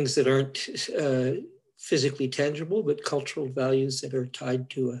things that aren't physically tangible, but cultural values that are tied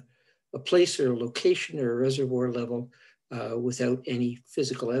to a place or a location or a reservoir level without any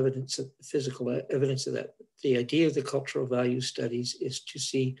physical evidence of that. The idea of the cultural value studies is to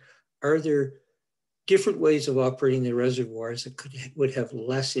see, are there different ways of operating the reservoirs that would have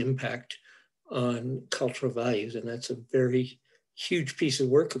less impact on cultural values? And that's a very huge piece of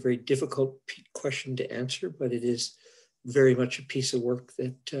work, a very difficult question to answer, but it is very much a piece of work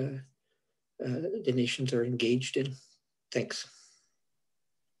that the nations are engaged in. Thanks.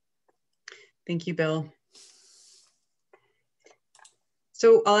 Thank you, Bill.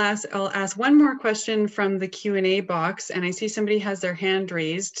 So I'll ask one more question from the Q&A box, and I see somebody has their hand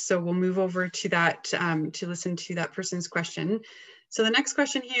raised, so we'll move over to that to listen to that person's question. So the next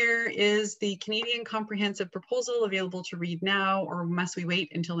question here is the Canadian Comprehensive Proposal available to read now, or must we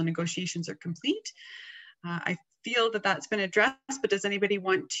wait until the negotiations are complete? I feel that that's been addressed, but does anybody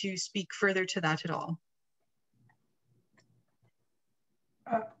want to speak further to that at all?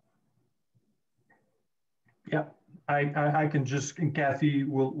 Yeah, I can just, and Kathy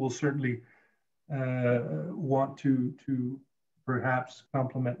will certainly want to perhaps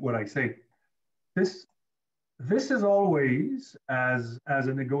complement what I say. This is always, as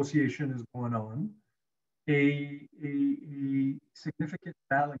a negotiation is going on, a significant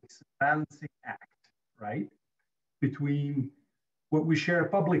balancing act, right? Between what we share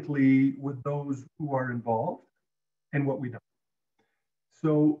publicly with those who are involved and what we don't.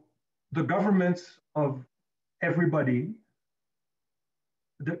 So the governments of everybody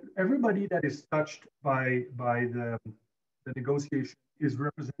that is touched by the negotiation is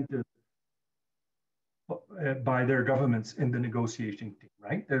represented by their governments in the negotiating team,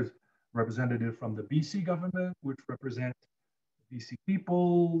 right? There's a representative from the BC government, which represents the BC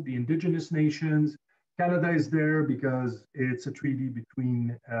people, the Indigenous nations. Canada is there because it's a treaty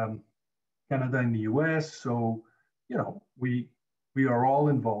between Canada and the U.S. So, you know, we are all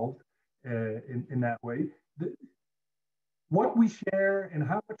involved in that way. What we share and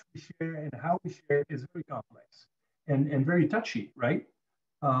how much we share and how we share is very complex and very touchy, right?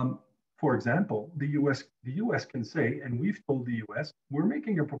 For example, the U.S. can say, and we've told the U.S., we're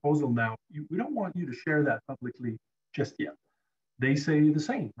making a proposal now. We don't want you to share that publicly just yet. They say the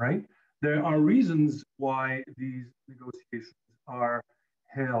same, right? There are reasons why these negotiations are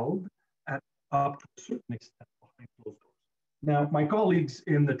held up to a certain extent behind closed doors. Now, my colleagues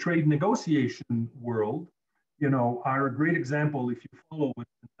in the trade negotiation world, you know, are a great example if you follow what's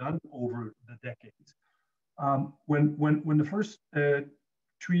been done over the decades. When the first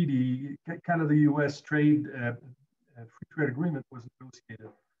treaty, Canada-U.S. free trade agreement was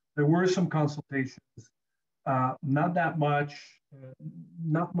negotiated, there were some consultations, not that much,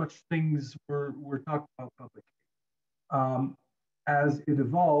 not much things were talked about publicly. As it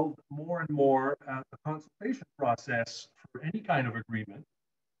evolved more and more, the consultation process for any kind of agreement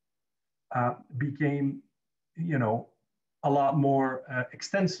became, you know, a lot more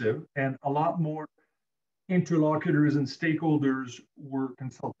extensive, and a lot more interlocutors and stakeholders were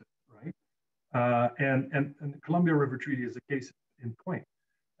consulted, right? And the Columbia River Treaty is a case in point.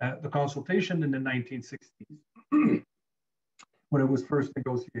 The consultation in the 1960s, when it was first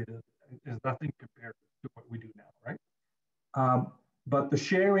negotiated, is nothing compared to what we do now, right? But the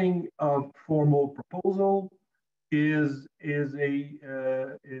sharing of formal proposal is a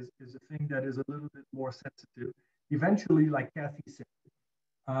thing that is a little bit more sensitive. Eventually, like Kathy said,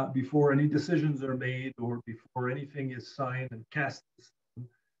 before any decisions are made or before anything is signed and cast,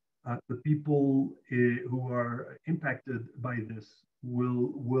 the people who are impacted by this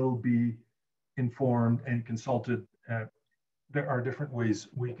will be informed and consulted. There are different ways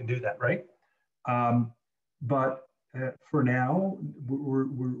we can do that, right? But for now,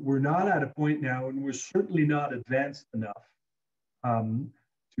 we're not at a point now, and we're certainly not advanced enough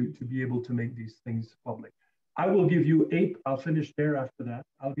to be able to make these things public. I will give you I'll finish there after that.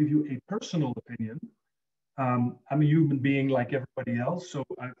 I'll give you a personal opinion. I'm a human being like everybody else, so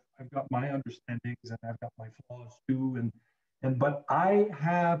I've got my understandings and I've got my flaws too. But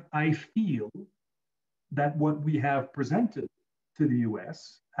I feel that what we have presented to the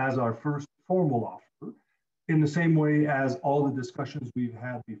US as our first formal offer, in the same way as all the discussions we've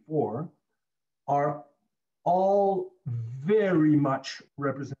had before, are all very much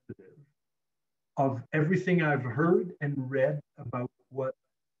representative of everything I've heard and read about what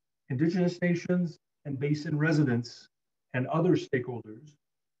Indigenous nations and basin residents and other stakeholders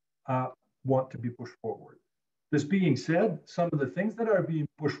want to be pushed forward. This being said, some of the things that are being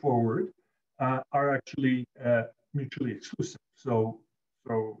pushed forward are actually mutually exclusive. So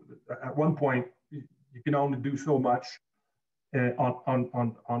at one point, you can only do so much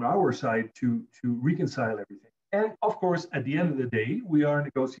on our side to reconcile everything. And of course, at the end of the day, we are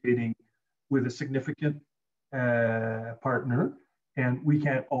negotiating with a significant partner, and we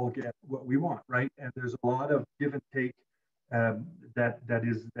can't all get what we want, right? And there's a lot of give and take that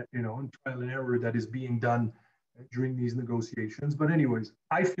is, you know, and trial and error that is being done during these negotiations. But anyways,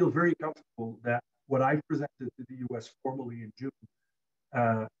 I feel very comfortable that what I presented to the US formally in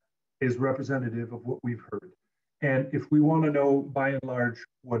June is representative of what we've heard. And if we want to know by and large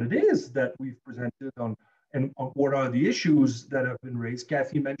what it is that we've presented on and on what are the issues that have been raised,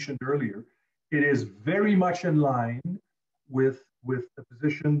 Kathy mentioned earlier, it is very much in line with with the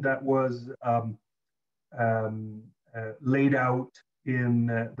position that was laid out in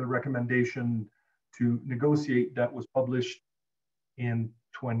the recommendation to negotiate that was published in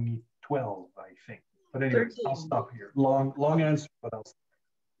 2012, I think. But anyway, I'll stop here. Long answer, but I'll stop.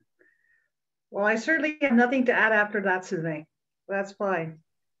 Well, I certainly have nothing to add after that, Sylvain. That's fine.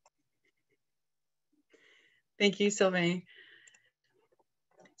 Thank you, Sylvain.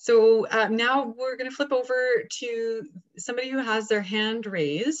 So now we're going to flip over to somebody who has their hand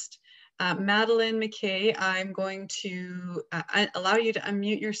raised. Madeline McKay, I'm going to allow you to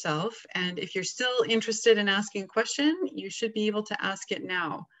unmute yourself. And if you're still interested in asking a question, you should be able to ask it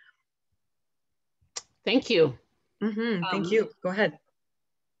now. Thank you. Thank you. Go ahead.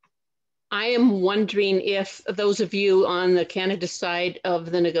 I am wondering if those of you on the Canada side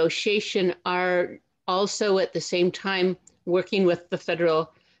of the negotiation are also at the same time working with the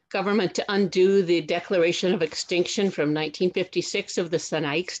federal government to undo the Declaration of Extinction from 1956 of the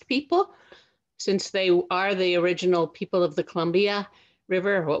Sinixt people, since they are the original people of the Columbia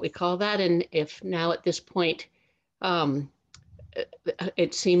River, or what we call that. And if now at this point,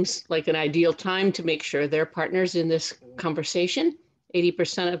 it seems like an ideal time to make sure they're partners in this conversation.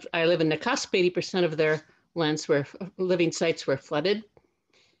 80% of, I live in the cusp, 80% of their lands were, living sites were flooded.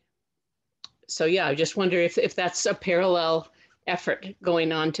 So yeah, I just wonder if that's a parallel effort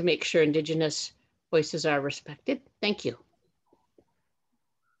going on to make sure Indigenous voices are respected. Thank you.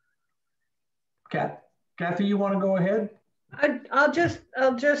 Kathy, you want to go ahead? I'll just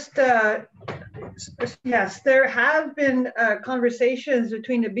yes, there have been conversations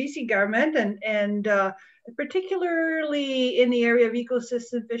between the BC government and particularly in the area of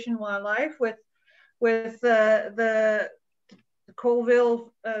ecosystem, fish and wildlife with the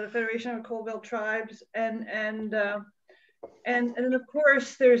Colville, the Federation of Colville Tribes, and of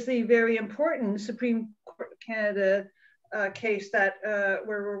course there's the very important Supreme Court of Canada case that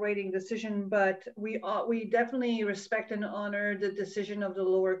where we're waiting decision, but we definitely respect and honor the decision of the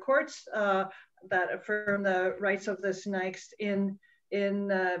lower courts that affirm the rights of the Sinixt in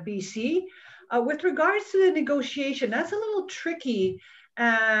BC. With regards to the negotiation, that's a little tricky,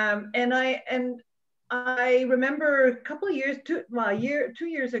 and I remember a couple of years, 2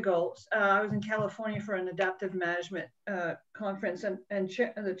 years ago, I was in California for an adaptive management conference, and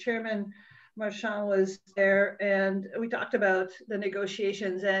the chairman, Marchand, was there, and we talked about the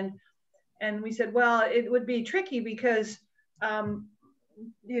negotiations, and we said, well, it would be tricky because,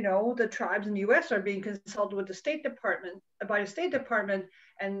 you know, the tribes in the U.S. are being consulted with the State Department, by the State Department,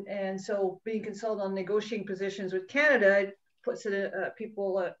 and so being consulted on negotiating positions with Canada puts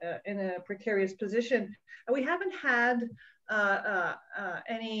people in a precarious position. And we haven't had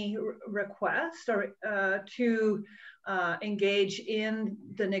any request or to engage in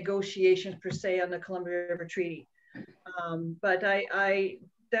the negotiations per se on the Columbia River Treaty. But I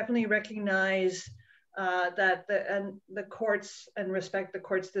definitely recognize that the courts and respect the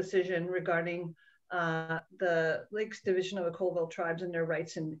court's decision regarding the Lakes Division of the Colville Tribes and their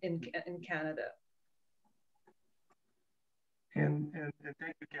rights in Canada. And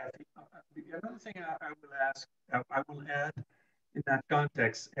thank you, Kathy. Another thing I will add in that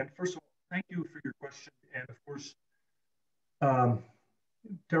context, and first of all, thank you for your question. And of course,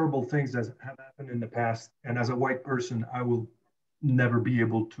 terrible things that have happened in the past. And as a white person, I will never be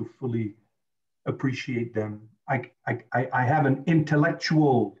able to fully appreciate them. I have an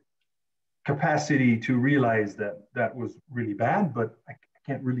intellectual capacity to realize that that was really bad, but I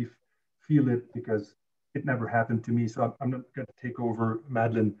can't really feel it because it never happened to me. So I'm not going to take over,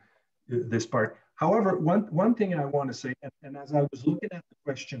 Madeline, this part. However, one thing I want to say, and as I was looking at the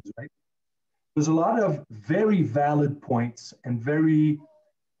questions, right, there's a lot of very valid points and very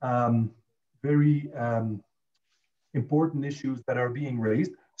important issues that are being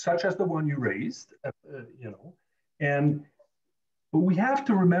raised, such as the one you raised, you know, but we have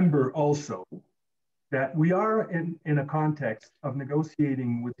to remember also that we are in a context of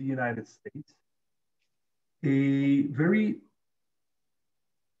negotiating with the United States a very,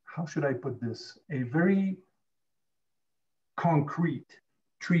 how should I put this, a very concrete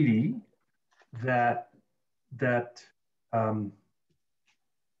treaty that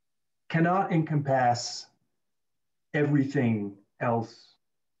cannot encompass everything else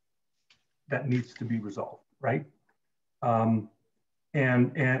that needs to be resolved, right? And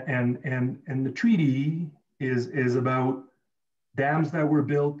the treaty is about dams that were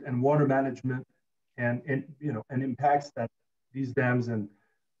built and water management and you know, and impacts that these dams and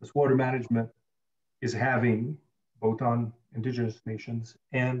this water management is having both on Indigenous nations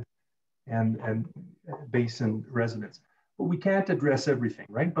and basin residents. But we can't address everything,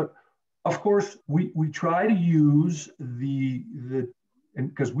 right? But Of course, we try to use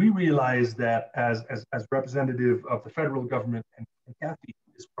because we realize that as representative of the federal government, and Kathy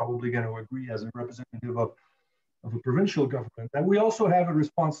is probably going to agree as a representative of a provincial government, that we also have a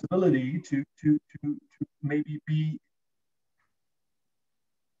responsibility to maybe be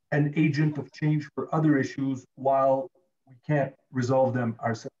an agent of change for other issues while we can't resolve them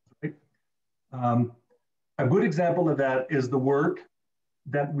ourselves, right? A good example of that is the work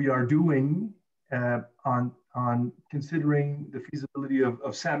that we are doing on considering the feasibility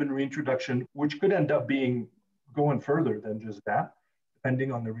of salmon reintroduction, which could end up being going further than just that,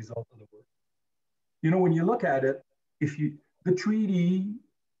 depending on the result of the work. You know, when you look at it, the treaty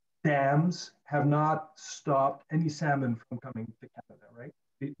dams have not stopped any salmon from coming to Canada, right?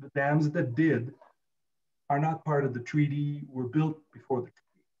 The dams that did are not part of the treaty, were built before the treaty.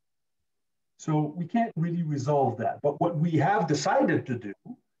 So we can't really resolve that. But what we have decided to do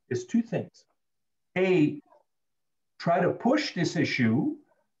is two things. A, try to push this issue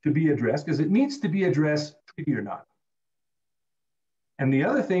to be addressed, because it needs to be addressed, treaty or not. And the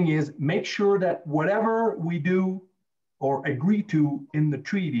other thing is make sure that whatever we do or agree to in the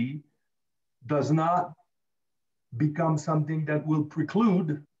treaty does not become something that will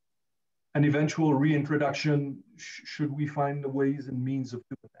preclude an eventual reintroduction should we find the ways and means of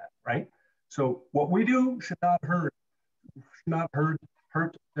doing that, right? So what we do should not hurt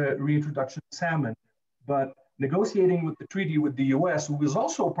the reintroduction of salmon, but negotiating with the treaty with the U.S., who is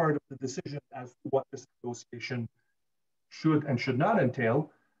also part of the decision as to what this negotiation should and should not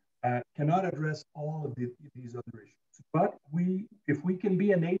entail, cannot address all of these other issues. But if we can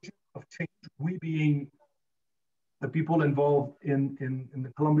be an agent of change, we being the people involved in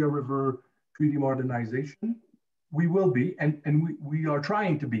the Columbia River Treaty modernization, we will be, and we are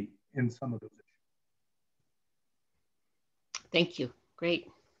trying to be in some of those issues. Thank you. Great.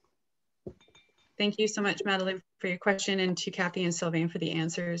 Thank you so much, Madeline, for your question, and to Kathy and Sylvain for the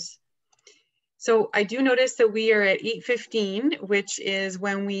answers. So I do notice that we are at 8:15, which is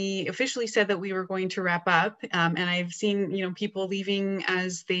when we officially said that we were going to wrap up. And I've seen, people leaving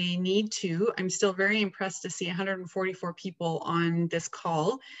as they need to. I'm still very impressed to see 144 people on this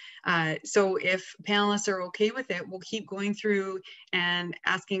call. So if panelists are okay with it, we'll keep going through and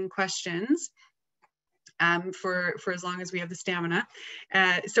asking questions. For as long as we have the stamina.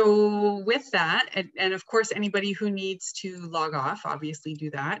 So with that, and of course, anybody who needs to log off, obviously do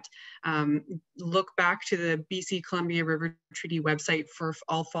that. Look back to the BC Columbia River Treaty website for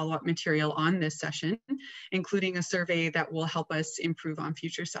all follow-up material on this session, including a survey that will help us improve on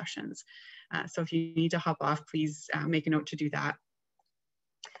future sessions. So if you need to hop off, please make a note to do that.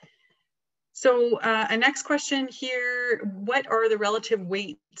 So a next question here, what are the relative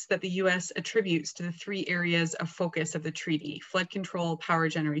weights that the U.S. attributes to the three areas of focus of the treaty: flood control, power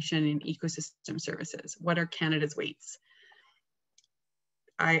generation, and ecosystem services? What are Canada's weights?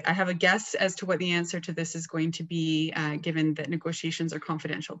 I have a guess as to what the answer to this is going to be, given that negotiations are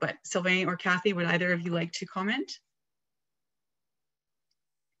confidential, but Sylvain or Kathy, would either of you like to comment?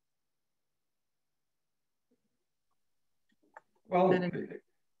 Well,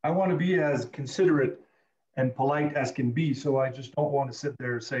 I want to be as considerate and polite as can be, so I just don't want to sit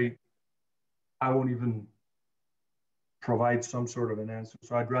there and say, I won't even provide some sort of an answer.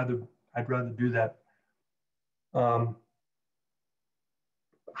 So I'd rather do that.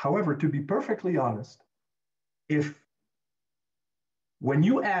 However, to be perfectly honest, when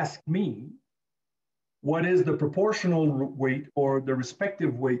you ask me what is the proportional weight or the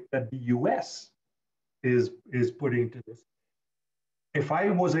respective weight that the US is putting to this, if I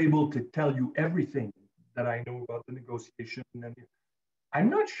was able to tell you everything that I know about the negotiation, and I'm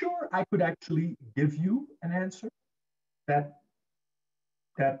not sure I could actually give you an answer that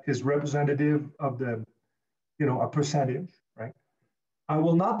is representative of the, a percentage, right? I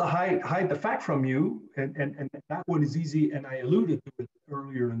will not hide the fact from you, and that one is easy, and I alluded to it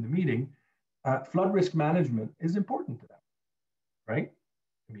earlier in the meeting. Flood risk management is important to them, right?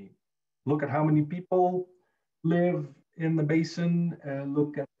 I mean, look at how many people live in the basin,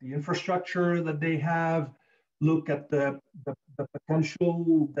 look at the infrastructure that they have, look at the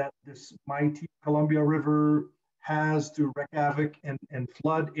potential that this mighty Columbia River has to wreak havoc and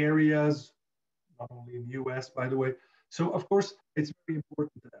flood areas, not only in the US, by the way. So of course, it's very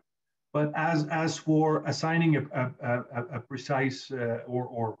important to them. But as for assigning a precise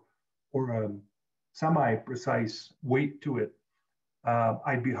or semi-precise weight to it,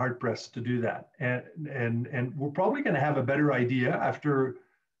 I'd be hard pressed to do that. And we're probably going to have a better idea after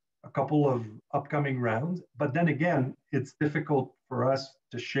a couple of upcoming rounds. But then again, it's difficult for us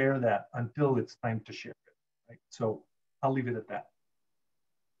to share that until it's time to share it, right? So I'll leave it at that.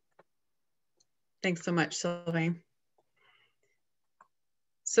 Thanks so much, Sylvain.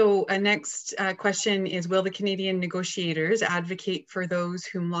 So a next question is, will the Canadian negotiators advocate for those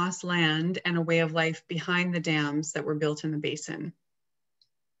who lost land and a way of life behind the dams that were built in the basin?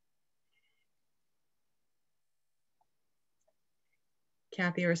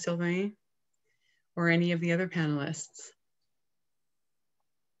 Kathy or Sylvain, or any of the other panelists?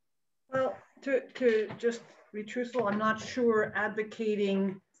 Well, to just be truthful, I'm not sure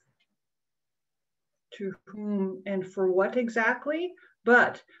advocating to whom and for what exactly,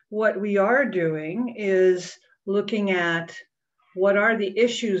 but what we are doing is looking at what are the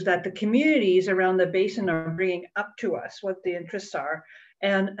issues that the communities around the basin are bringing up to us, what the interests are,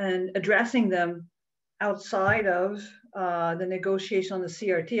 and addressing them outside of the negotiation on the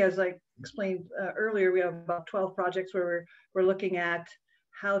CRT. As I explained earlier, we have about 12 projects where we're looking at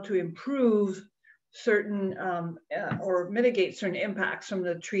how to improve certain or mitigate certain impacts from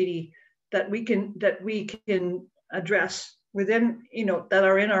the treaty that we can address within, that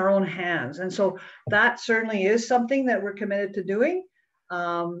are in our own hands. And so that certainly is something that we're committed to doing,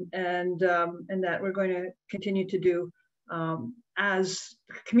 and that we're going to continue to do as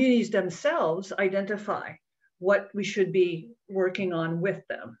communities themselves identify what we should be working on with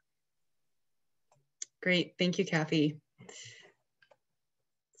them. Great, thank you, Kathy.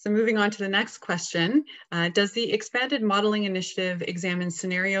 So moving on to the next question, does the expanded modeling initiative examine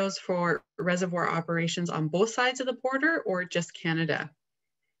scenarios for reservoir operations on both sides of the border or just Canada?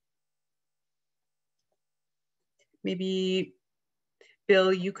 Maybe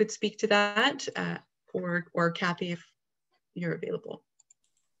Bill, you could speak to that, or Kathy, if you're available.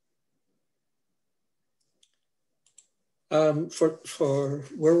 For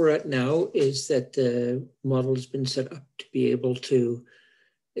where we're at now is that the model has been set up to be able to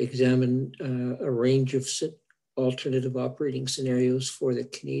examine a range of alternative operating scenarios for the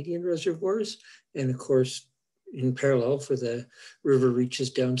Canadian reservoirs, and of course, in parallel for the river reaches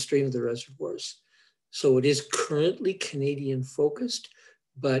downstream of the reservoirs. So it is currently Canadian focused,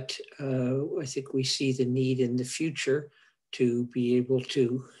 but I think we see the need in the future to be able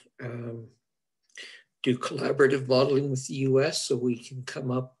to do collaborative modeling with the U.S. so we can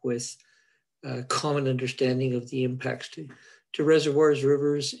come up with a common understanding of the impacts to reservoirs,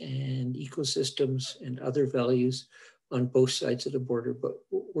 rivers, and ecosystems and other values on both sides of the border. But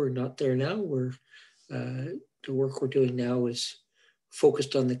we're not there now. The work we're doing now is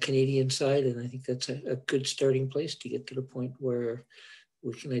focused on the Canadian side, and I think that's a good starting place to get to the point where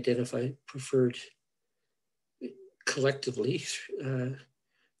we can identify collectively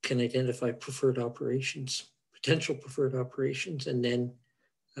can identify preferred operations, potential preferred operations, and then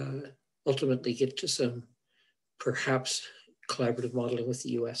ultimately get to some perhaps collaborative modeling with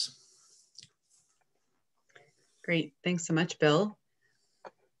the U.S. Great, thanks so much, Bill.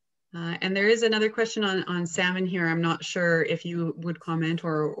 And there is another question on salmon here. I'm not sure if you would comment,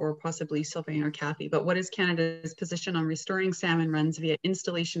 or possibly Sylvain or Kathy, but what is Canada's position on restoring salmon runs via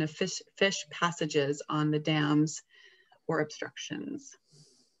installation of fish passages on the dams or obstructions?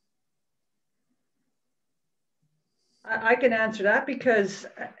 I can answer that because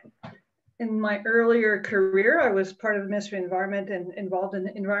in my earlier career, I was part of the Ministry of Environment and involved in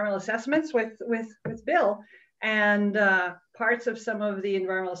environmental assessments with Bill. And parts of some of the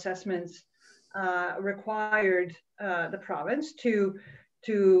environmental assessments required the province to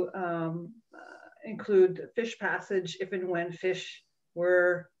include fish passage if and when fish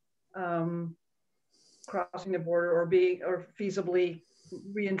were crossing the border or feasibly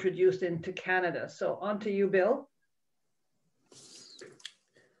reintroduced into Canada. So on to you, Bill.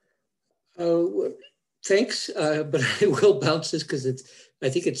 Thanks, but I will bounce this because I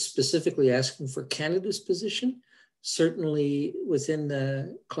think it's specifically asking for Canada's position. Certainly within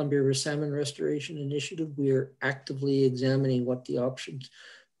the Columbia River Salmon Restoration Initiative, we are actively examining what the options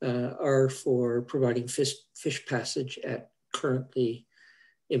are for providing fish passage at currently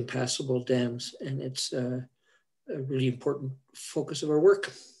impassable dams. And it's a really important focus of our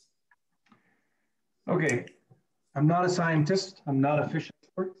work. Okay, I'm not a scientist, I'm not a fish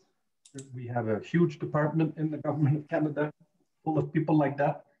expert. We have a huge department in the government of Canada full of people like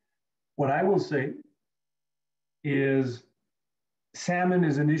that. What I will say is salmon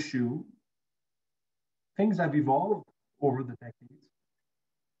is an issue. Things have evolved over the decades.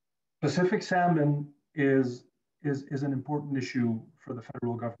 Pacific salmon is an important issue for the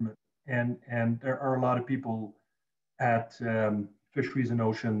federal government. And there are a lot of people at Fisheries and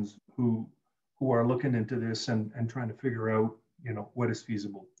Oceans who are looking into this and trying to figure out, what is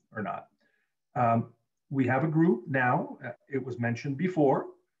feasible or not. We have a group now, it was mentioned before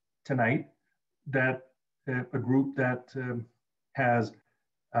tonight, that a group that has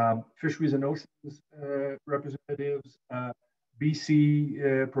Fisheries and Oceans representatives,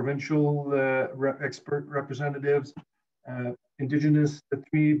 BC provincial expert representatives, the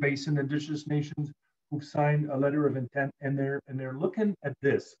 3 basin Indigenous nations who've signed a letter of intent, and they're looking at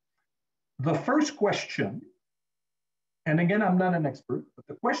this. The first question, and again, I'm not an expert, but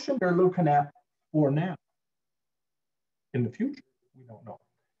the question they're looking at for now, in the future, we don't know.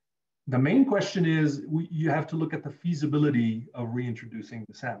 The main question is, you have to look at the feasibility of reintroducing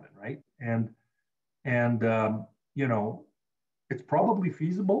the salmon, right? And you know, it's probably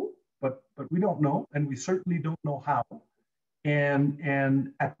feasible, but we don't know, and we certainly don't know how,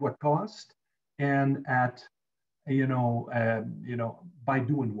 and at what cost, and at you know by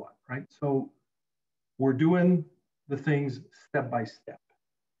doing what, right? So we're doing the things step by step,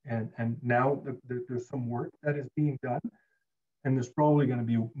 and now there's some work that is being done, and there's probably going to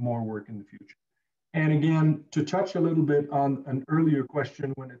be more work in the future. And again, to touch a little bit on an earlier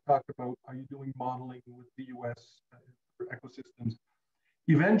question when it talked about, are you doing modeling with the U.S. for ecosystems?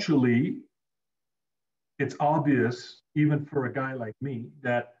 Eventually, it's obvious, even for a guy like me,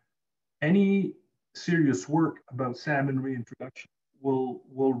 that any serious work about salmon reintroduction will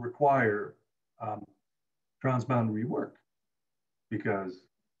require transboundary work, because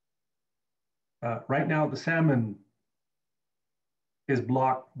right now the salmon is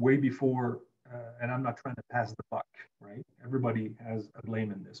blocked way before, and I'm not trying to pass the buck, right? Everybody has a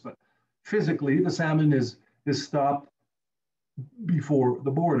blame in this, but physically the salmon is stopped before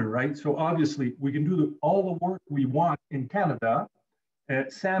the border, right? So obviously we can do all the work we want in Canada.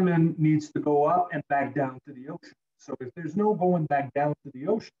 Salmon needs to go up and back down to the ocean. So if there's no going back down to the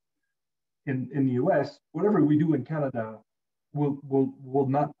ocean in the U.S., whatever we do in Canada will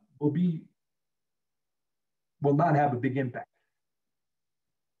not have a big impact.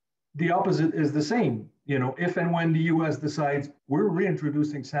 The opposite is the same. You know, if and when the U.S. decides we're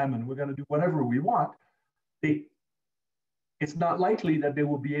reintroducing salmon, we're going to do whatever we want, it's not likely that they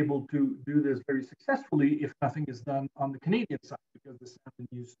will be able to do this very successfully if nothing is done on the Canadian side, because the salmon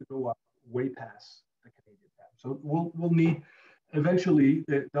used to go up way past the Canadian dam. So we'll need, eventually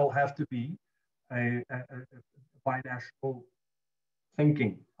there'll have to be a binational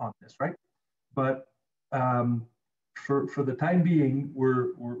thinking on this, right? But for the time being,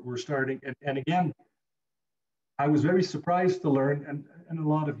 we're starting, and again, I was very surprised to learn, and a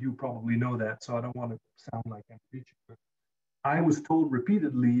lot of you probably know that, so I don't want to sound like I'm preaching, but I was told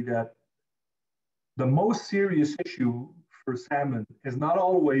repeatedly that the most serious issue for salmon is not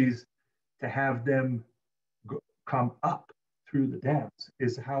always to have them come up through the dams,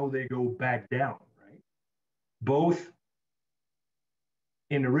 is how they go back down, right? Both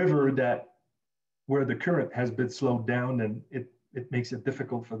in a river where the current has been slowed down, and it makes it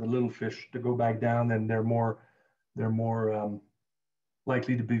difficult for the little fish to go back down, and they're more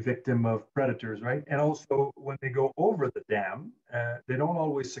likely to be victim of predators, right? And also when they go over the dam, they don't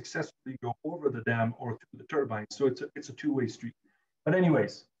always successfully go over the dam or through the turbines. So it's a two-way street. But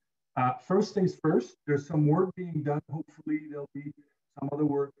anyways, first things first, there's some work being done. Hopefully there'll be some other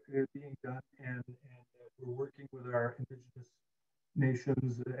work being done, and we're working with our Indigenous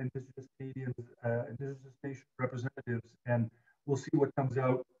Nations, Indigenous Canadians, Indigenous Nation representatives, and we'll see what comes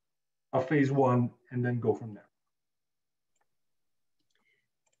out of phase 1 and then go from there.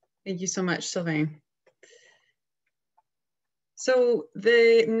 Thank you so much, Sylvain. So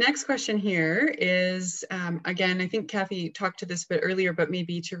the next question here is, again, I think Kathy talked to this a bit earlier, but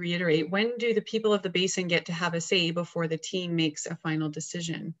maybe to reiterate, when do the people of the basin get to have a say before the team makes a final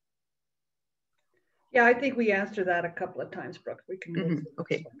decision? Yeah, I think we answered that a couple of times, Brooke. We can go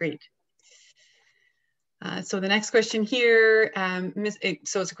Okay, great. So the next question here,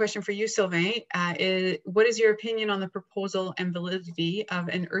 so it's a question for you, Sylvain. What is your opinion on the proposal and validity of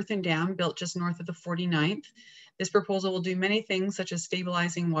an earthen dam built just north of the 49th? This proposal will do many things, such as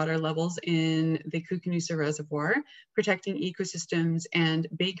stabilizing water levels in the Koocanusa Reservoir, protecting ecosystems and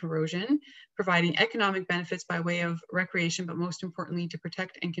bay corrosion, providing economic benefits by way of recreation, but most importantly, to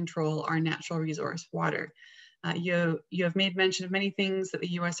protect and control our natural resource, water. You have made mention of many things that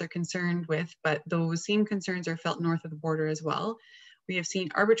the U.S. are concerned with, but those same concerns are felt north of the border as well. We have seen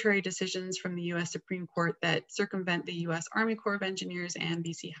arbitrary decisions from the U.S. Supreme Court that circumvent the U.S. Army Corps of Engineers and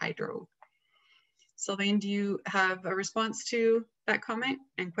BC Hydro. Sylvain, do you have a response to that comment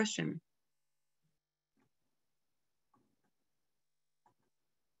and question?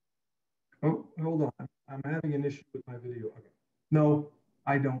 Oh, hold on. I'm having an issue with my video. Okay. No,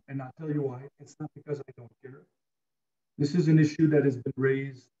 I don't, and I'll tell you why. It's not because I don't care. This is an issue that has been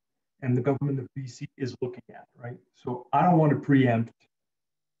raised and the government of BC is looking at, right? So I don't want to preempt,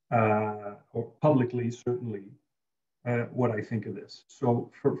 or publicly certainly, what I think of this.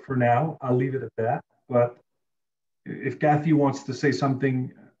 So for now, I'll leave it at that. But if Kathy wants to say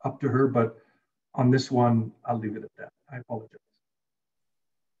something, up to her, but on this one, I'll leave it at that. I apologize.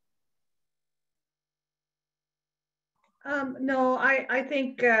 No, I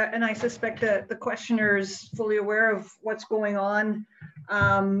think, and I suspect that the questioner is fully aware of what's going on,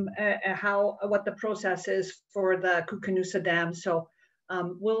 what the process is for the Koocanusa Dam. So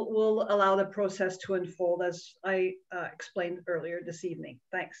we'll allow the process to unfold as I explained earlier this evening.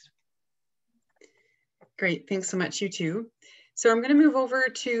 Thanks. Great, thanks so much, you two. So I'm going to move over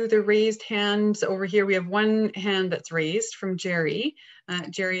to the raised hands over here. We have one hand that's raised from Jerry.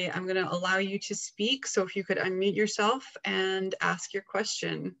 Jerry, I'm going to allow you to speak. So if you could unmute yourself and ask your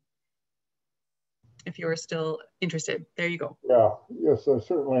question, if you are still interested. There you go. Yeah, yes, I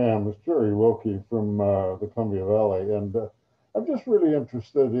certainly am. It's Jerry Wilkie from the Columbia Valley, and I'm just really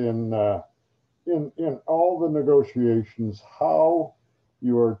interested in all the negotiations, how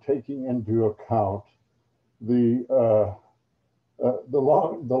you are taking into account the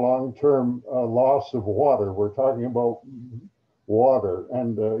long-term loss of water. We're talking about water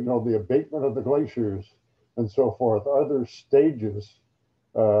and you know, the abatement of the glaciers and so forth. Are there stages?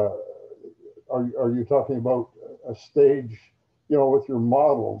 Are you talking about a stage, you know, with your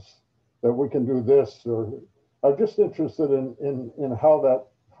models that we can do this? Or I'm just interested in how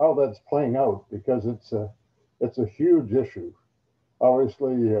that's playing out, because it's a huge issue.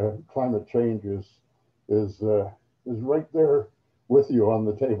 Obviously, climate change is right there with you on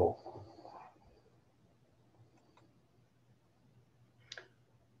the table.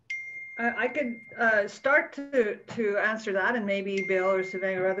 I could start to answer that, and maybe Bill or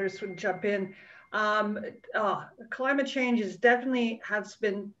Sylvain or others would jump in. Climate change has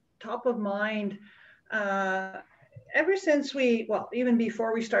been top of mind ever since even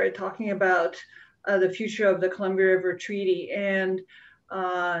before we started talking about the future of the Columbia River Treaty. And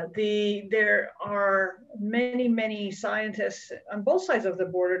there are many scientists on both sides of the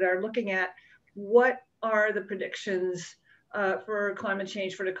border that are looking at what are the predictions for climate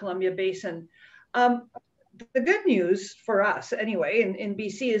change for the Columbia Basin. The good news for us anyway in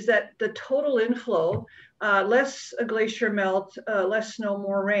BC is that the total inflow, less glacier melt, less snow,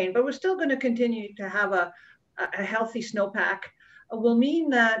 more rain, but we're still going to continue to have a healthy snowpack, will mean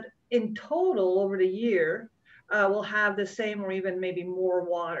that in total over the year, we'll have the same or even maybe more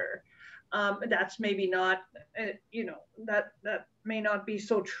water. That's maybe not, you know, that may not be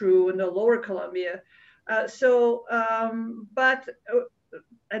so true in the lower Columbia.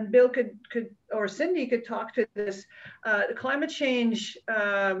 And Bill could or Cindy could talk to this. The climate change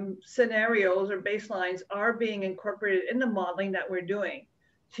scenarios or baselines are being incorporated in the modeling that we're doing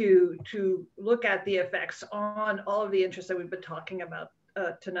to look at the effects on all of the interests that we've been talking about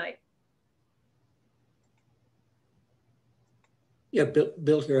tonight. Yeah,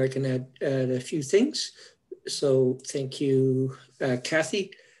 Bill here, I can add a few things. So thank you,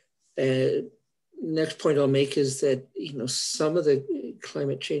 Kathy. Next point I'll make is that, you know, some of the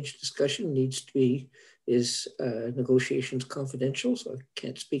climate change discussion is negotiations confidential, so I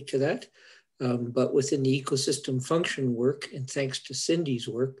can't speak to that. But within the ecosystem function work, and thanks to Cindy's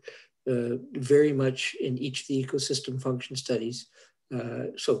work, very much in each of the ecosystem function studies.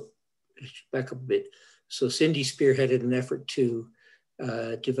 So back up a bit. So Cindy spearheaded an effort to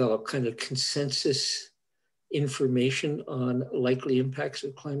develop kind of consensus information on likely impacts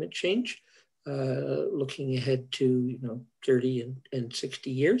of climate change, looking ahead to 30 and 60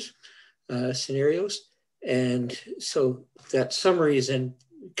 years scenarios. And so that summary is then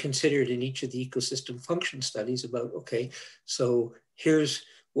considered in each of the ecosystem function studies about, okay, so here's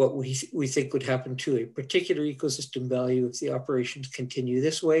what we think would happen to a particular ecosystem value if the operations continue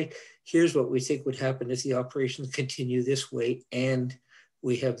this way. Here's what we think would happen if the operations continue this way, and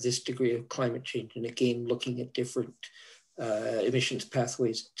we have this degree of climate change. And again, looking at different emissions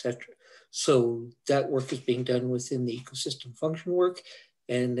pathways, et cetera. So that work is being done within the ecosystem function work.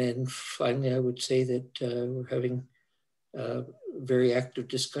 And then finally, I would say that we're having very active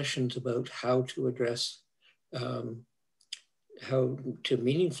discussions about how to address, how to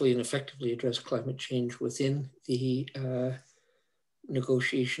meaningfully and effectively address climate change within the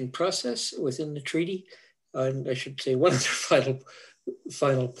negotiation process within the treaty. And I should say one other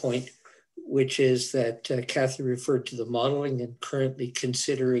final point, which is that Kathy referred to the modeling, and currently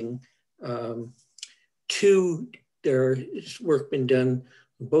considering there's work been done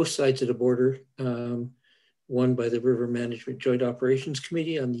on both sides of the border, one by the River Management Joint Operations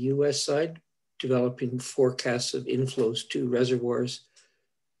Committee on the U.S. side, developing forecasts of inflows to reservoirs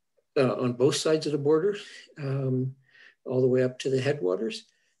on both sides of the border, all the way up to the headwaters.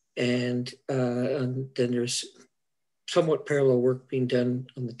 And then there's somewhat parallel work being done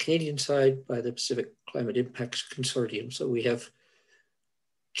on the Canadian side by the Pacific Climate Impacts Consortium. So we have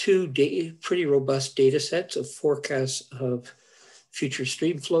two pretty robust data sets of forecasts of future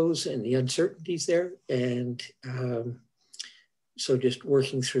stream flows and the uncertainties there. And so just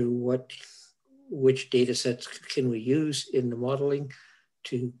working through which data sets can we use in the modeling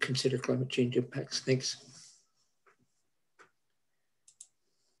to consider climate change impacts. Thanks.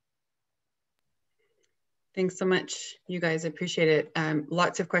 Thanks so much, you guys. I appreciate it.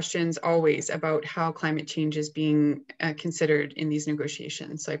 Lots of questions always about how climate change is being considered in these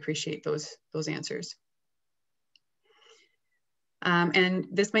negotiations. So I appreciate those answers. And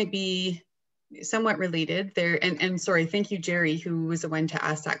this might be somewhat related there. And sorry, thank you, Jerry, who was the one to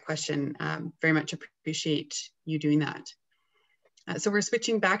ask that question. Very much appreciate you doing that. So we're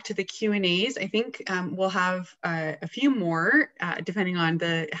switching back to the Q&As. I think we'll have a few more, depending on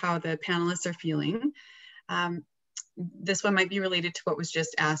how the panelists are feeling. This one might be related to what was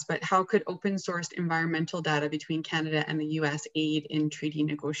just asked, but how could open sourced environmental data between Canada and the US aid in treaty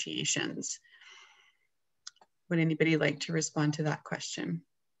negotiations? Would anybody like to respond to that question?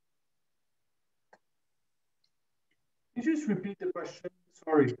 Can you just repeat the question?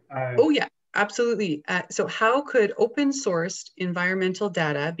 Sorry. Oh yeah, absolutely. So how could open sourced environmental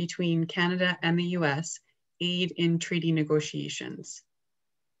data between Canada and the US aid in treaty negotiations?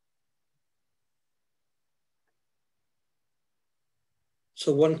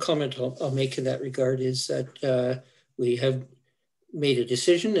 So one comment I'll make in that regard is that we have made a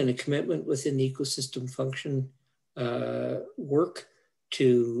decision and a commitment within the ecosystem function work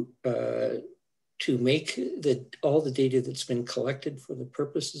to make all the data that's been collected for the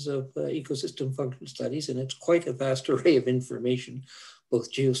purposes of ecosystem function studies, and it's quite a vast array of information,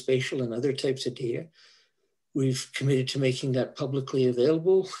 both geospatial and other types of data. We've committed to making that publicly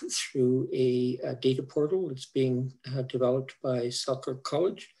available through a data portal that's being developed by Selkirk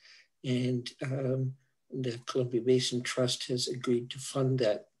College, and the Columbia Basin Trust has agreed to fund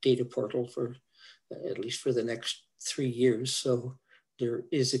that data portal for at least for the next 3 years. So there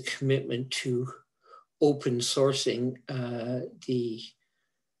is a commitment to open sourcing the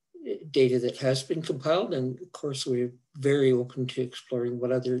data that has been compiled. And of course, we're very open to exploring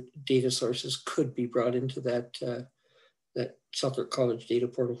what other data sources could be brought into that, that Selkirk College data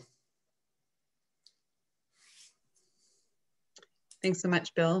portal. Thanks so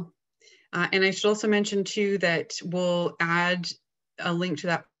much, Bill. And I should also mention too that we'll add a link to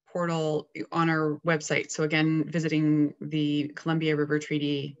that portal on our website. So again, visiting the Columbia River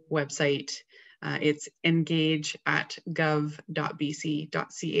Treaty website, it's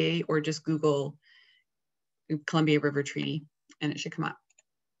engage@gov.bc.ca, or just Google Columbia River Treaty and it should come up.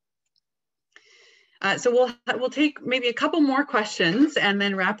 So we'll take maybe a couple more questions and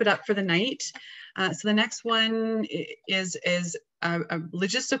then wrap it up for the night. So the next one is a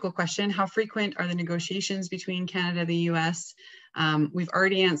logistical question. How frequent are the negotiations between Canada and the US? We've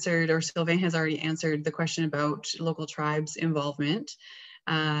already answered, or Sylvain has already answered the question about local tribes' involvement.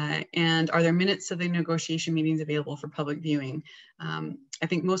 And are there minutes of the negotiation meetings available for public viewing? I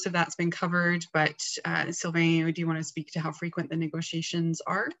think most of that's been covered, but Sylvain, do you want to speak to how frequent the negotiations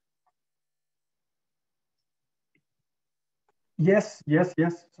are? Yes. So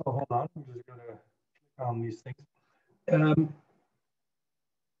hold on, I'm just gonna click on these things.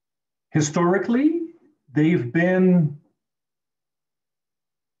 Historically, they've been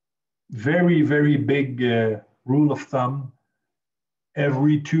very, very big rule of thumb,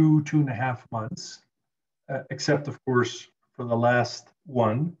 every 2.5 months, except of course for the last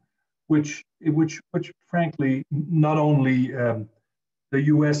one, which frankly, not only the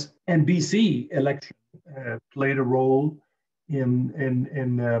US and BC election played a role in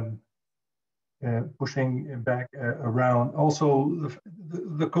pushing back around. Also,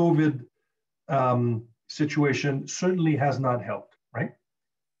 the COVID situation certainly has not helped, right?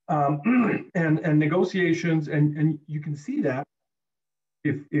 And negotiations, and you can see that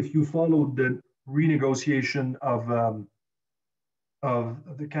if you followed the renegotiation of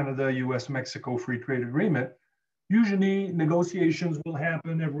the Canada-U.S.-Mexico Free Trade Agreement, usually negotiations will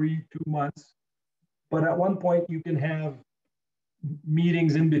happen every 2 months, but at one point you can have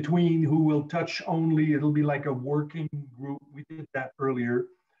meetings in between who will touch only, it'll be like a working group. We did that earlier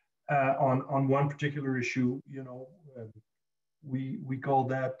on one particular issue, you know, we call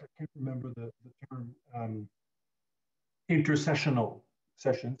that, I can't remember the term, intersessional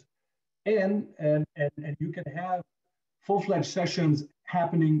sessions. And you can have full-fledged sessions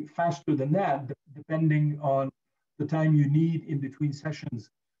happening faster than that, depending on the time you need in between sessions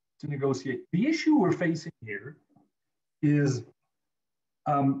to negotiate. The issue we're facing here is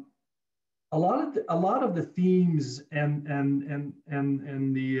a lot of the themes and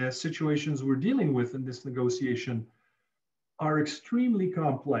the situations we're dealing with in this negotiation are extremely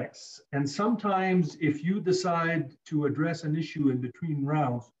complex. And sometimes if you decide to address an issue in between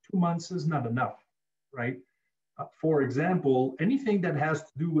rounds, 2 months is not enough, right? For example, anything that has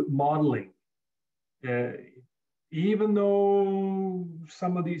to do with modeling, even though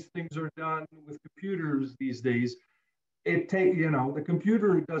some of these things are done with computers these days, the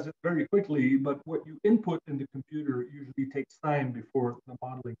computer does it very quickly, but what you input in the computer usually takes time before the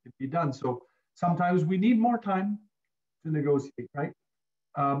modeling can be done. So sometimes we need more time to negotiate, right?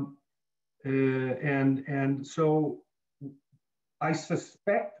 And so I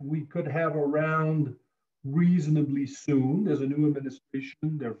suspect we could have a round reasonably soon. There's a new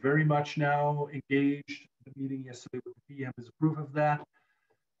administration. They're very much now engaged. The meeting yesterday with the PM is proof of that.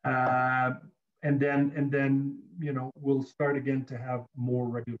 And then we'll start again to have more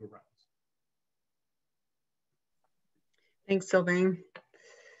regular rounds. Thanks, Sylvain.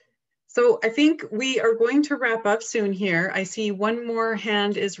 So I think we are going to wrap up soon here. I see one more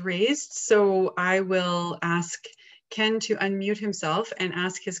hand is raised, so I will ask Ken to unmute himself and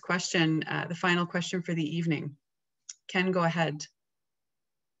ask his question, the final question for the evening. Ken, go ahead.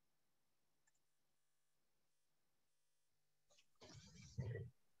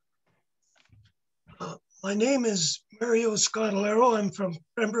 My name is Mario Scodolero. I'm from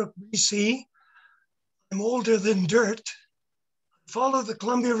Pembroke, BC. I'm older than dirt. I followed the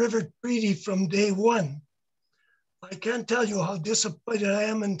Columbia River Treaty from day one. I can't tell you how disappointed I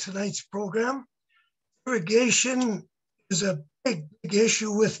am in tonight's program. Irrigation is a big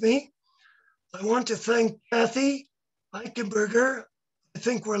issue with me. I want to thank Kathy Eichenberger. I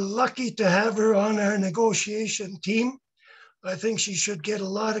think we're lucky to have her on our negotiation team. I think she should get a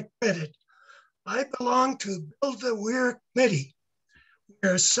lot of credit. I belong to Build the Weir Committee. We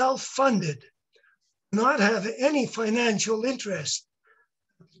are self-funded, not have any financial interest.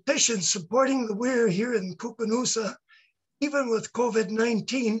 The petition supporting the Weir here in Koocanusa, even with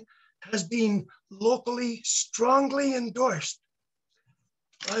COVID-19, has been locally strongly endorsed.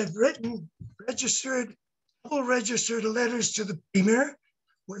 I've written double registered letters to the Premier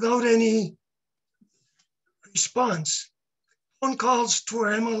without any response. Phone calls to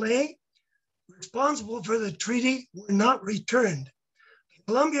our MLA responsible for the treaty were not returned. The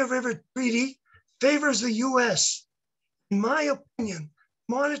Columbia River Treaty favors the U.S. In my opinion,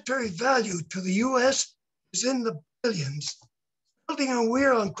 monetary value to the U.S. is in the billions. Building a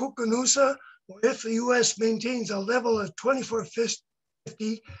weir on Koocanusa, or if the U.S. maintains a level of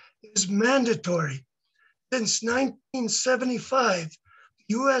 2450, is mandatory. Since 1975, the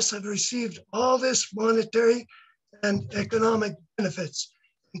U.S. have received all this monetary and economic benefits.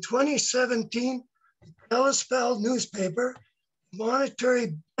 In 2017, the Kalispell newspaper,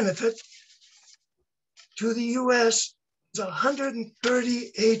 monetary benefit to the U.S. is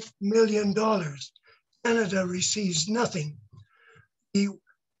 $138 million. Canada receives nothing. The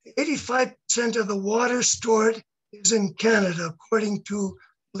 85% of the water stored is in Canada, according to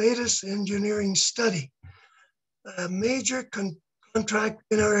latest engineering study. A major contract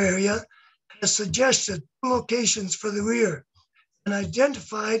in our area has suggested locations for the weir and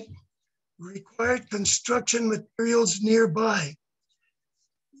identified required construction materials nearby.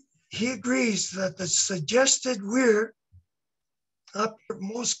 He agrees that the suggested weir,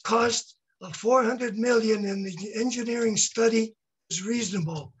 uppermost cost of $400 million in the engineering study, is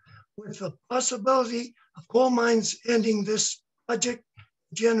reasonable, with the possibility of coal mines ending this project to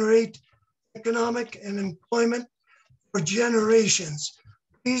generate economic and employment for generations.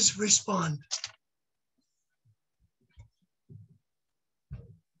 Please respond.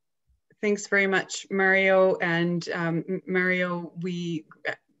 Thanks very much, Mario. And Mario,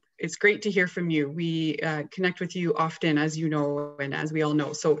 it's great to hear from you. We connect with you often, as you know, and as we all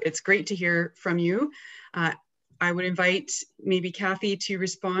know. So it's great to hear from you. I would invite maybe Kathy to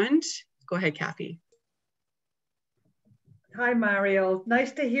respond. Go ahead, Kathy. Hi, Mario.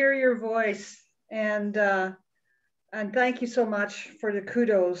 Nice to hear your voice. And thank you so much for the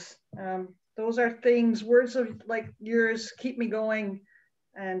kudos. Those are things, words of like yours keep me going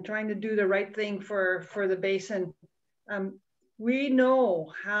and trying to do the right thing for the basin. We know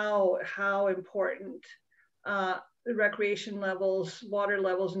how important the recreation levels, water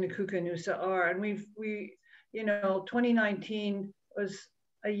levels in the Koocanusa are. And we 2019 was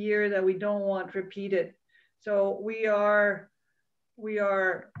a year that we don't want repeated. So we are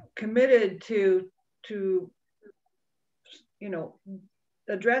committed to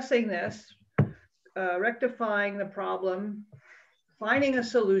addressing this, rectifying the problem, finding a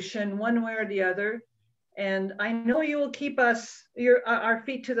solution one way or the other, And I know you will keep us, our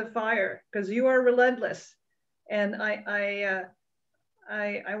feet to the fire, because you are relentless. And I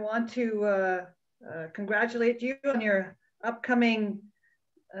want to congratulate you on your upcoming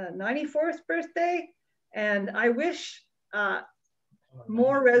 94th birthday. And I wish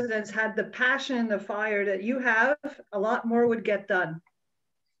more residents had the passion and the fire that you have. A lot more would get done.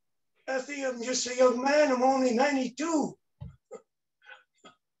 Kathy, I'm just a young man. I'm only 92.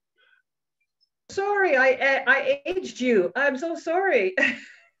 Sorry, I aged you. I'm so sorry.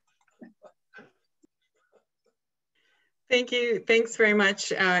 Thank you. Thanks very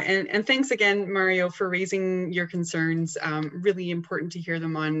much. And thanks again, Mario, for raising your concerns. Really important to hear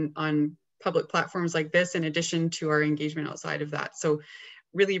them on public platforms like this, in addition to our engagement outside of that. So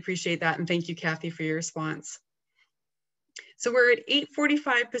really appreciate that. And thank you, Kathy, for your response. So we're at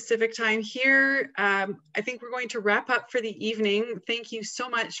 8:45 Pacific time here. I think we're going to wrap up for the evening. Thank you so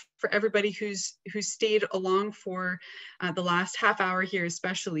much for everybody who's stayed along for the last half hour here,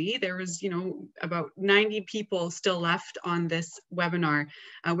 especially. There was, about 90 people still left on this webinar,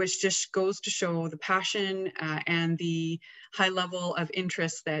 which just goes to show the passion and the high level of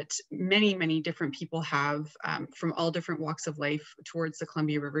interest that many, many different people have from all different walks of life towards the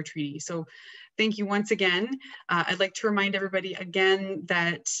Columbia River Treaty. So thank you once again. I'd like to remind everybody again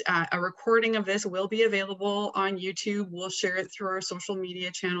that a recording of this will be available on YouTube. We'll share it through our social media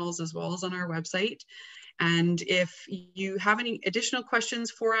channels as well as on our website. And if you have any additional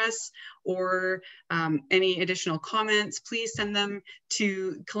questions for us or any additional comments, please send them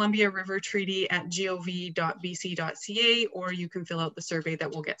to columbiarivertreaty@gov.bc.ca, or you can fill out the survey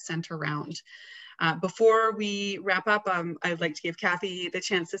that will get sent around. Before we wrap up, I'd like to give Kathy the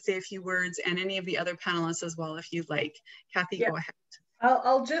chance to say a few words, and any of the other panelists as well, if you'd like. Kathy, yeah. Go ahead.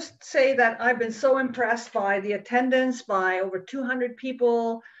 I'll just say that I've been so impressed by the attendance, by over 200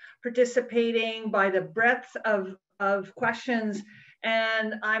 people participating, by the breadth of questions.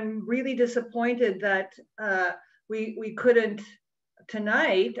 And I'm really disappointed that we couldn't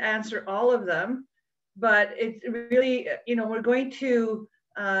tonight answer all of them, but it's really, we're going to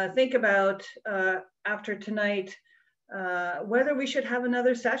think about after tonight whether we should have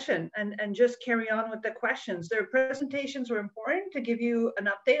another session and just carry on with the questions. Their presentations were important to give you an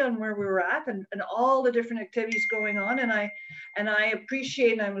update on where we were at and all the different activities going on. And I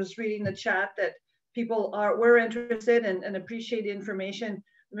appreciate, and I was reading the chat, that people were interested and appreciate the information.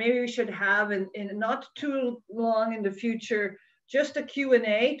 Maybe we should have in not too long in the future, just a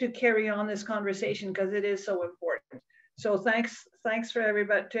Q&A to carry on this conversation, because it is so important. So thanks for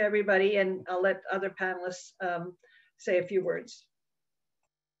everybody, and I'll let other panelists say a few words.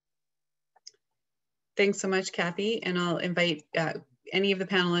 Thanks so much, Kathy. And I'll invite any of the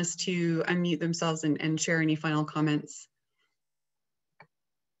panelists to unmute themselves and share any final comments.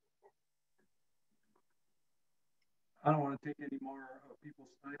 I don't want to take any more of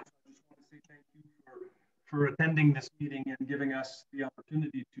people's time. So I just want to say thank you for attending this meeting and giving us the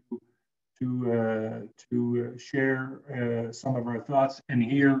opportunity to share some of our thoughts and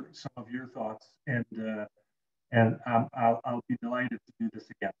hear some of your thoughts. And I'll be delighted to do this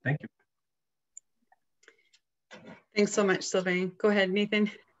again. Thank you. Thanks so much, Sylvain. Go ahead, Nathan.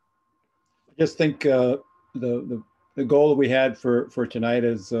 I just think the goal that we had for tonight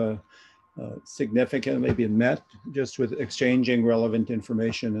is significantly been met, just with exchanging relevant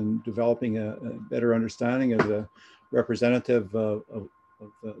information and developing a better understanding as a representative of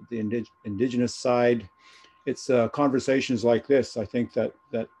the Indigenous side. It's conversations like this, I think, that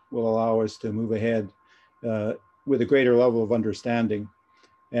will allow us to move ahead with a greater level of understanding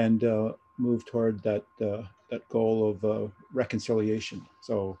and move toward that goal of reconciliation.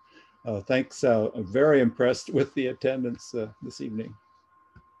 So thanks. I'm very impressed with the attendance this evening.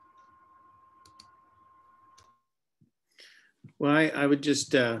 Well, I would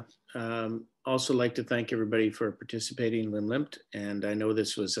just also like to thank everybody for participating, Limlimt. And I know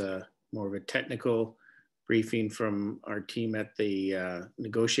this was more of a technical briefing from our team at the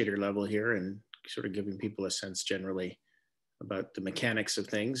negotiator level here, and sort of giving people a sense generally about the mechanics of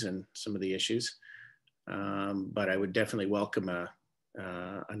things and some of the issues. But I would definitely welcome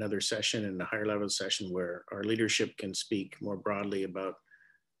another session and a higher level session where our leadership can speak more broadly about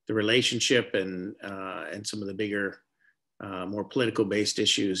the relationship and some of the bigger, more political based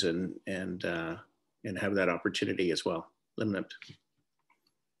issues and have that opportunity as well. Limlimt.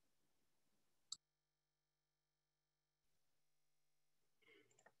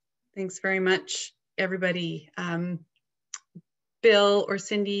 Thanks very much, everybody. Bill or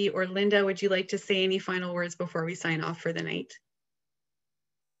Cindy or Linda, would you like to say any final words before we sign off for the night?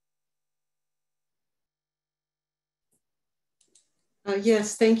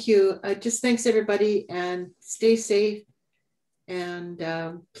 Yes, thank you. Just thanks everybody, and stay safe,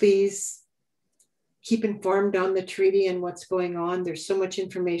 and please keep informed on the treaty and what's going on. There's so much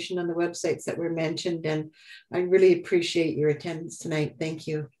information on the websites that were mentioned, and I really appreciate your attendance tonight. Thank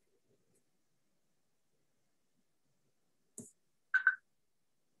you.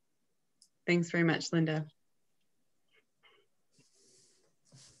 Thanks very much, Linda.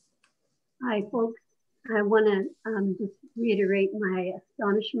 Hi, folks. I want to just reiterate my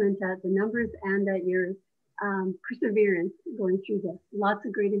astonishment at the numbers and at your perseverance going through this. Lots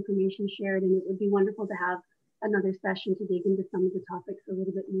of great information shared, and it would be wonderful to have another session to dig into some of the topics a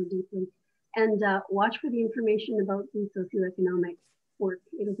little bit more deeply. And watch for the information about the socioeconomic work.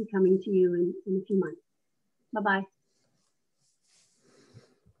 It'll be coming to you in a few months. Bye-bye.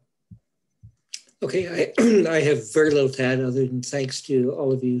 Okay, I have very little to add other than thanks to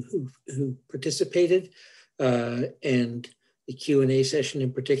all of you who participated and the Q&A session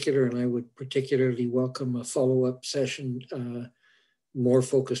in particular, and I would particularly welcome a follow-up session more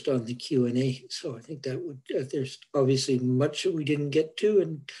focused on the Q&A. So I think that would, there's obviously much that we didn't get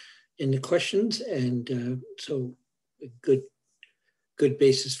to in the questions, and so a good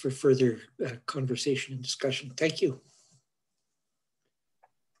basis for further conversation and discussion. Thank you.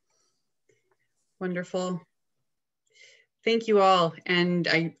 Wonderful. Thank you all. And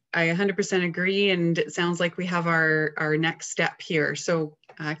I 100% agree. And it sounds like we have our next step here. So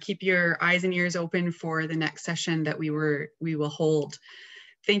keep your eyes and ears open for the next session that we will hold.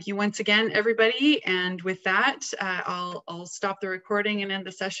 Thank you once again, everybody. And with that, I'll stop the recording and end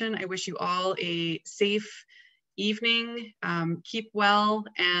the session. I wish you all a safe evening. Keep well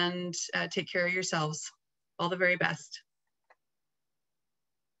and take care of yourselves. All the very best.